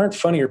many, there aren't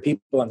funnier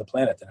people on the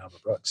planet than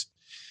Albert Brooks.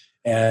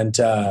 And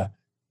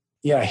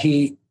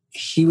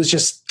he was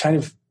just kind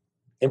of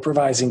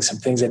improvising some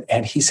things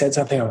and he said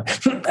something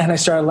and I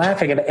started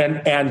laughing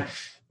and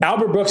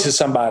Albert Brooks is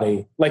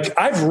somebody, like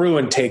I've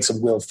ruined takes of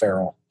Will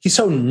Ferrell. He's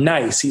so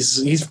nice.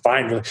 He's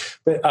fine.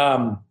 But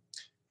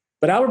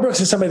Albert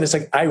Brooks is somebody that's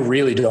like, I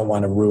really don't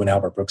want to ruin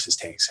Albert Brooks's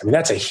takes. I mean,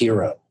 that's a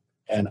hero.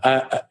 And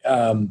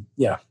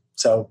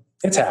so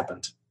it's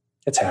happened.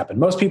 It's happened.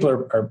 Most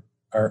people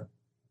are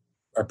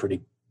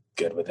pretty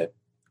good with it.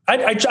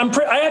 I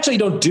actually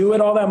don't do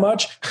it all that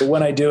much, but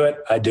when I do it,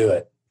 I do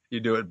it. You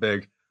do it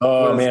big.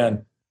 Oh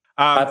man.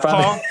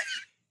 Paul,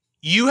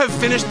 you have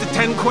finished the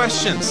 10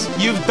 questions.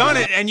 You've done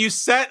it and you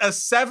set a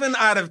 7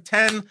 out of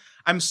 10.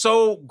 I'm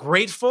so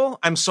grateful.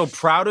 I'm so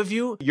proud of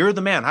you. You're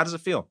the man. How does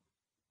it feel?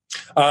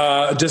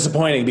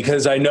 Disappointing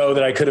because I know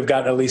that I could have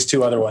gotten at least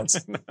 2 other ones.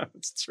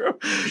 It's true.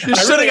 You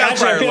should have got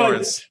Friar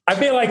Lawrence. I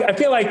feel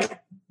like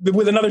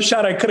with another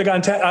shot, I could have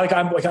gotten 10.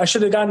 I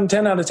should have gotten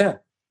 10 out of 10.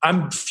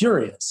 I'm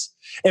furious.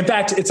 In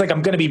fact, it's like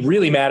I'm going to be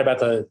really mad about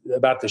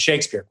the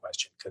Shakespeare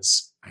question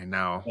because I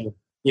know.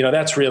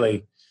 That's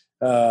really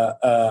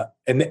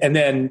and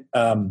then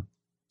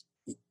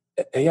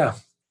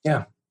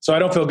So I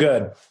don't feel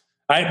good.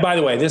 By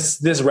the way,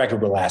 this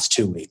record will last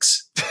 2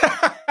 weeks.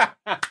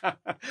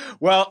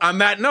 Well, on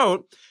that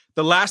note,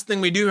 the last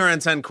thing we do here on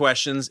 10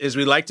 Questions is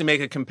we like to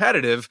make it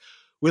competitive.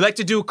 We like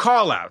to do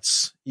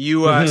call-outs.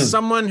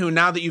 Someone who,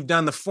 now that you've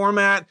done the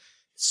format,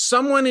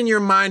 someone in your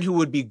mind who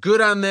would be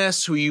good on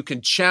this, who you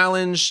can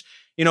challenge.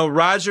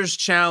 Rodgers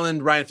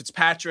challenged Ryan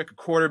Fitzpatrick, a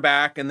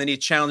quarterback, and then he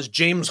challenged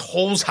James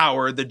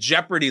Holzhauer, the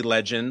Jeopardy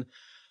legend.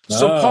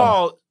 So,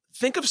 Paul,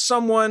 think of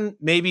someone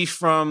maybe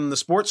from the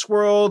sports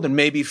world and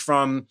maybe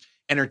from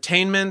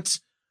entertainment,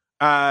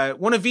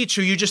 one of each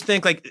who you just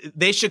think like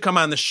they should come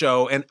on the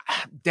show. And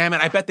damn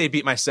it, I bet they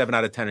beat my 7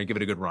 out of 10 or give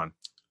it a good run.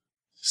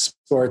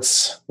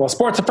 Sports. Well,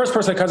 sports. The first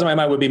person that comes to my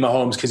mind would be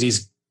Mahomes because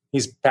he's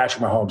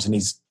Patrick Mahomes and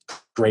he's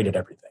great at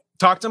everything.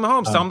 Talk to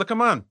Mahomes. Tell him to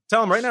come on.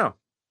 Tell him right now.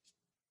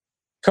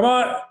 Come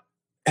on.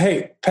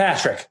 Hey,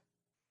 Patrick,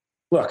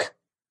 look,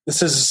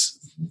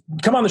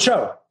 come on the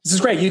show. This is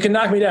great. You can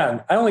knock me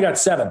down. I only got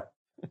 7.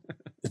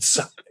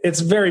 It's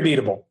very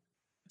beatable.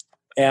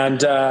 And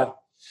plus,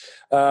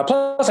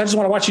 I just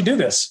want to watch you do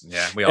this.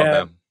 Yeah, we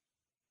all do.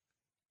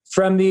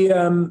 From the,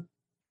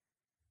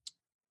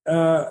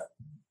 who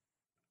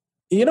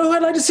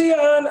I'd like to see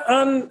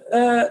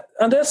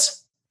on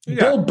this?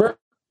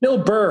 Bill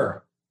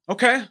Burr.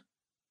 Okay.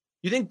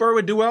 You think Burr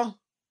would do well?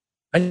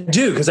 I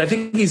do, because I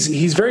think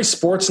he's very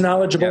sports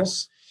knowledgeable.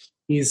 Yes.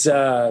 He's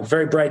a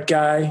very bright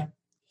guy.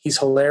 He's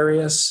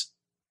hilarious.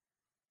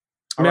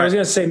 I was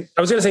going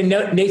to say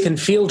Nathan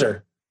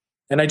Fielder,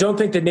 and I don't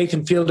think that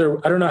Nathan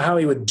Fielder. I don't know how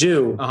he would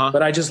do,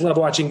 but I just love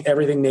watching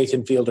everything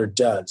Nathan Fielder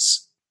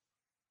does.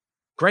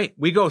 Great.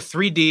 We go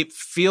 3 deep: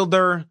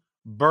 Fielder,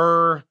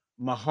 Burr,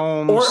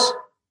 Mahomes,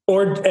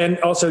 and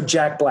also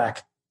Jack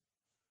Black.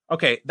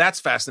 Okay, that's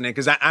fascinating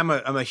because I'm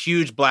a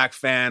huge Black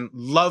fan.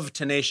 Love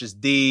Tenacious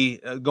D,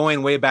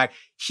 going way back.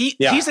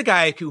 He's a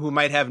guy who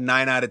might have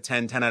 9 out of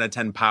 10, 10 out of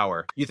 10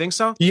 power. You think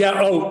so? Yeah.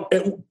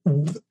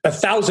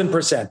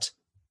 1,000%.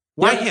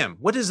 Why him?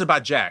 What is it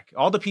about Jack?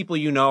 All the people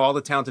you know, all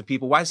the talented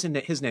people. Why does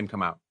his name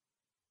come out?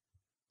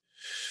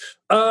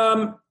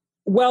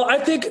 Well, I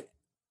think,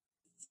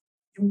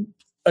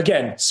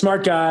 again,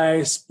 smart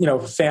guy,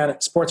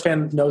 sports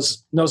fan,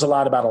 knows a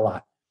lot about a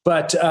lot.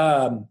 But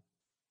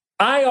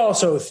I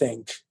also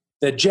think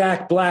that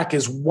Jack Black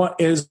is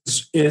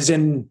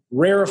in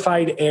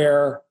rarefied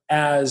air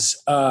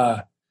as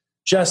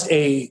just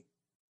a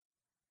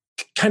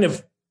kind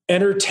of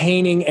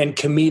entertaining and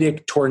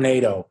comedic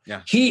tornado.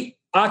 Yeah. He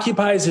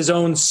occupies his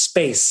own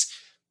space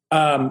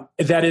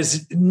that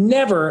is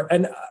never,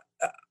 and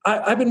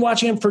I've been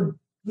watching him for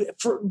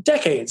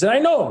decades, and I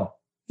know him.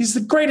 He's the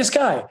greatest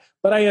guy,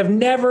 but I have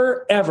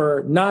never,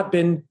 ever not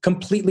been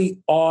completely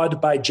awed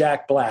by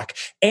Jack Black.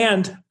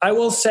 And I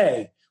will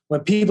say, when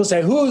people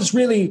say, who's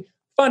really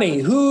funny,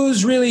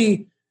 who's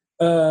really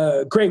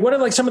great, what are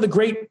like some of the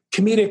great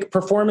comedic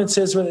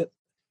performances?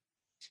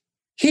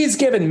 He's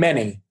given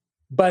many,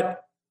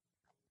 but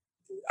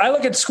I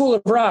look at School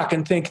of Rock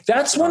and think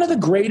that is one of the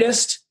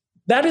greatest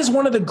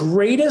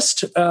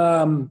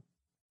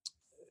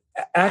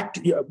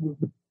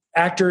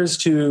actors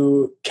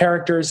to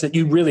characters that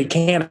you really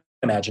can't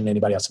imagine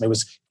anybody else. I mean,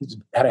 he's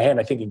had a hand,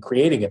 I think, in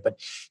creating it, but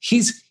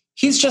he's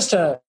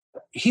a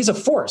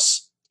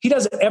force. He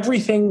does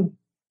everything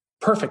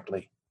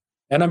perfectly.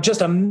 And I'm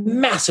just a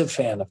massive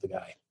fan of the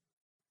guy.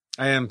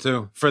 I am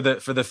too. For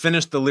the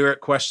finish the lyric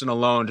question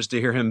alone, just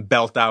to hear him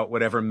belt out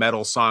whatever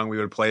metal song we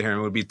would play here,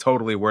 it would be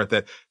totally worth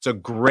it. It's a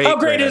great. How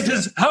great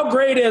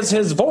is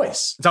his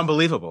voice? It's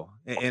unbelievable.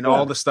 And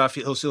all the stuff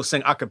he'll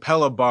sing a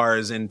cappella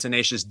bars in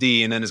Tenacious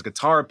D, and then his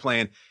guitar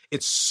playing.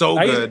 It's so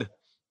good.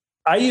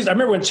 I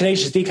remember when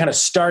Tenacious D kind of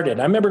started.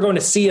 I remember going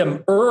to see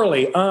him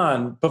early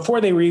on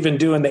before they were even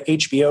doing the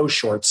HBO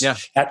shorts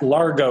at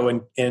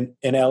Largo in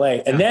LA.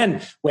 And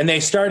then when they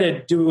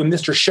started doing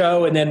Mr.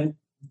 Show, and then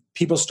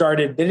people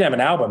started, they didn't have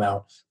an album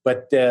out,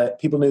 but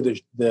people knew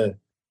the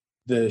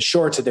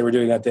shorts that they were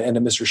doing at the end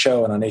of Mr.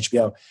 Show and on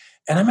HBO.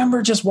 And I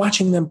remember just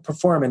watching them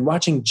perform and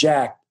watching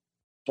Jack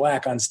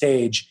Black on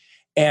stage,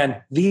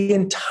 and the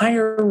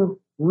entire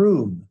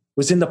room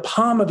was in the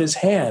palm of his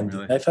hand.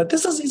 Really? I thought,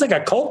 he's like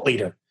a cult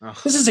leader. Oh.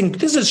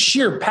 This is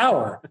sheer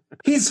power.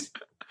 He's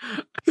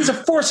a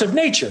force of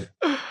nature.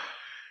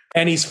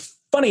 And he's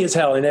funny as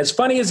hell. And as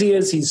funny as he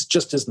is, he's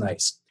just as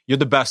nice. You're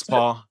the best,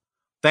 Paul.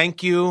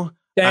 Thank you.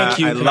 Thank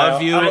you. I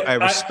love you. I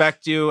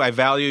respect you. I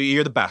value you.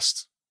 You're the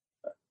best.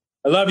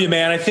 I love you,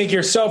 man. I think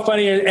you're so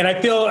funny. And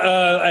I feel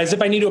as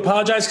if I need to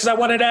apologize because I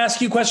wanted to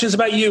ask you questions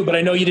about you, but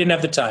I know you didn't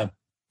have the time.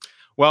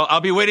 Well,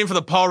 I'll be waiting for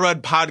the Paul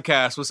Rudd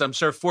podcast, which I'm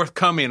sure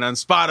forthcoming on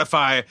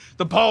Spotify.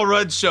 The Paul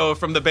Rudd Show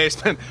from the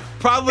basement.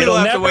 Probably will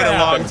have to wait a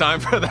long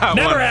time for that one.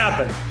 Never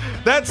happened.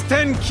 That's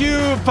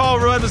 10Q. Paul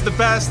Rudd is the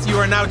best. You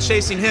are now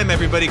chasing him,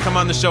 everybody. Come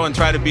on the show and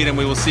try to beat him.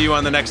 We will see you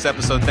on the next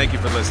episode. Thank you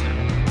for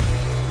listening.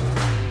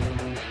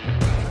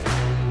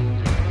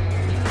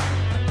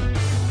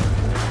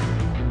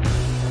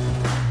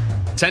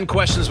 Ten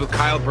Questions with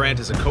Kyle Brandt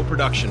is a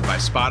co-production by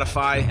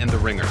Spotify and The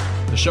Ringer.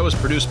 The show is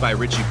produced by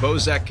Richie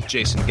Bozek,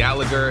 Jason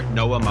Gallagher,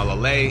 Noah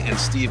Malalay, and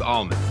Steve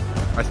Allman.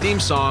 Our theme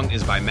song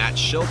is by Matt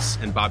Schultz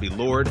and Bobby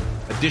Lord.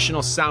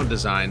 Additional sound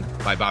design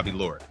by Bobby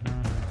Lord.